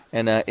expect,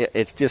 and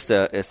it's just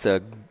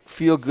a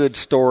feel-good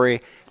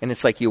story, and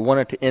it's like you want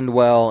it to end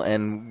well,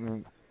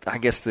 and I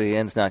guess the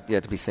end's not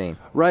yet to be seen.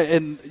 Right,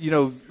 and,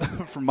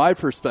 from my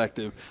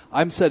perspective,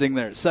 I'm sitting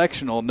there at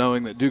sectional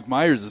knowing that Duke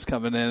Myers is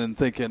coming in and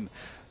thinking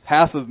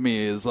half of me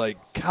is like,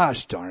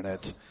 gosh darn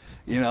it.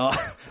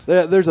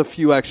 There's a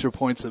few extra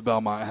points that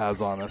Belmont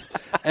has on us.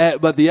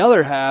 But the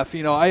other half,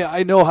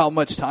 I know how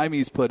much time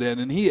he's put in,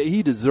 and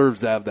he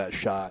deserves to have that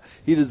shot.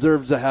 He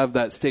deserves to have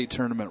that state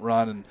tournament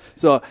run. And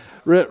so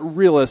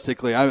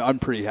realistically, I'm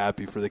pretty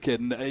happy for the kid.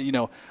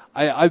 And,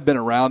 I've been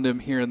around him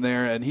here and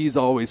there, and he's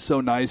always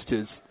so nice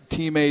to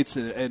teammates,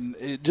 and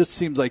it just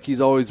seems like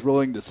he's always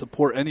willing to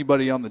support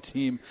anybody on the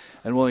team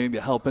and willing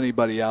to help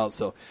anybody out.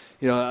 So,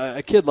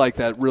 a kid like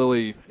that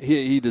really,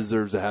 he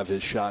deserves to have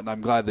his shot, and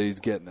I'm glad that he's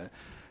getting it.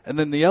 And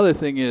then the other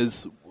thing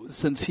is,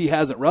 since he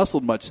hasn't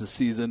wrestled much this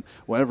season,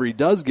 whenever he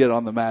does get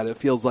on the mat, it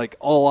feels like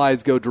all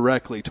eyes go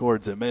directly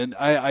towards him. And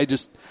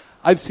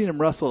I've seen him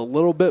wrestle a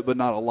little bit, but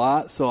not a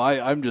lot, so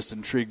I'm just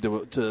intrigued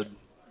to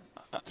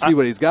see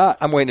what he's got.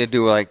 I'm waiting to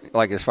do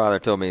like his father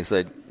told me. He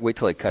said, wait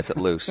till he cuts it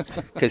loose,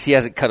 because he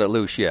hasn't cut it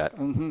loose yet.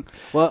 Mm-hmm.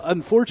 Well,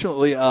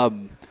 unfortunately,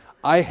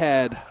 I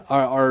had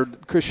our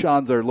Chris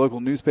Sean's our local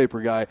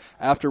newspaper guy.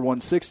 After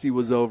 160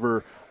 was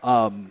over,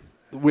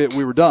 we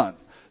were done.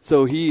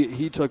 So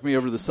he took me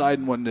over to the side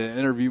and wanted to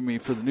interview me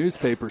for the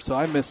newspaper. So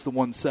I missed the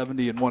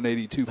 170 and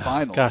 182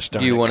 finals. Gosh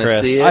darn Do you want to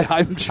Chris. see it?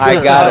 I'm sure.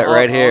 I got it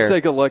right here. I'll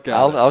take a look at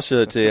it. I'll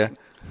show it to you.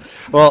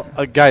 Well,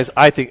 guys,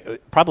 I think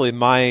probably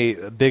my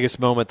biggest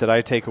moment that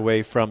I take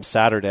away from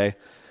Saturday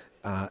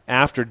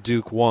after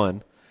Duke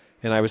won,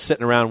 and I was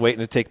sitting around waiting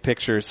to take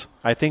pictures,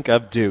 I think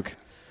of Duke.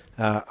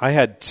 I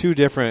had two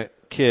different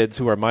kids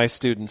who are my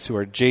students who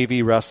are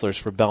JV wrestlers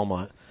for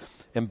Belmont,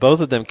 and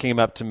both of them came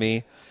up to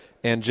me,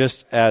 and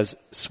just as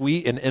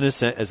sweet and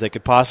innocent as they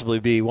could possibly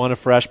be, one a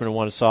freshman and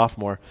one a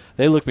sophomore,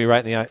 they looked me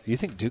right in the eye. You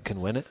think Duke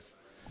can win it?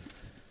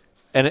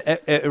 And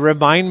it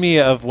reminded me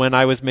of when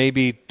I was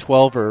maybe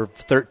 12 or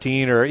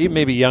 13 or even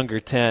maybe younger,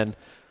 10.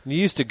 You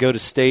used to go to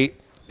state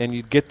and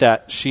you'd get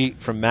that sheet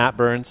from Matt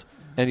Burns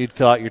and you'd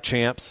fill out your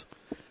champs.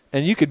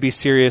 And you could be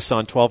serious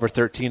on 12 or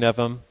 13 of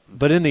them.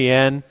 But in the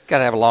end, got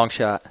to have a long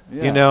shot.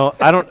 Yeah.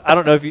 I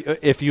don't know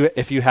if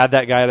you had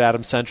that guy at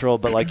Adams Central,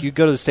 but like you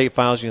go to the state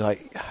finals and you're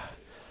like,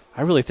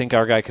 I really think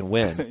our guy can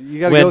win. You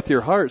got to go with your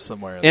heart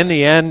somewhere. In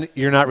the end,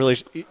 you're not really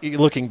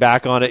looking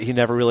back on it. He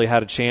never really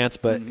had a chance.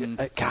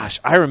 But gosh,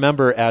 I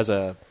remember as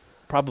a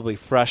probably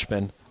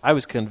freshman, I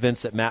was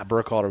convinced that Matt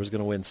Burkhalter was going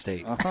to win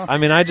state. I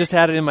mean, I just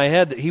had it in my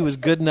head that he was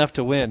good enough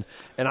to win.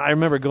 And I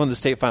remember going to the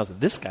state finals.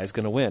 This guy's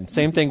going to win.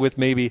 Same thing with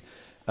maybe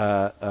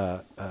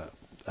a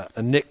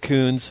Nick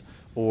Coons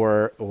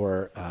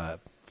or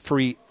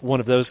Free, one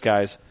of those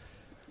guys.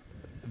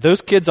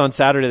 Those kids on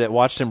Saturday that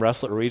watched him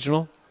wrestle at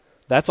regional,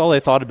 that's all they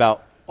thought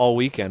about all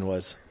weekend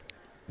was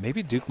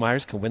maybe Duke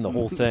Myers can win the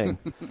whole thing.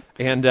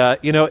 And,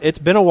 it's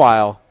been a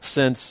while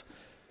since,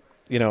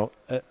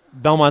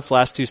 Belmont's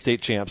last two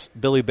state champs,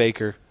 Billy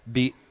Baker,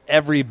 beat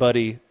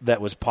everybody that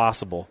was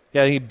possible.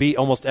 Yeah, he beat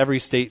almost every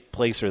state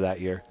placer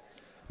that year.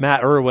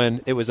 Matt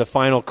Irwin, it was a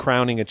final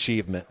crowning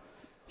achievement.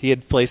 He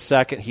had placed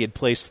second. He had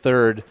placed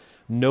third.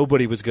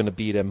 Nobody was going to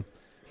beat him.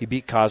 He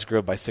beat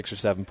Cosgrove by 6 or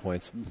 7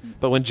 points.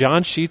 But when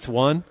John Sheets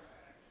won,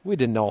 we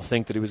didn't all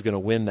think that he was going to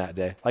win that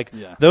day.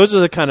 Those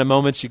are the kind of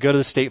moments you go to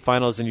the state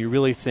finals and you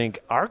really think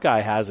our guy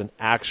has an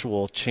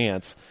actual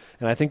chance.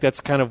 And I think that's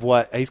kind of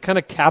what he's kind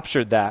of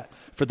captured that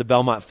for the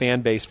Belmont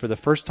fan base for the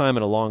first time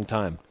in a long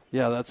time.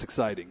 Yeah, that's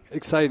exciting.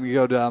 Exciting to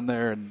go down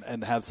there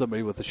and have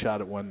somebody with a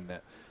shot at winning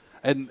it.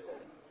 And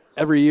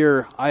every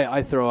year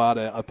I throw out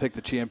a Pick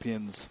the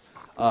Champions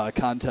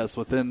contest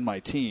within my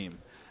team.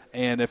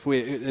 And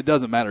it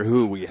doesn't matter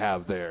who we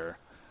have there.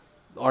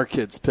 Our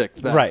kids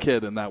picked that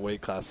kid in that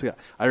weight class. Yeah.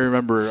 I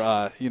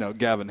remember,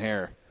 Gavin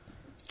Hare,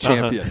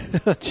 champion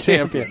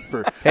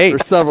for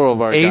several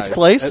of our guys. Eighth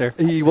placer.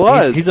 He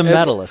was. He's a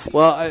medalist.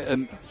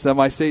 And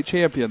semi-state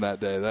champion that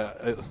day.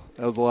 That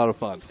was a lot of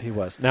fun. He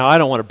was. Now, I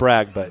don't want to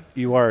brag, but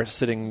you are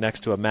sitting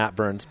next to a Matt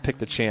Burns, pick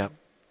the champ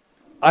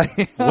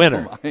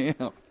winner. I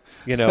am.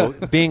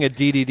 Being a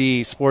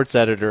DDD sports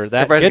editor,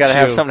 that everybody's got to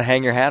have you, something to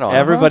hang your hat on.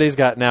 Everybody's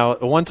got. Now,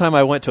 one time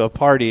I went to a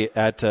party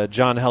at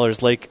John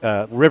Heller's Lake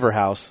River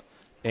House,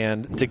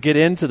 and to get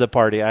into the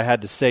party, I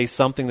had to say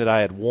something that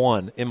I had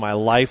won in my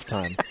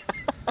lifetime,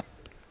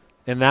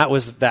 and that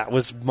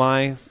was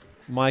my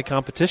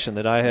competition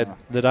that I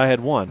had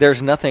won.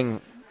 There's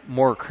nothing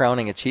more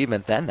crowning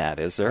achievement than that,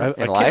 is there? I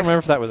can't remember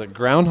if that was a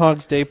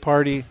Groundhog's Day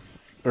party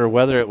or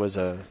whether it was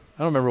I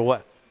don't remember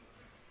what.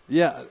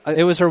 Yeah,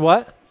 it was her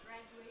what?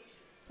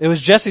 It was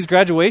Jesse's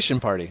graduation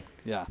party.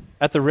 Yeah,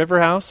 at the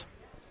River House.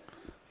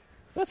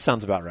 That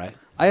sounds about right.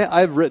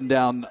 I've written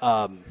down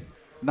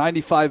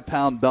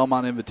 95-pound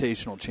Belmont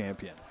Invitational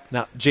champion.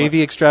 Now,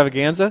 JV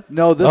Extravaganza?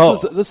 No,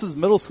 this is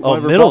middle school.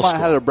 Middle Belmont school.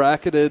 had a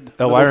bracketed.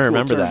 I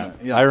remember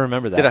that. Yeah. I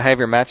remember that. Did I have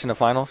your match in the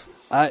finals?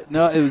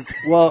 No, it was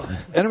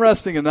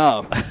interesting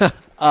enough.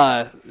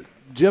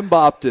 Jim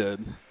Bopp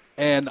did,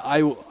 and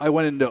I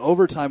went into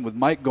overtime with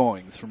Mike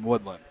Goings from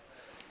Woodland.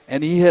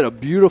 And he hit a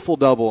beautiful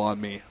double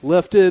on me,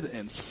 lifted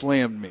and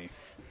slammed me,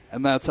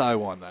 and that's how I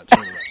won that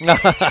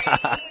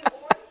tournament.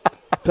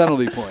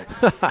 Penalty point.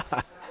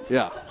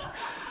 Yeah,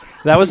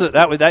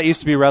 that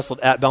used to be wrestled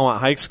at Belmont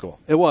High School.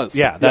 It was.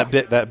 Yeah,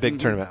 that big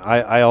tournament.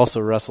 I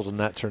also wrestled in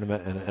that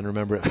tournament and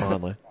remember it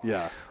fondly.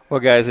 Yeah. Well,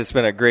 guys, it's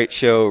been a great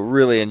show.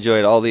 Really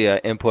enjoyed all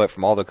the input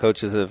from all the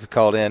coaches that have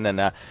called in,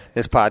 and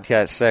this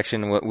podcast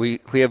section, what we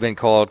have been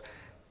called.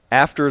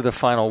 After the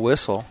final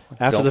whistle.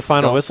 The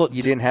final whistle.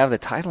 You didn't have the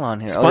title on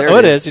here.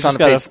 It is. You just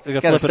got to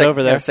flip it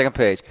over there. Second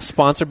page.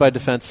 Sponsored by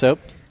Defense Soap.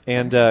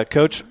 And,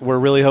 Coach, we're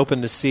really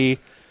hoping to see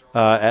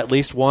at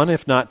least one,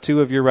 if not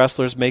two, of your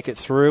wrestlers make it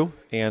through.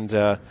 And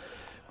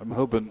I'm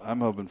hoping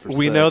for.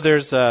 We 6. know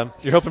there's.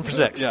 You're hoping for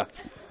 6. Yeah,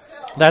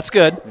 that's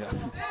good.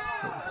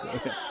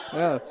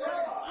 Yeah.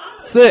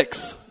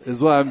 6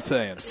 is what I'm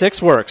saying.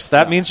 6 works.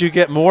 That means you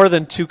get more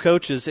than 2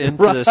 coaches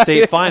into the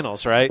state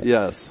finals, right?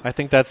 Yes. I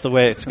think that's the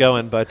way it's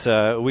going. But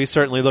we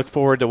certainly look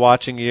forward to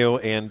watching you.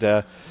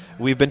 And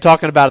we've been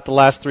talking about it the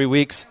last 3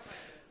 weeks.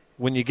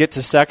 When you get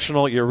to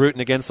sectional, you're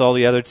rooting against all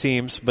the other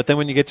teams. But then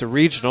when you get to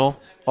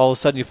regional, all of a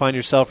sudden you find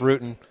yourself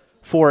rooting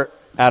for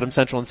Adams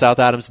Central and South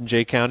Adams and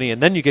Jay County.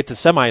 And then you get to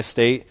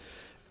semi-state,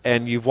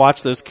 and you've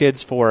watched those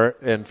kids for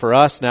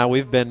us now.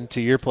 We've been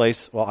to your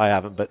place. Well, I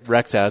haven't, but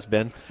Rex has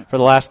been for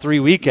the last 3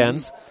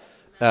 weekends.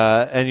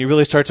 And you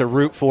really start to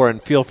root for and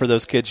feel for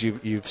those kids.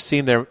 You've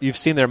seen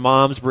their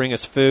moms bring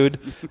us food,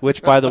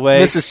 which, by the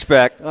way, Mrs.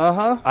 Speck.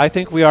 I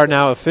think we are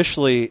now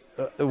officially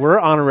we're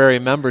honorary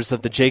members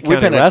of the Jay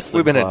County Wrestling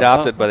We've been Club.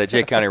 adopted by the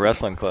Jay County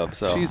Wrestling Club.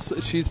 So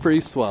she's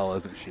pretty swell,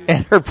 isn't she?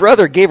 And her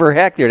brother gave her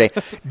heck the other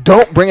day.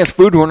 Don't bring us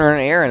food when we're in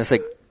the air. And it's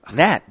like,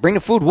 Nat, bring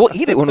the food. We'll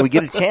eat it when we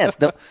get a chance.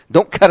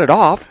 Don't cut it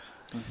off.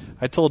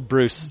 I told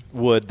Bruce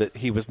Wood that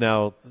he was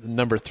now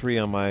number 3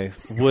 on my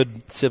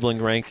Wood sibling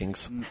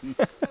rankings,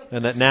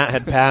 and that Nat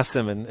had passed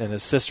him, and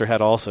his sister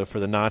had also for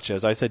the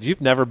nachos. I said,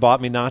 "You've never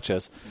bought me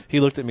nachos." He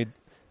looked at me,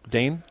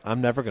 Dane, I'm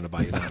never going to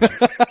buy you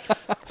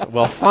nachos. So,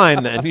 well,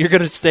 fine then. You're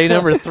going to stay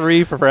number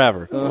 3 for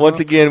forever.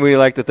 Once again, we'd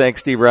like to thank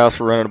Steve Rouse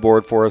for running the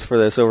board for us for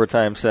this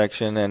overtime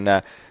section,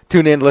 and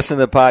tune in, listen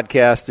to the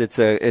podcast.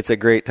 It's a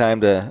great time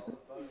to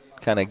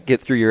kind of get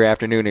through your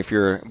afternoon if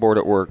you're bored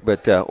at work,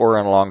 but or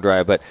on a long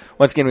drive. But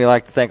once again, we'd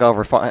like to thank all of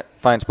our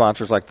fine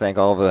sponsors. Like to thank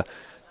all of the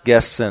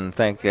guests and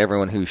thank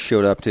everyone who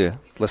showed up to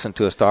listen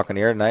to us talk on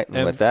the air tonight.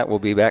 And with that, we'll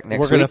be back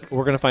next week.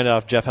 We're gonna find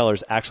out if Jeff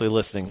Heller's actually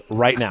listening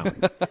right now.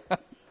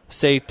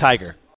 Say Tiger.